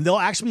in, and they'll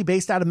actually be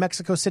based out of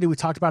Mexico City. We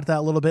talked about that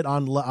a little bit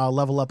on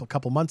Level Up a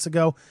couple months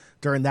ago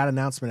during that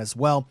announcement as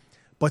well.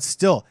 But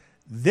still,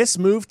 this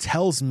move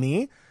tells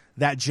me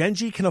that Gen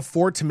G can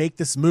afford to make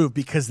this move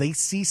because they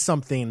see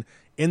something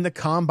in the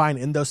combine,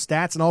 in those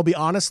stats. And I'll be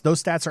honest,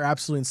 those stats are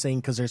absolutely insane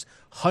because there's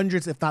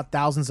hundreds, if not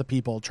thousands of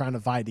people trying to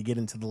vie to get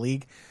into the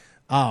league.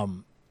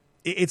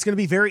 It's going to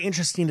be very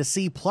interesting to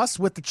see. Plus,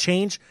 with the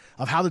change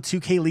of how the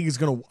 2K League is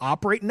going to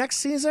operate next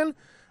season,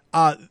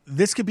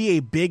 this could be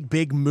a big,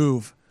 big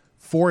move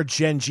for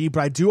Gen G.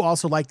 But I do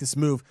also like this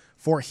move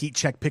for Heat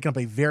Check, picking up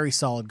a very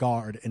solid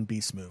guard in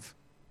B Smooth.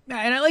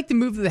 And I like the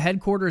move of the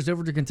headquarters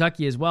over to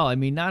Kentucky as well. I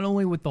mean, not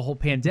only with the whole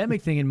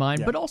pandemic thing in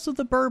mind, but also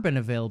the bourbon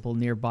available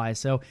nearby.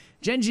 So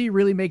Gen G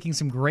really making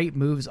some great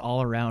moves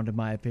all around, in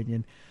my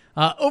opinion.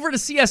 Over to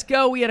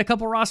CSGO, we had a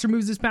couple roster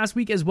moves this past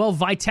week as well.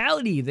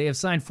 Vitality, they have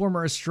signed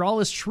former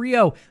Astralis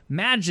trio,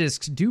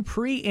 Magisk,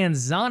 Dupree, and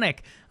Zonic.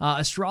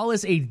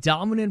 Astralis, a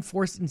dominant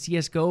force in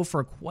CSGO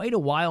for quite a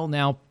while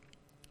now.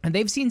 And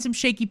they've seen some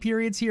shaky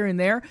periods here and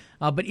there.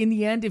 But in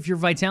the end, if you're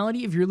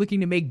Vitality, if you're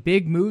looking to make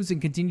big moves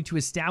and continue to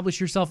establish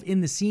yourself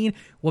in the scene,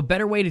 what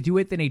better way to do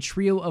it than a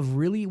trio of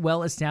really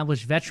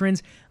well-established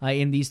veterans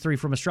in these three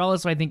from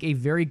Astralis? So I think a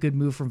very good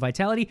move from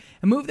Vitality.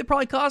 A move that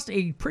probably cost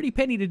a pretty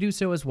penny to do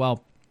so as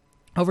well.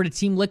 Over to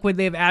Team Liquid,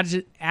 they have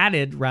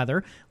added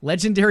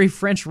legendary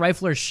French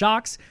rifler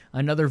Shox,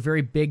 another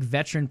very big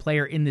veteran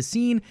player in the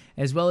scene,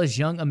 as well as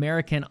young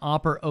American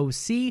Opper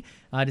OC,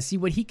 to see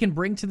what he can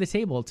bring to the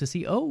table.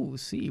 See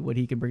what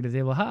he can bring to the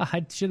table.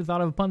 I should have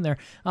thought of a pun there.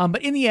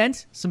 But in the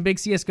end, some big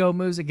CSGO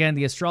moves. Again,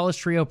 the Astralis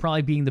trio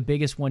probably being the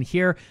biggest one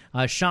here.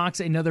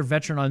 Shox, another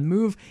veteran on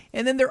move.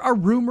 And then there are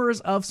rumors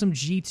of some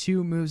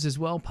G2 moves as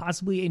well,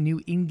 possibly a new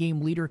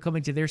in-game leader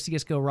coming to their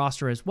CSGO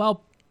roster as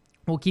well.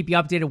 We'll keep you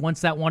updated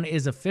once that one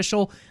is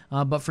official.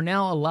 But for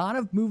now, a lot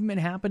of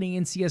movement happening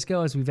in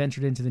CSGO as we've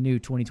entered into the new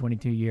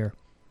 2022 year.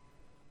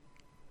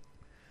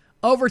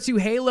 Over to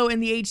Halo in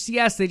the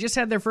HCS. They just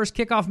had their first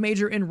kickoff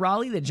major in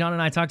Raleigh that John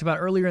and I talked about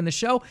earlier in the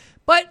show,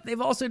 but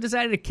they've also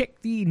decided to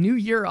kick the new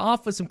year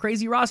off with some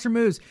crazy roster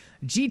moves.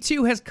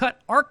 G2 has cut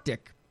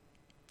Arctic.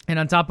 And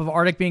on top of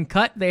Arctic being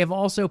cut, they have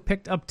also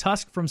picked up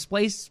Tusk from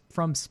Space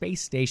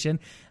Station.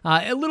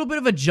 A little bit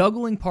of a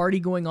juggling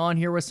party going on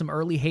here with some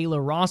early Halo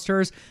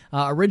rosters.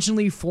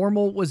 Originally,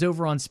 Formal was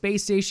over on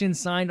Space Station,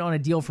 signed on a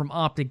deal from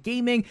Optic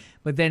Gaming,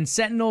 but then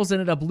Sentinels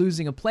ended up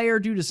losing a player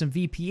due to some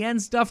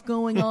VPN stuff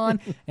going on.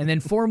 And then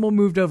Formal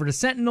moved over to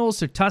Sentinels,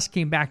 so Tusk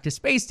came back to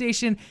Space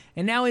Station.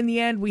 And now in the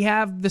end, we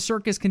have the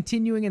circus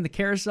continuing and the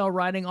carousel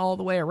riding all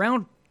the way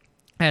around.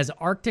 As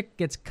Arctic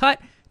gets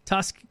cut,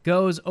 Tusk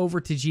goes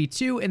over to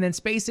G2, and then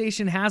Space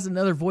Station has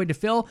another void to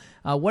fill.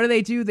 What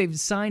do? They've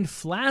signed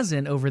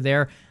Flazin over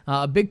there,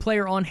 a big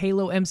player on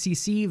Halo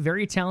MCC,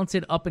 very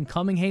talented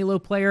up-and-coming Halo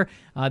player.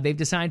 They've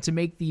decided to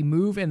make the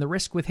move and the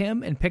risk with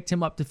him and picked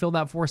him up to fill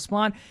that fourth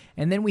spot.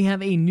 And then we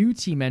have a new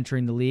team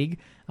entering the league.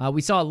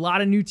 We saw a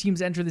lot of new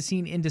teams enter the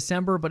scene in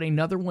December, but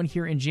another one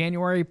here in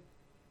January.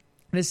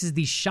 This is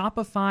the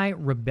Shopify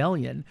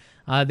Rebellion.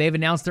 They've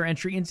announced their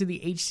entry into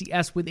the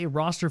HCS with a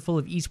roster full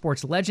of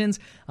esports legends.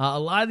 A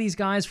lot of these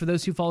guys, for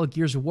those who follow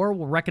Gears of War,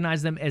 will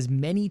recognize them as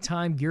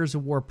many-time Gears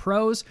of War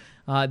pros.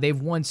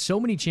 They've won so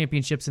many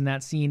championships in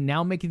that scene,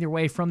 now making their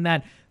way from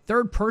that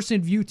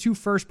third-person view to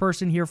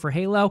first-person here for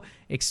Halo.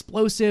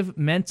 Explosive,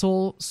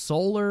 Mental,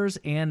 Solars,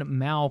 and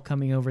Mao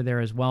coming over there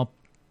as well.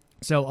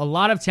 So a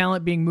lot of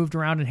talent being moved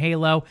around in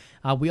Halo.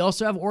 We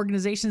also have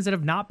organizations that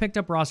have not picked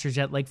up rosters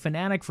yet, like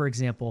Fnatic, for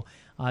example.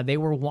 They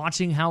were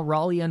watching how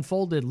Raleigh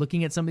unfolded,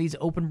 looking at some of these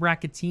open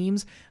bracket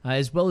teams,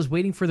 as well as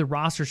waiting for the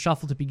roster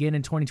shuffle to begin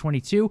in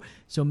 2022.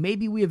 So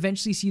maybe we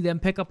eventually see them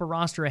pick up a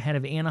roster ahead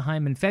of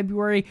Anaheim in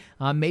February.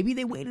 Maybe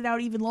they waited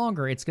out even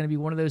longer. It's going to be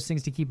one of those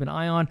things to keep an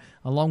eye on,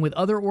 along with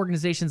other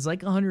organizations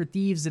like 100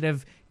 Thieves that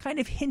have kind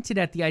of hinted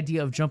at the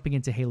idea of jumping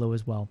into Halo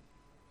as well.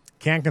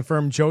 Can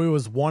confirm Joey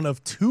was one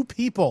of two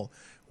people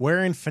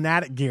wearing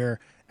Fnatic gear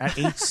at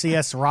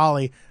HCS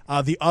Raleigh.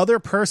 The other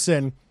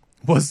person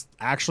was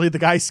actually the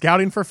guy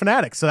scouting for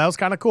Fnatic, so that was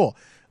kind of cool.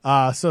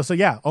 So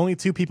yeah, only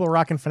two people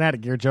rocking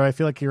Fnatic gear. Joey, I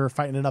feel like you were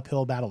fighting an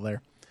uphill battle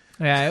there.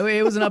 Yeah,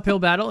 it was an uphill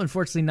battle,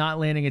 unfortunately not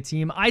landing a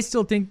team. I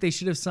still think they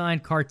should have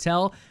signed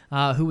Cartel,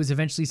 who was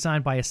eventually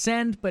signed by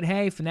Ascend, but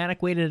hey,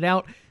 Fnatic waited it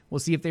out. We'll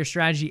see if their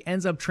strategy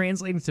ends up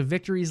translating to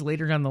victories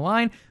later down the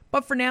line.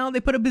 But for now, they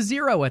put up a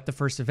 0 at the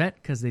first event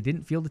because they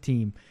didn't field the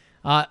team.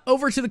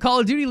 Over to the Call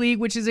of Duty League,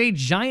 which is a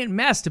giant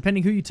mess,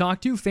 depending who you talk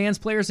to. Fans,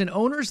 players, and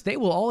owners, they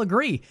will all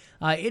agree.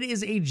 It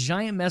is a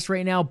giant mess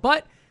right now,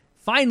 but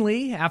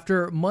finally,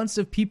 after months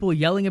of people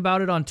yelling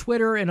about it on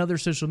Twitter and other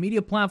social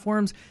media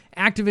platforms,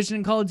 Activision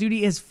and Call of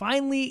Duty has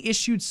finally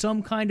issued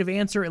some kind of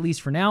answer, at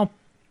least for now,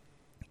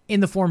 in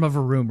the form of a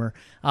rumor.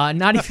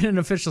 Not even an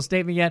official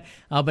statement yet,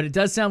 but it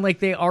does sound like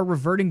they are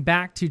reverting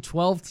back to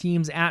 12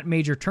 teams at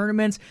major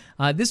tournaments.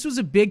 This was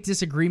a big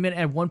disagreement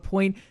at one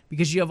point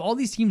because you have all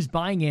these teams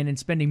buying in and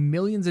spending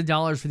millions of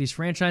dollars for these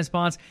franchise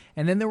spots,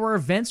 and then there were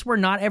events where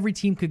not every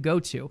team could go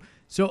to.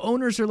 So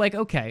owners are like,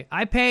 okay,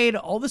 I paid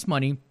all this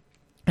money,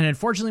 and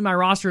unfortunately my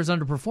roster is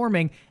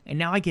underperforming, and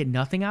now I get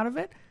nothing out of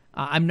it.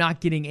 I'm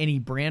not getting any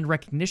brand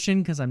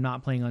recognition because I'm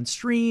not playing on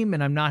stream,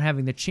 and I'm not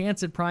having the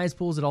chance at prize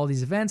pools at all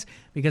these events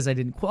because I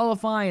didn't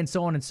qualify, and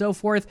so on and so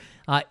forth.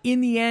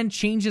 In the end,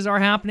 changes are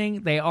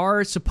happening. They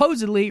are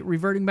supposedly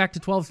reverting back to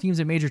 12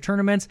 teams at major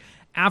tournaments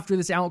after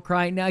this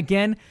outcry. Now,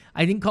 again,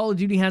 I think Call of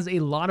Duty has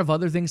a lot of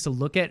other things to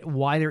look at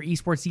why their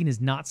esports scene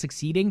is not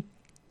succeeding,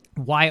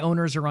 why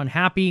owners are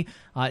unhappy.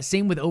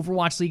 Same with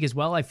Overwatch League as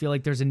well. I feel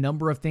like there's a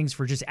number of things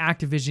for just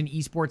Activision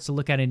esports to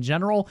look at in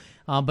general.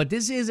 But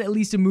this is at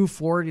least a move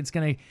forward. It's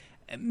going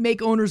to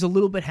make owners a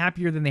little bit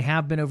happier than they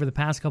have been over the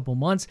past couple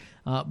months.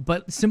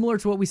 But similar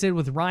to what we said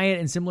with Riot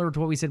and similar to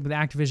what we said with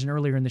Activision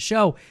earlier in the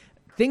show,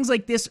 things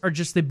like this are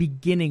just the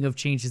beginning of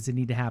changes that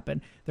need to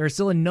happen. There are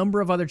still a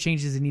number of other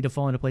changes that need to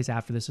fall into place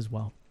after this as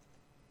well.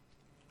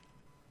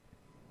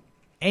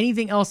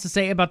 Anything else to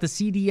say about the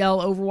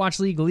CDL, Overwatch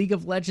League, League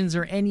of Legends,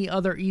 or any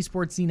other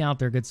esports scene out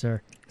there, good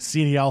sir?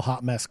 CDL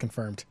hot mess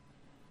confirmed.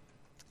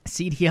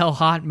 CDL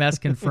hot mess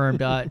confirmed.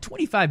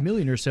 25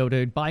 million or so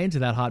to buy into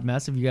that hot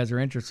mess if you guys are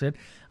interested.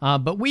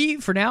 But we,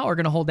 for now, are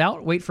going to hold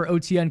out, wait for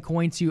OTN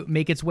Coin to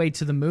make its way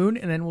to the moon,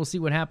 and then we'll see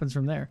what happens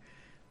from there.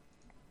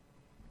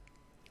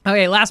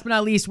 Okay, last but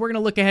not least, we're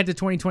going to look ahead to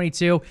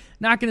 2022.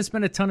 Not going to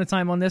spend a ton of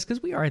time on this because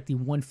we are at the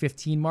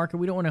 1:15 mark, and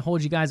we don't want to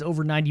hold you guys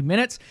over 90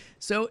 minutes.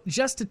 So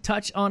just to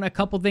touch on a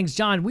couple things,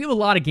 John, we have a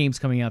lot of games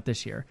coming out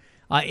this year.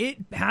 It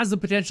has the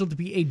potential to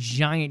be a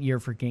giant year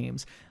for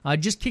games.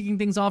 Just kicking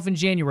things off in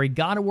January,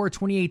 God of War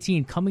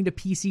 2018 coming to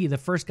PC, the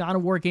first God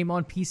of War game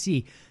on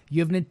PC.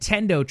 You have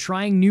Nintendo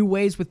trying new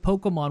ways with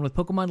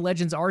Pokemon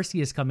Legends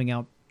Arceus coming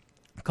out.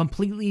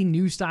 completely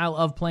new style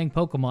of playing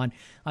Pokemon.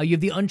 You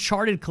have the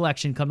Uncharted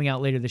collection coming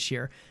out later this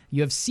year.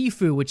 You have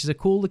Sifu, which is a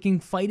cool-looking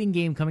fighting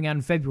game coming out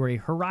in February.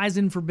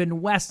 Horizon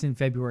Forbidden West in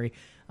February.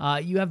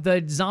 You have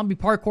the zombie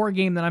parkour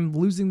game that I'm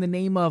losing the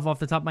name of off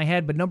the top of my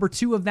head, but number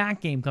 2 of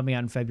that game coming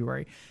out in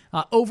February.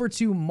 Over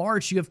to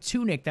March, you have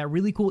Tunic, that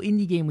really cool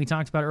indie game we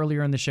talked about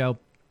earlier in the show.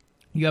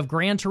 You have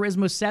Gran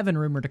Turismo 7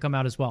 rumored to come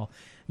out as well.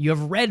 You have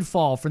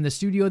Redfall from the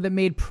studio that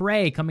made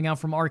Prey coming out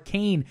from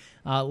Arcane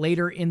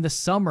later in the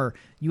summer.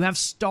 You have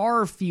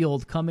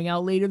Starfield coming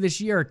out later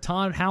this year.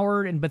 Todd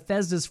Howard and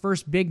Bethesda's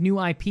first big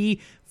new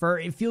IP for,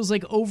 it feels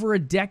like, over a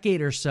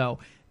decade or so.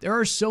 There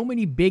are so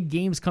many big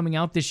games coming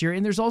out this year,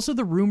 and there's also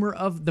the rumor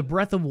of the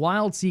Breath of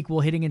Wild sequel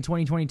hitting in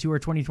 2022 or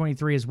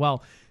 2023 as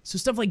well. So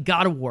stuff like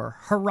God of War,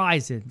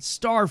 Horizon,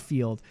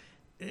 Starfield.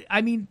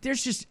 I mean,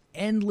 there's just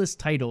endless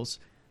titles.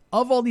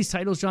 Of all these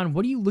titles, John,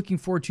 what are you looking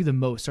forward to the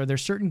most? Are there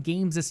certain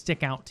games that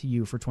stick out to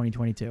you for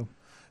 2022?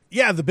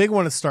 Yeah, the big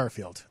one is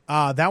Starfield.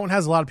 That one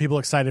has a lot of people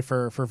excited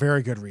for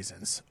very good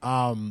reasons.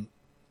 I'm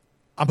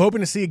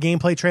hoping to see a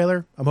gameplay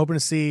trailer. I'm hoping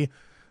to see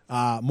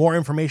more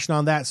information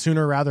on that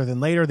sooner rather than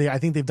later. I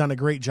think they've done a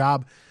great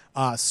job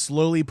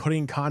slowly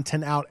putting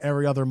content out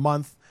every other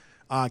month,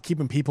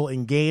 keeping people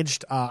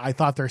engaged. I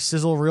thought their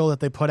sizzle reel that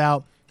they put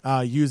out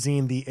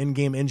using the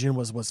in-game engine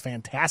was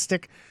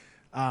fantastic.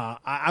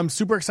 I'm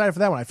super excited for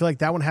that one. I feel like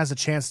that one has a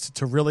chance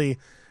to really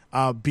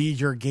be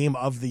your game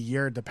of the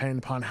year, depending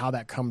upon how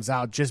that comes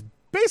out, just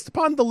based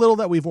upon the little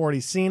that we've already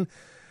seen.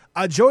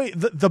 Joey,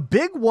 the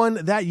big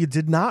one that you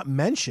did not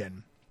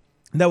mention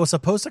that was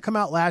supposed to come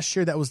out last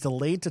year that was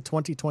delayed to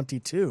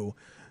 2022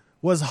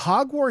 was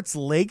Hogwarts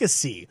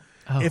Legacy.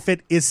 Oh. If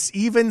it is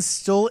even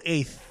still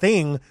a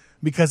thing,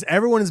 because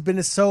everyone has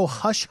been so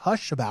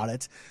hush-hush about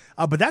it.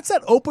 But that's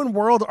that open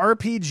world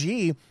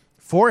RPG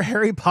for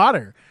Harry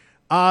Potter.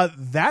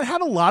 That had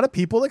a lot of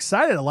people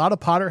excited. A lot of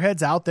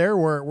Potterheads out there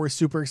were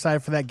super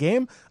excited for that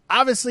game.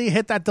 Obviously,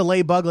 hit that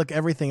delay bug like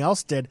everything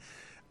else did.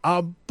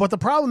 But the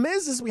problem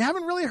is we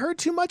haven't really heard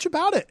too much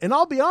about it. And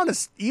I'll be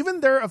honest, even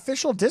their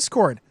official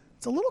Discord,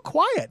 it's a little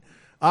quiet.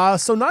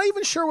 So not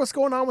even sure what's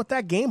going on with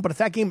that game. But if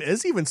that game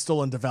is even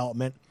still in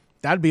development,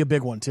 that'd be a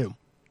big one too.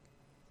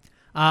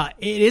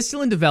 It is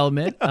still in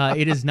development.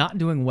 It is not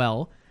doing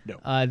well.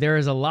 No. There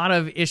is a lot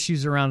of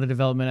issues around the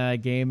development of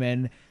that game,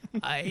 and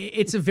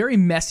it's a very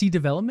messy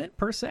development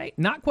per se.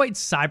 Not quite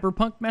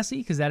cyberpunk messy,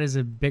 because that is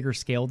a bigger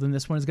scale than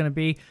this one is going to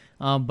be.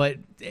 But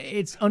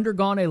it's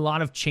undergone a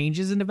lot of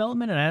changes in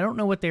development, and I don't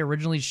know what they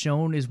originally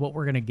shown is what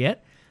we're going to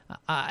get.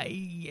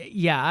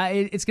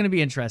 It's going to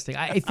be interesting.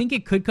 I think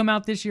it could come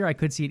out this year. I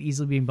could see it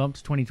easily being bumped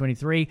to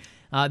 2023.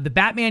 The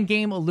Batman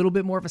game, a little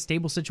bit more of a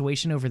stable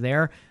situation over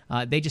there.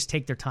 They just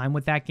take their time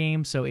with that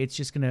game, so it's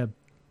just going to...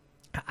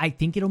 I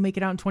think it'll make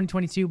it out in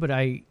 2022, but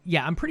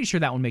I'm pretty sure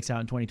that one makes it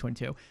out in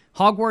 2022.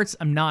 Hogwarts,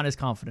 I'm not as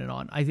confident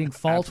on. I think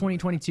fall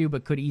 2022,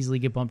 but could easily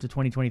get bumped to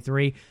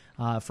 2023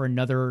 for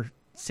another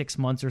 6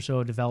 months or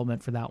so of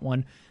development for that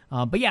one.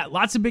 But yeah,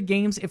 lots of big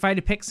games. If I had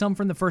to pick some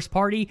from the first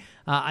party,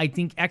 I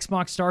think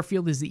Xbox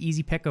Starfield is the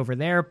easy pick over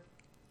there.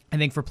 I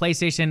think for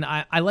PlayStation,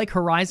 I like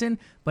Horizon,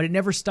 but it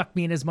never stuck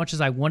me in as much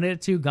as I wanted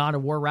it to. God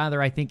of War,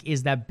 rather, I think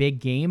is that big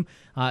game.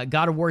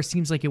 God of War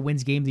seems like it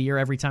wins Game of the Year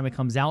every time it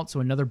comes out, so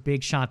another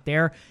big shot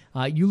there.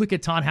 You look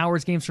at Todd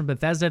Howard's games from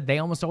Bethesda, they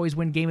almost always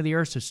win Game of the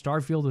Year, so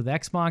Starfield with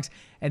Xbox.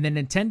 And then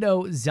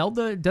Nintendo,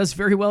 Zelda does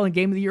very well in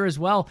Game of the Year as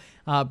well.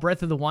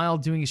 Breath of the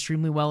Wild doing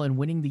extremely well and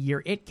winning the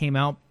year it came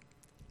out.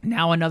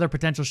 Now another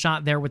potential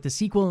shot there with the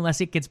sequel,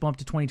 unless it gets bumped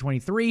to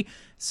 2023.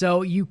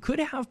 So you could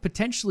have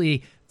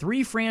potentially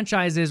 3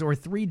 franchises or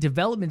 3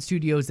 development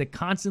studios that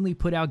constantly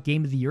put out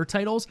Game of the Year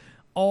titles,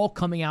 all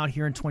coming out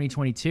here in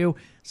 2022.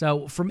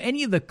 So from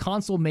any of the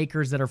console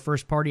makers that are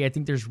first party, I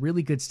think there's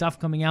really good stuff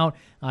coming out.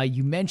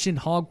 You mentioned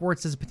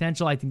Hogwarts as a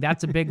potential. I think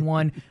that's a big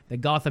one. The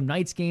Gotham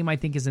Knights game, I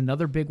think, is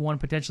another big one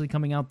potentially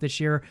coming out this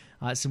year.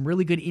 Some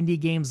really good indie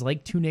games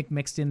like Tunic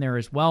mixed in there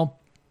as well.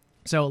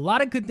 So a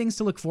lot of good things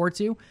to look forward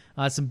to.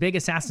 Some big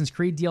Assassin's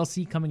Creed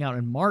DLC coming out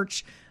in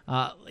March.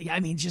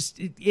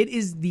 It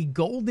is the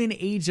golden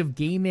age of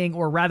gaming,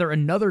 or rather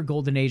another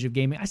golden age of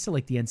gaming. I still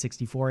like the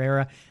N64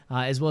 era,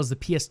 as well as the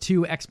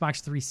PS2,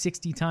 Xbox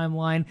 360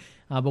 timeline.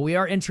 But we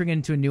are entering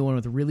into a new one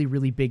with really,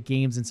 really big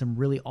games and some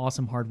really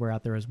awesome hardware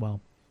out there as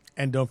well.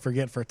 And don't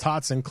forget, for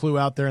Tots and Clue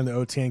out there in the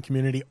OTN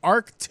community,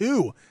 Arc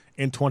 2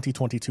 in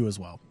 2022 as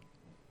well.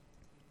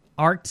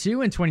 Arc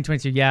 2 in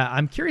 2022, yeah.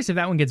 I'm curious if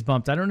that one gets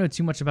bumped. I don't know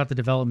too much about the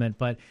development,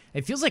 but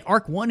it feels like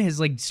Arc 1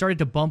 has started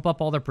to bump up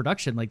all their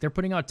production. They're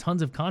putting out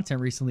tons of content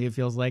recently, it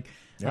feels like.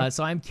 Yeah.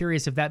 So I'm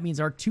curious if that means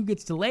Arc 2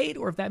 gets delayed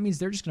or if that means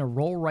they're just going to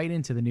roll right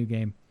into the new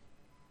game.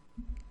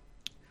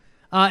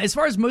 As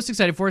far as most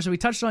excited for, so we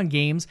touched on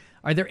games.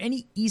 Are there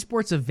any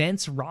esports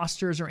events,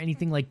 rosters, or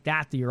anything like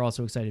that you're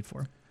also excited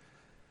for?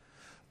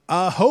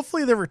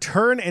 Hopefully the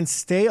return and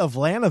stay of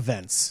LAN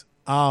events.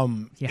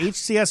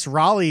 HCS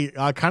Raleigh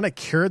kind of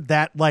cured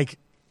that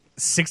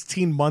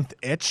 16-month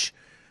itch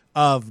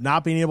of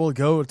not being able to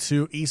go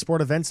to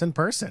esport events in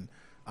person,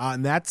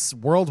 and that's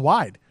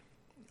worldwide.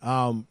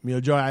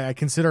 Joe, I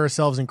consider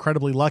ourselves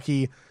incredibly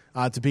lucky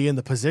to be in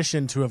the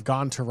position to have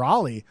gone to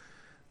Raleigh.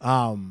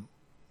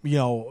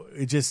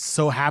 It just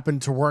so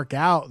happened to work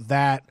out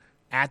that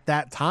at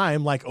that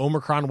time, like,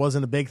 Omicron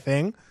wasn't a big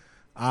thing,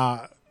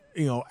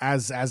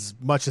 as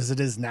much as it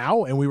is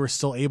now, and we were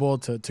still able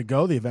to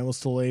go. The event was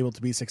still able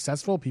to be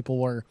successful. People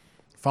were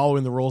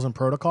following the rules and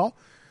protocol.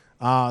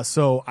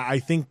 So I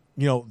think,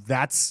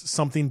 that's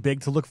something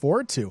big to look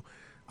forward to.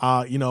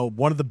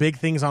 One of the big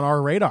things on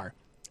our radar,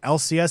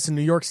 LCS in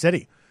New York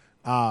City,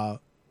 or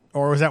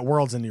was that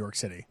Worlds in New York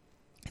City?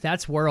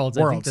 That's Worlds.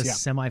 I think the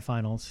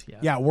semifinals.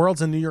 Yeah,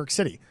 Worlds in New York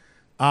City.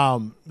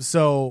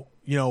 So,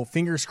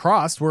 fingers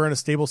crossed, we're in a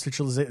stable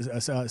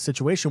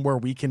situation where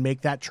we can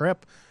make that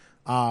trip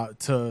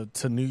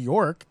to New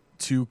York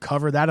to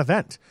cover that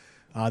event.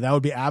 That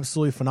would be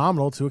absolutely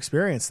phenomenal to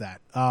experience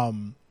that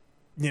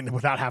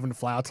without having to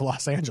fly out to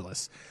Los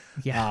Angeles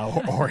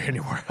or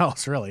anywhere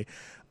else, really.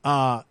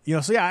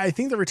 I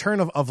think the return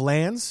of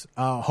LANs,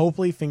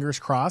 hopefully, fingers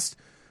crossed,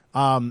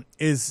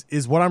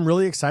 is what I'm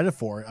really excited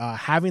for.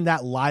 Having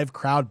that live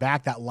crowd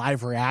back, that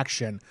live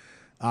reaction,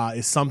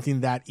 is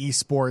something that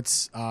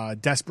esports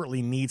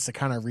desperately needs to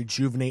kind of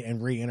rejuvenate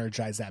and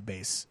re-energize that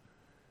base.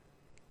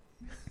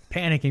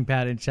 Panicking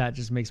Pat in chat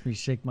just makes me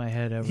shake my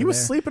head over He was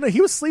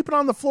sleeping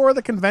on the floor of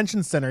the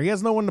convention center. He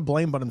has no one to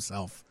blame but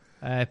himself.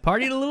 I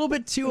partied a little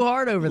bit too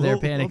hard over there,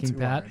 Panicking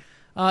Pat.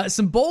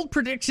 Some bold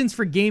predictions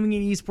for gaming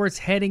and esports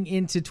heading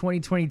into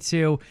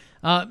 2022.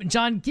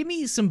 John, give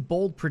me some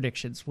bold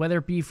predictions, whether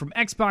it be from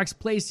Xbox,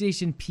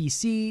 PlayStation,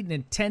 PC,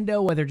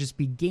 Nintendo, whether it just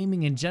be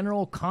gaming in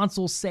general,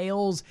 console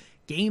sales,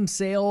 game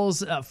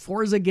sales,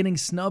 Forza getting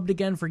snubbed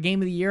again for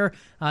Game of the Year.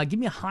 Give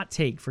me a hot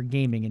take for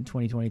gaming in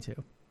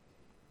 2022.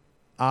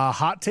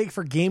 Hot take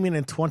for gaming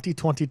in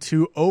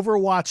 2022,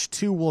 Overwatch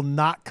 2 will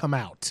not come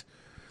out.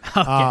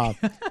 Okay.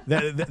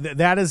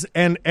 That is,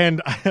 and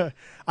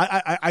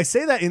I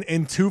say that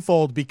in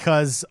twofold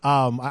because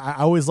I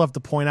always love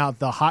to point out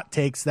the hot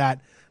takes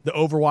that the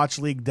Overwatch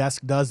League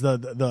desk does.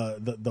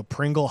 The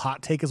Pringle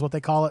hot take is what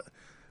they call it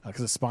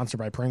because it's sponsored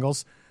by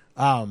Pringles.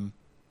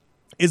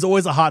 Is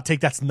always a hot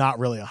take that's not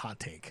really a hot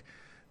take.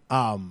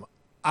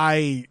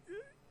 My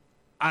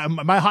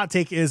hot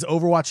take is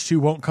Overwatch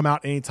 2 won't come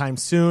out anytime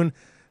soon.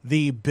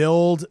 The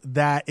build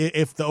that,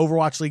 if the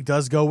Overwatch League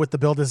does go with the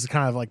build, this is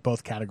kind of like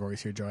both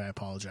categories here, Joey, I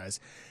apologize.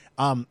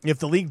 If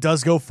the league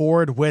does go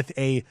forward with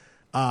a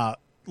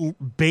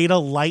beta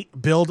light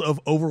build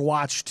of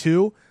Overwatch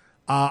 2,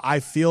 I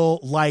feel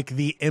like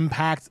the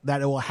impact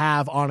that it will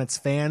have on its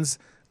fans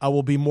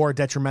will be more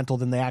detrimental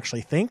than they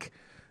actually think.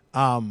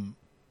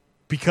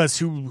 Because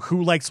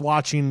who likes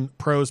watching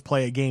pros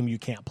play a game you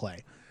can't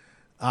play?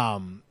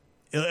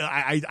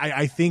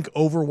 I think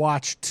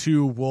Overwatch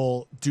 2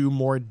 will do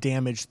more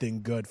damage than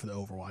good for the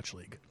Overwatch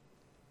League.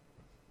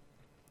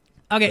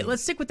 Okay,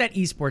 let's stick with that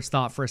esports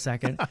thought for a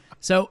second.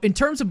 So in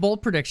terms of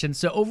bold predictions,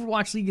 so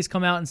Overwatch League has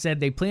come out and said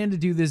they plan to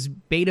do this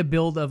beta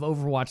build of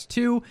Overwatch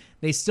 2.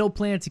 They still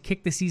plan to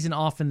kick the season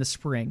off in the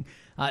spring.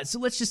 So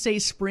let's just say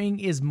spring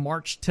is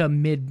March to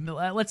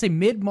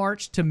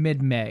mid-March to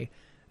mid-May.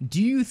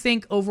 Do you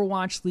think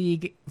Overwatch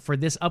League for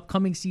this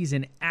upcoming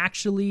season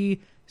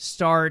actually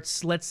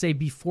starts, let's say,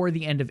 before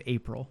the end of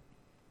April?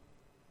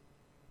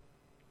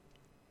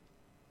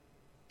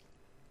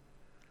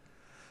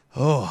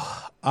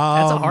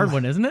 That's a hard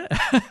one, isn't it?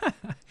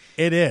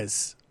 It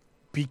is,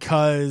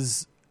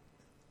 because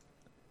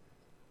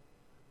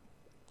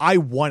I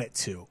want it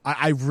to.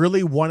 I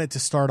really want it to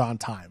start on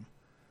time.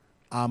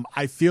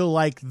 I feel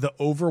like the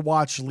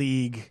Overwatch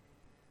League,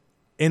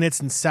 in its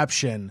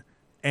inception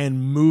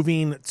and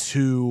moving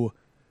to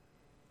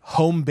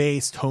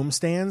home-based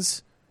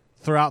homestands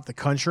throughout the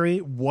country,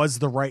 was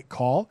the right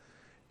call.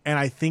 And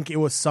I think it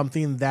was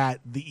something that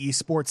the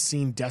esports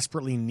scene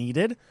desperately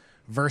needed,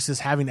 versus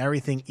having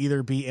everything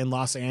either be in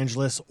Los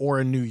Angeles or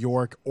in New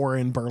York or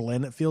in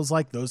Berlin. It feels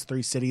like those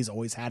three cities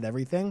always had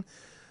everything.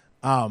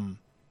 Overwatch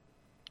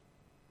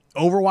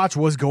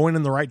was going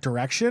in the right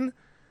direction.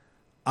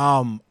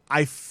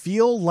 I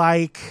feel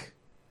like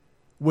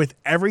with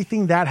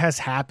everything that has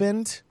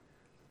happened,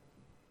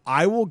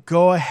 I will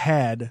go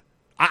ahead.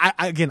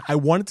 I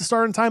want it to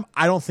start on time.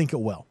 I don't think it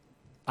will.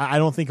 I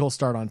don't think it'll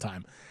start on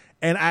time.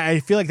 And I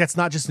feel like that's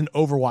not just an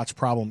Overwatch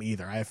problem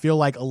either. I feel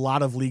like a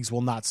lot of leagues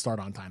will not start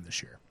on time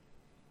this year.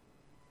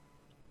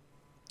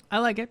 I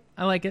like it.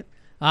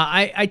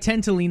 I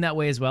tend to lean that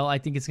way as well. I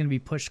think it's going to be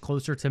pushed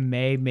closer to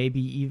May,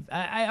 maybe.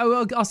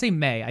 I'll say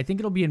May. I think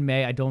it'll be in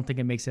May. I don't think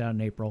it makes it out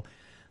in April.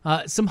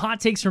 Some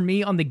hot takes for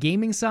me on the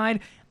gaming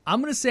side.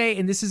 I'm going to say,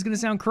 and this is going to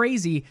sound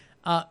crazy,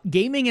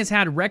 gaming has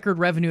had record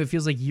revenue, it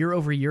feels like, year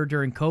over year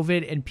during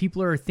COVID, and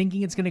people are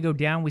thinking it's going to go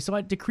down. We saw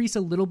it decrease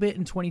a little bit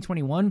in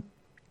 2021.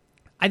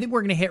 I think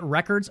we're going to hit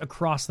records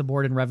across the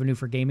board in revenue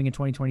for gaming in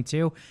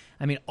 2022.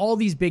 I mean, all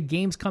these big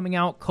games coming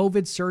out,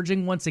 COVID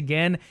surging once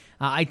again.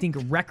 I think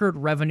record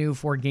revenue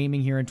for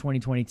gaming here in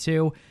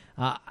 2022.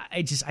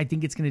 I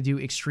think it's going to do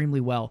extremely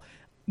well.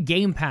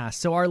 Game Pass.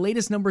 So our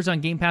latest numbers on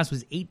Game Pass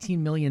was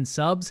 18 million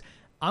subs.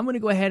 I'm going to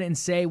go ahead and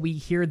say we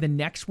hear the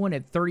next one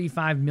at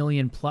 35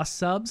 million plus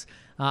subs.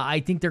 I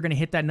think they're going to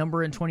hit that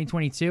number in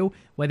 2022,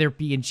 whether it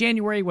be in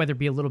January, whether it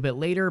be a little bit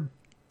later.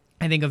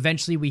 I think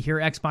eventually we hear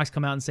Xbox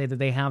come out and say that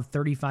they have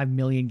 35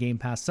 million Game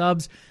Pass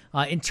subs.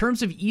 In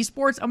terms of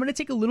esports, I'm going to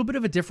take a little bit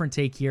of a different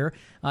take here.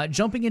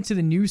 Jumping into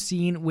the new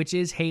scene, which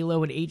is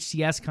Halo and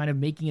HCS kind of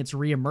making its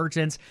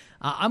reemergence,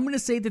 I'm going to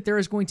say that there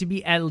is going to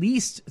be at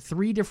least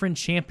 3 different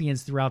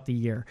champions throughout the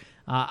year.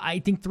 I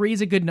think 3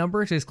 is a good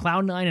number because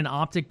Cloud9 and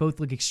Optic both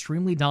look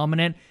extremely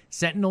dominant.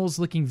 Sentinel's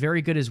looking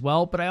very good as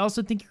well, but I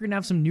also think you're going to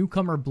have some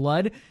newcomer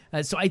blood.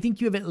 So I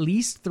think you have at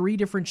least 3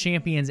 different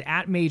champions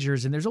at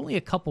majors, and there's only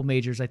a couple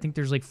majors. I think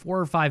there's like 4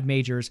 or 5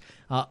 majors.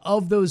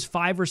 Of those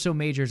 5 or so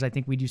majors, I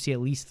think we do see at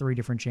least 3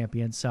 different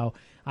champions. So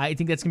I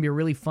think that's going to be a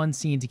really fun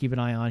scene to keep an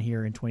eye on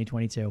here in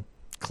 2022.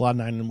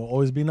 Cloud9 will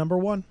always be number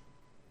 1.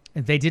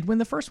 They did win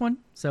the first one,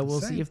 so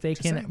we'll see if they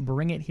can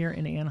bring it here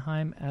in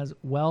Anaheim as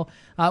well.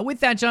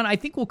 With that, John, I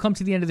think we'll come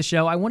to the end of the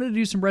show. I wanted to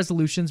do some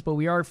resolutions, but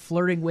we are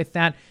flirting with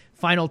that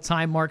final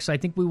time mark, so I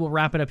think we will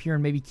wrap it up here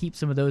and maybe keep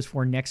some of those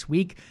for next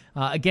week.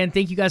 Again,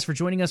 thank you guys for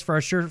joining us for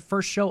our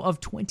first show of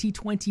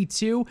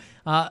 2022.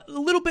 A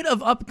little bit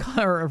of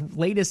our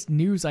latest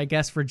news, I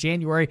guess, for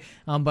January,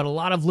 but a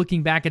lot of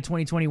looking back at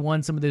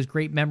 2021, some of those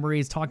great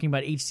memories, talking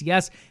about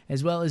HCS,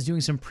 as well as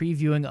doing some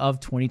previewing of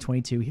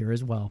 2022 here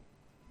as well.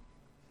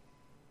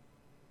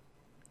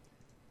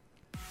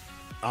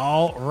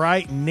 All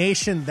right,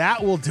 Nation,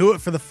 that will do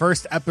it for the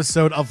first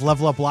episode of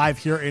Level Up Live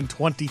here in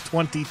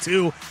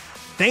 2022.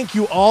 Thank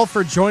you all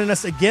for joining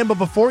us again. But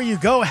before you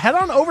go, head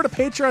on over to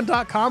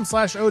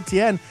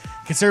patreon.com/OTN.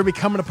 Consider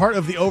becoming a part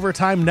of the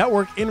Overtime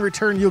Network. In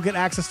return, you'll get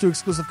access to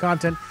exclusive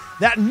content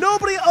that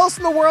nobody else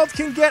in the world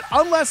can get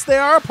unless they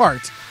are a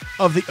part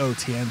of the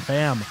OTN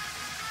fam.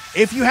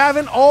 If you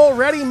haven't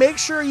already, make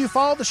sure you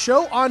follow the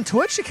show on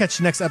Twitch to catch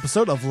the next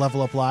episode of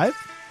Level Up Live.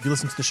 If you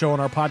listen to the show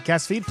on our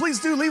podcast feed, please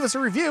do leave us a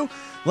review.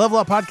 Level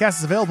Up Podcast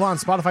is available on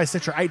Spotify,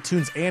 Stitcher,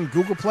 iTunes, and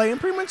Google Play, and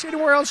pretty much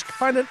anywhere else you can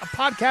find a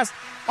podcast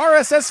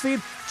RSS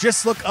feed.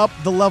 Just look up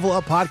the Level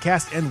Up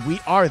Podcast, and we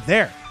are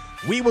there.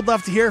 We would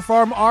love to hear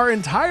from our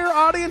entire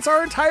audience,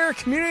 our entire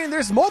community, and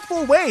there's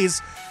multiple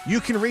ways you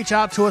can reach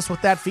out to us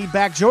with that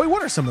feedback. Joey,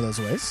 what are some of those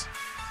ways?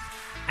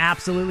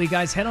 Absolutely,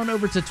 guys. Head on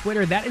over to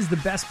Twitter. That is the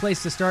best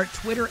place to start.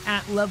 Twitter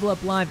at Level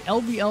Up Live,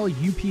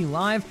 LVLUP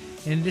Live.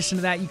 In addition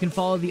to that, you can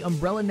follow the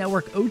Umbrella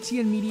Network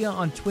OTN Media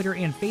on Twitter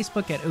and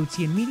Facebook at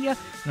OTN Media,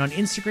 and on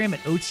Instagram at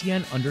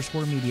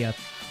OTN_media.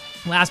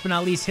 Last but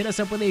not least, hit us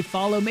up with a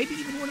follow, maybe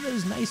even one of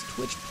those nice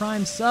Twitch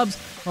Prime subs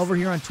over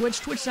here on Twitch,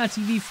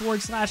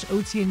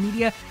 twitch.tv/OTN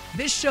Media.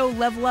 This show,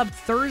 Level Up,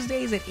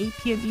 Thursdays at 8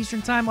 p.m.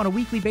 Eastern Time on a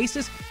weekly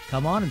basis.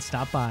 Come on and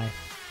stop by.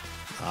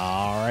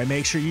 All right,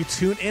 make sure you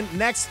tune in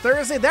next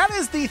Thursday. That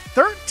is the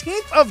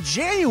 13th of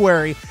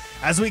January.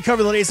 As we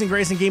cover the latest in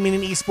racing, gaming,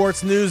 and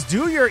esports news,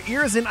 do your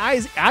ears and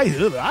eyes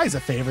a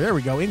favor. There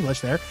we go,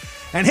 English there.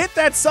 And hit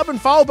that sub and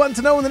follow button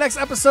to know when the next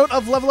episode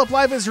of Level Up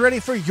Live is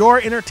ready for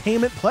your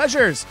entertainment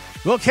pleasures.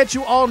 We'll catch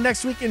you all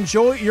next week.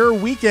 Enjoy your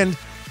weekend.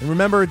 And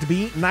remember to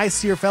be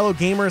nice to your fellow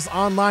gamers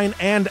online.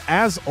 And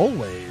as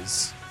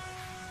always,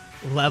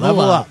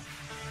 level up.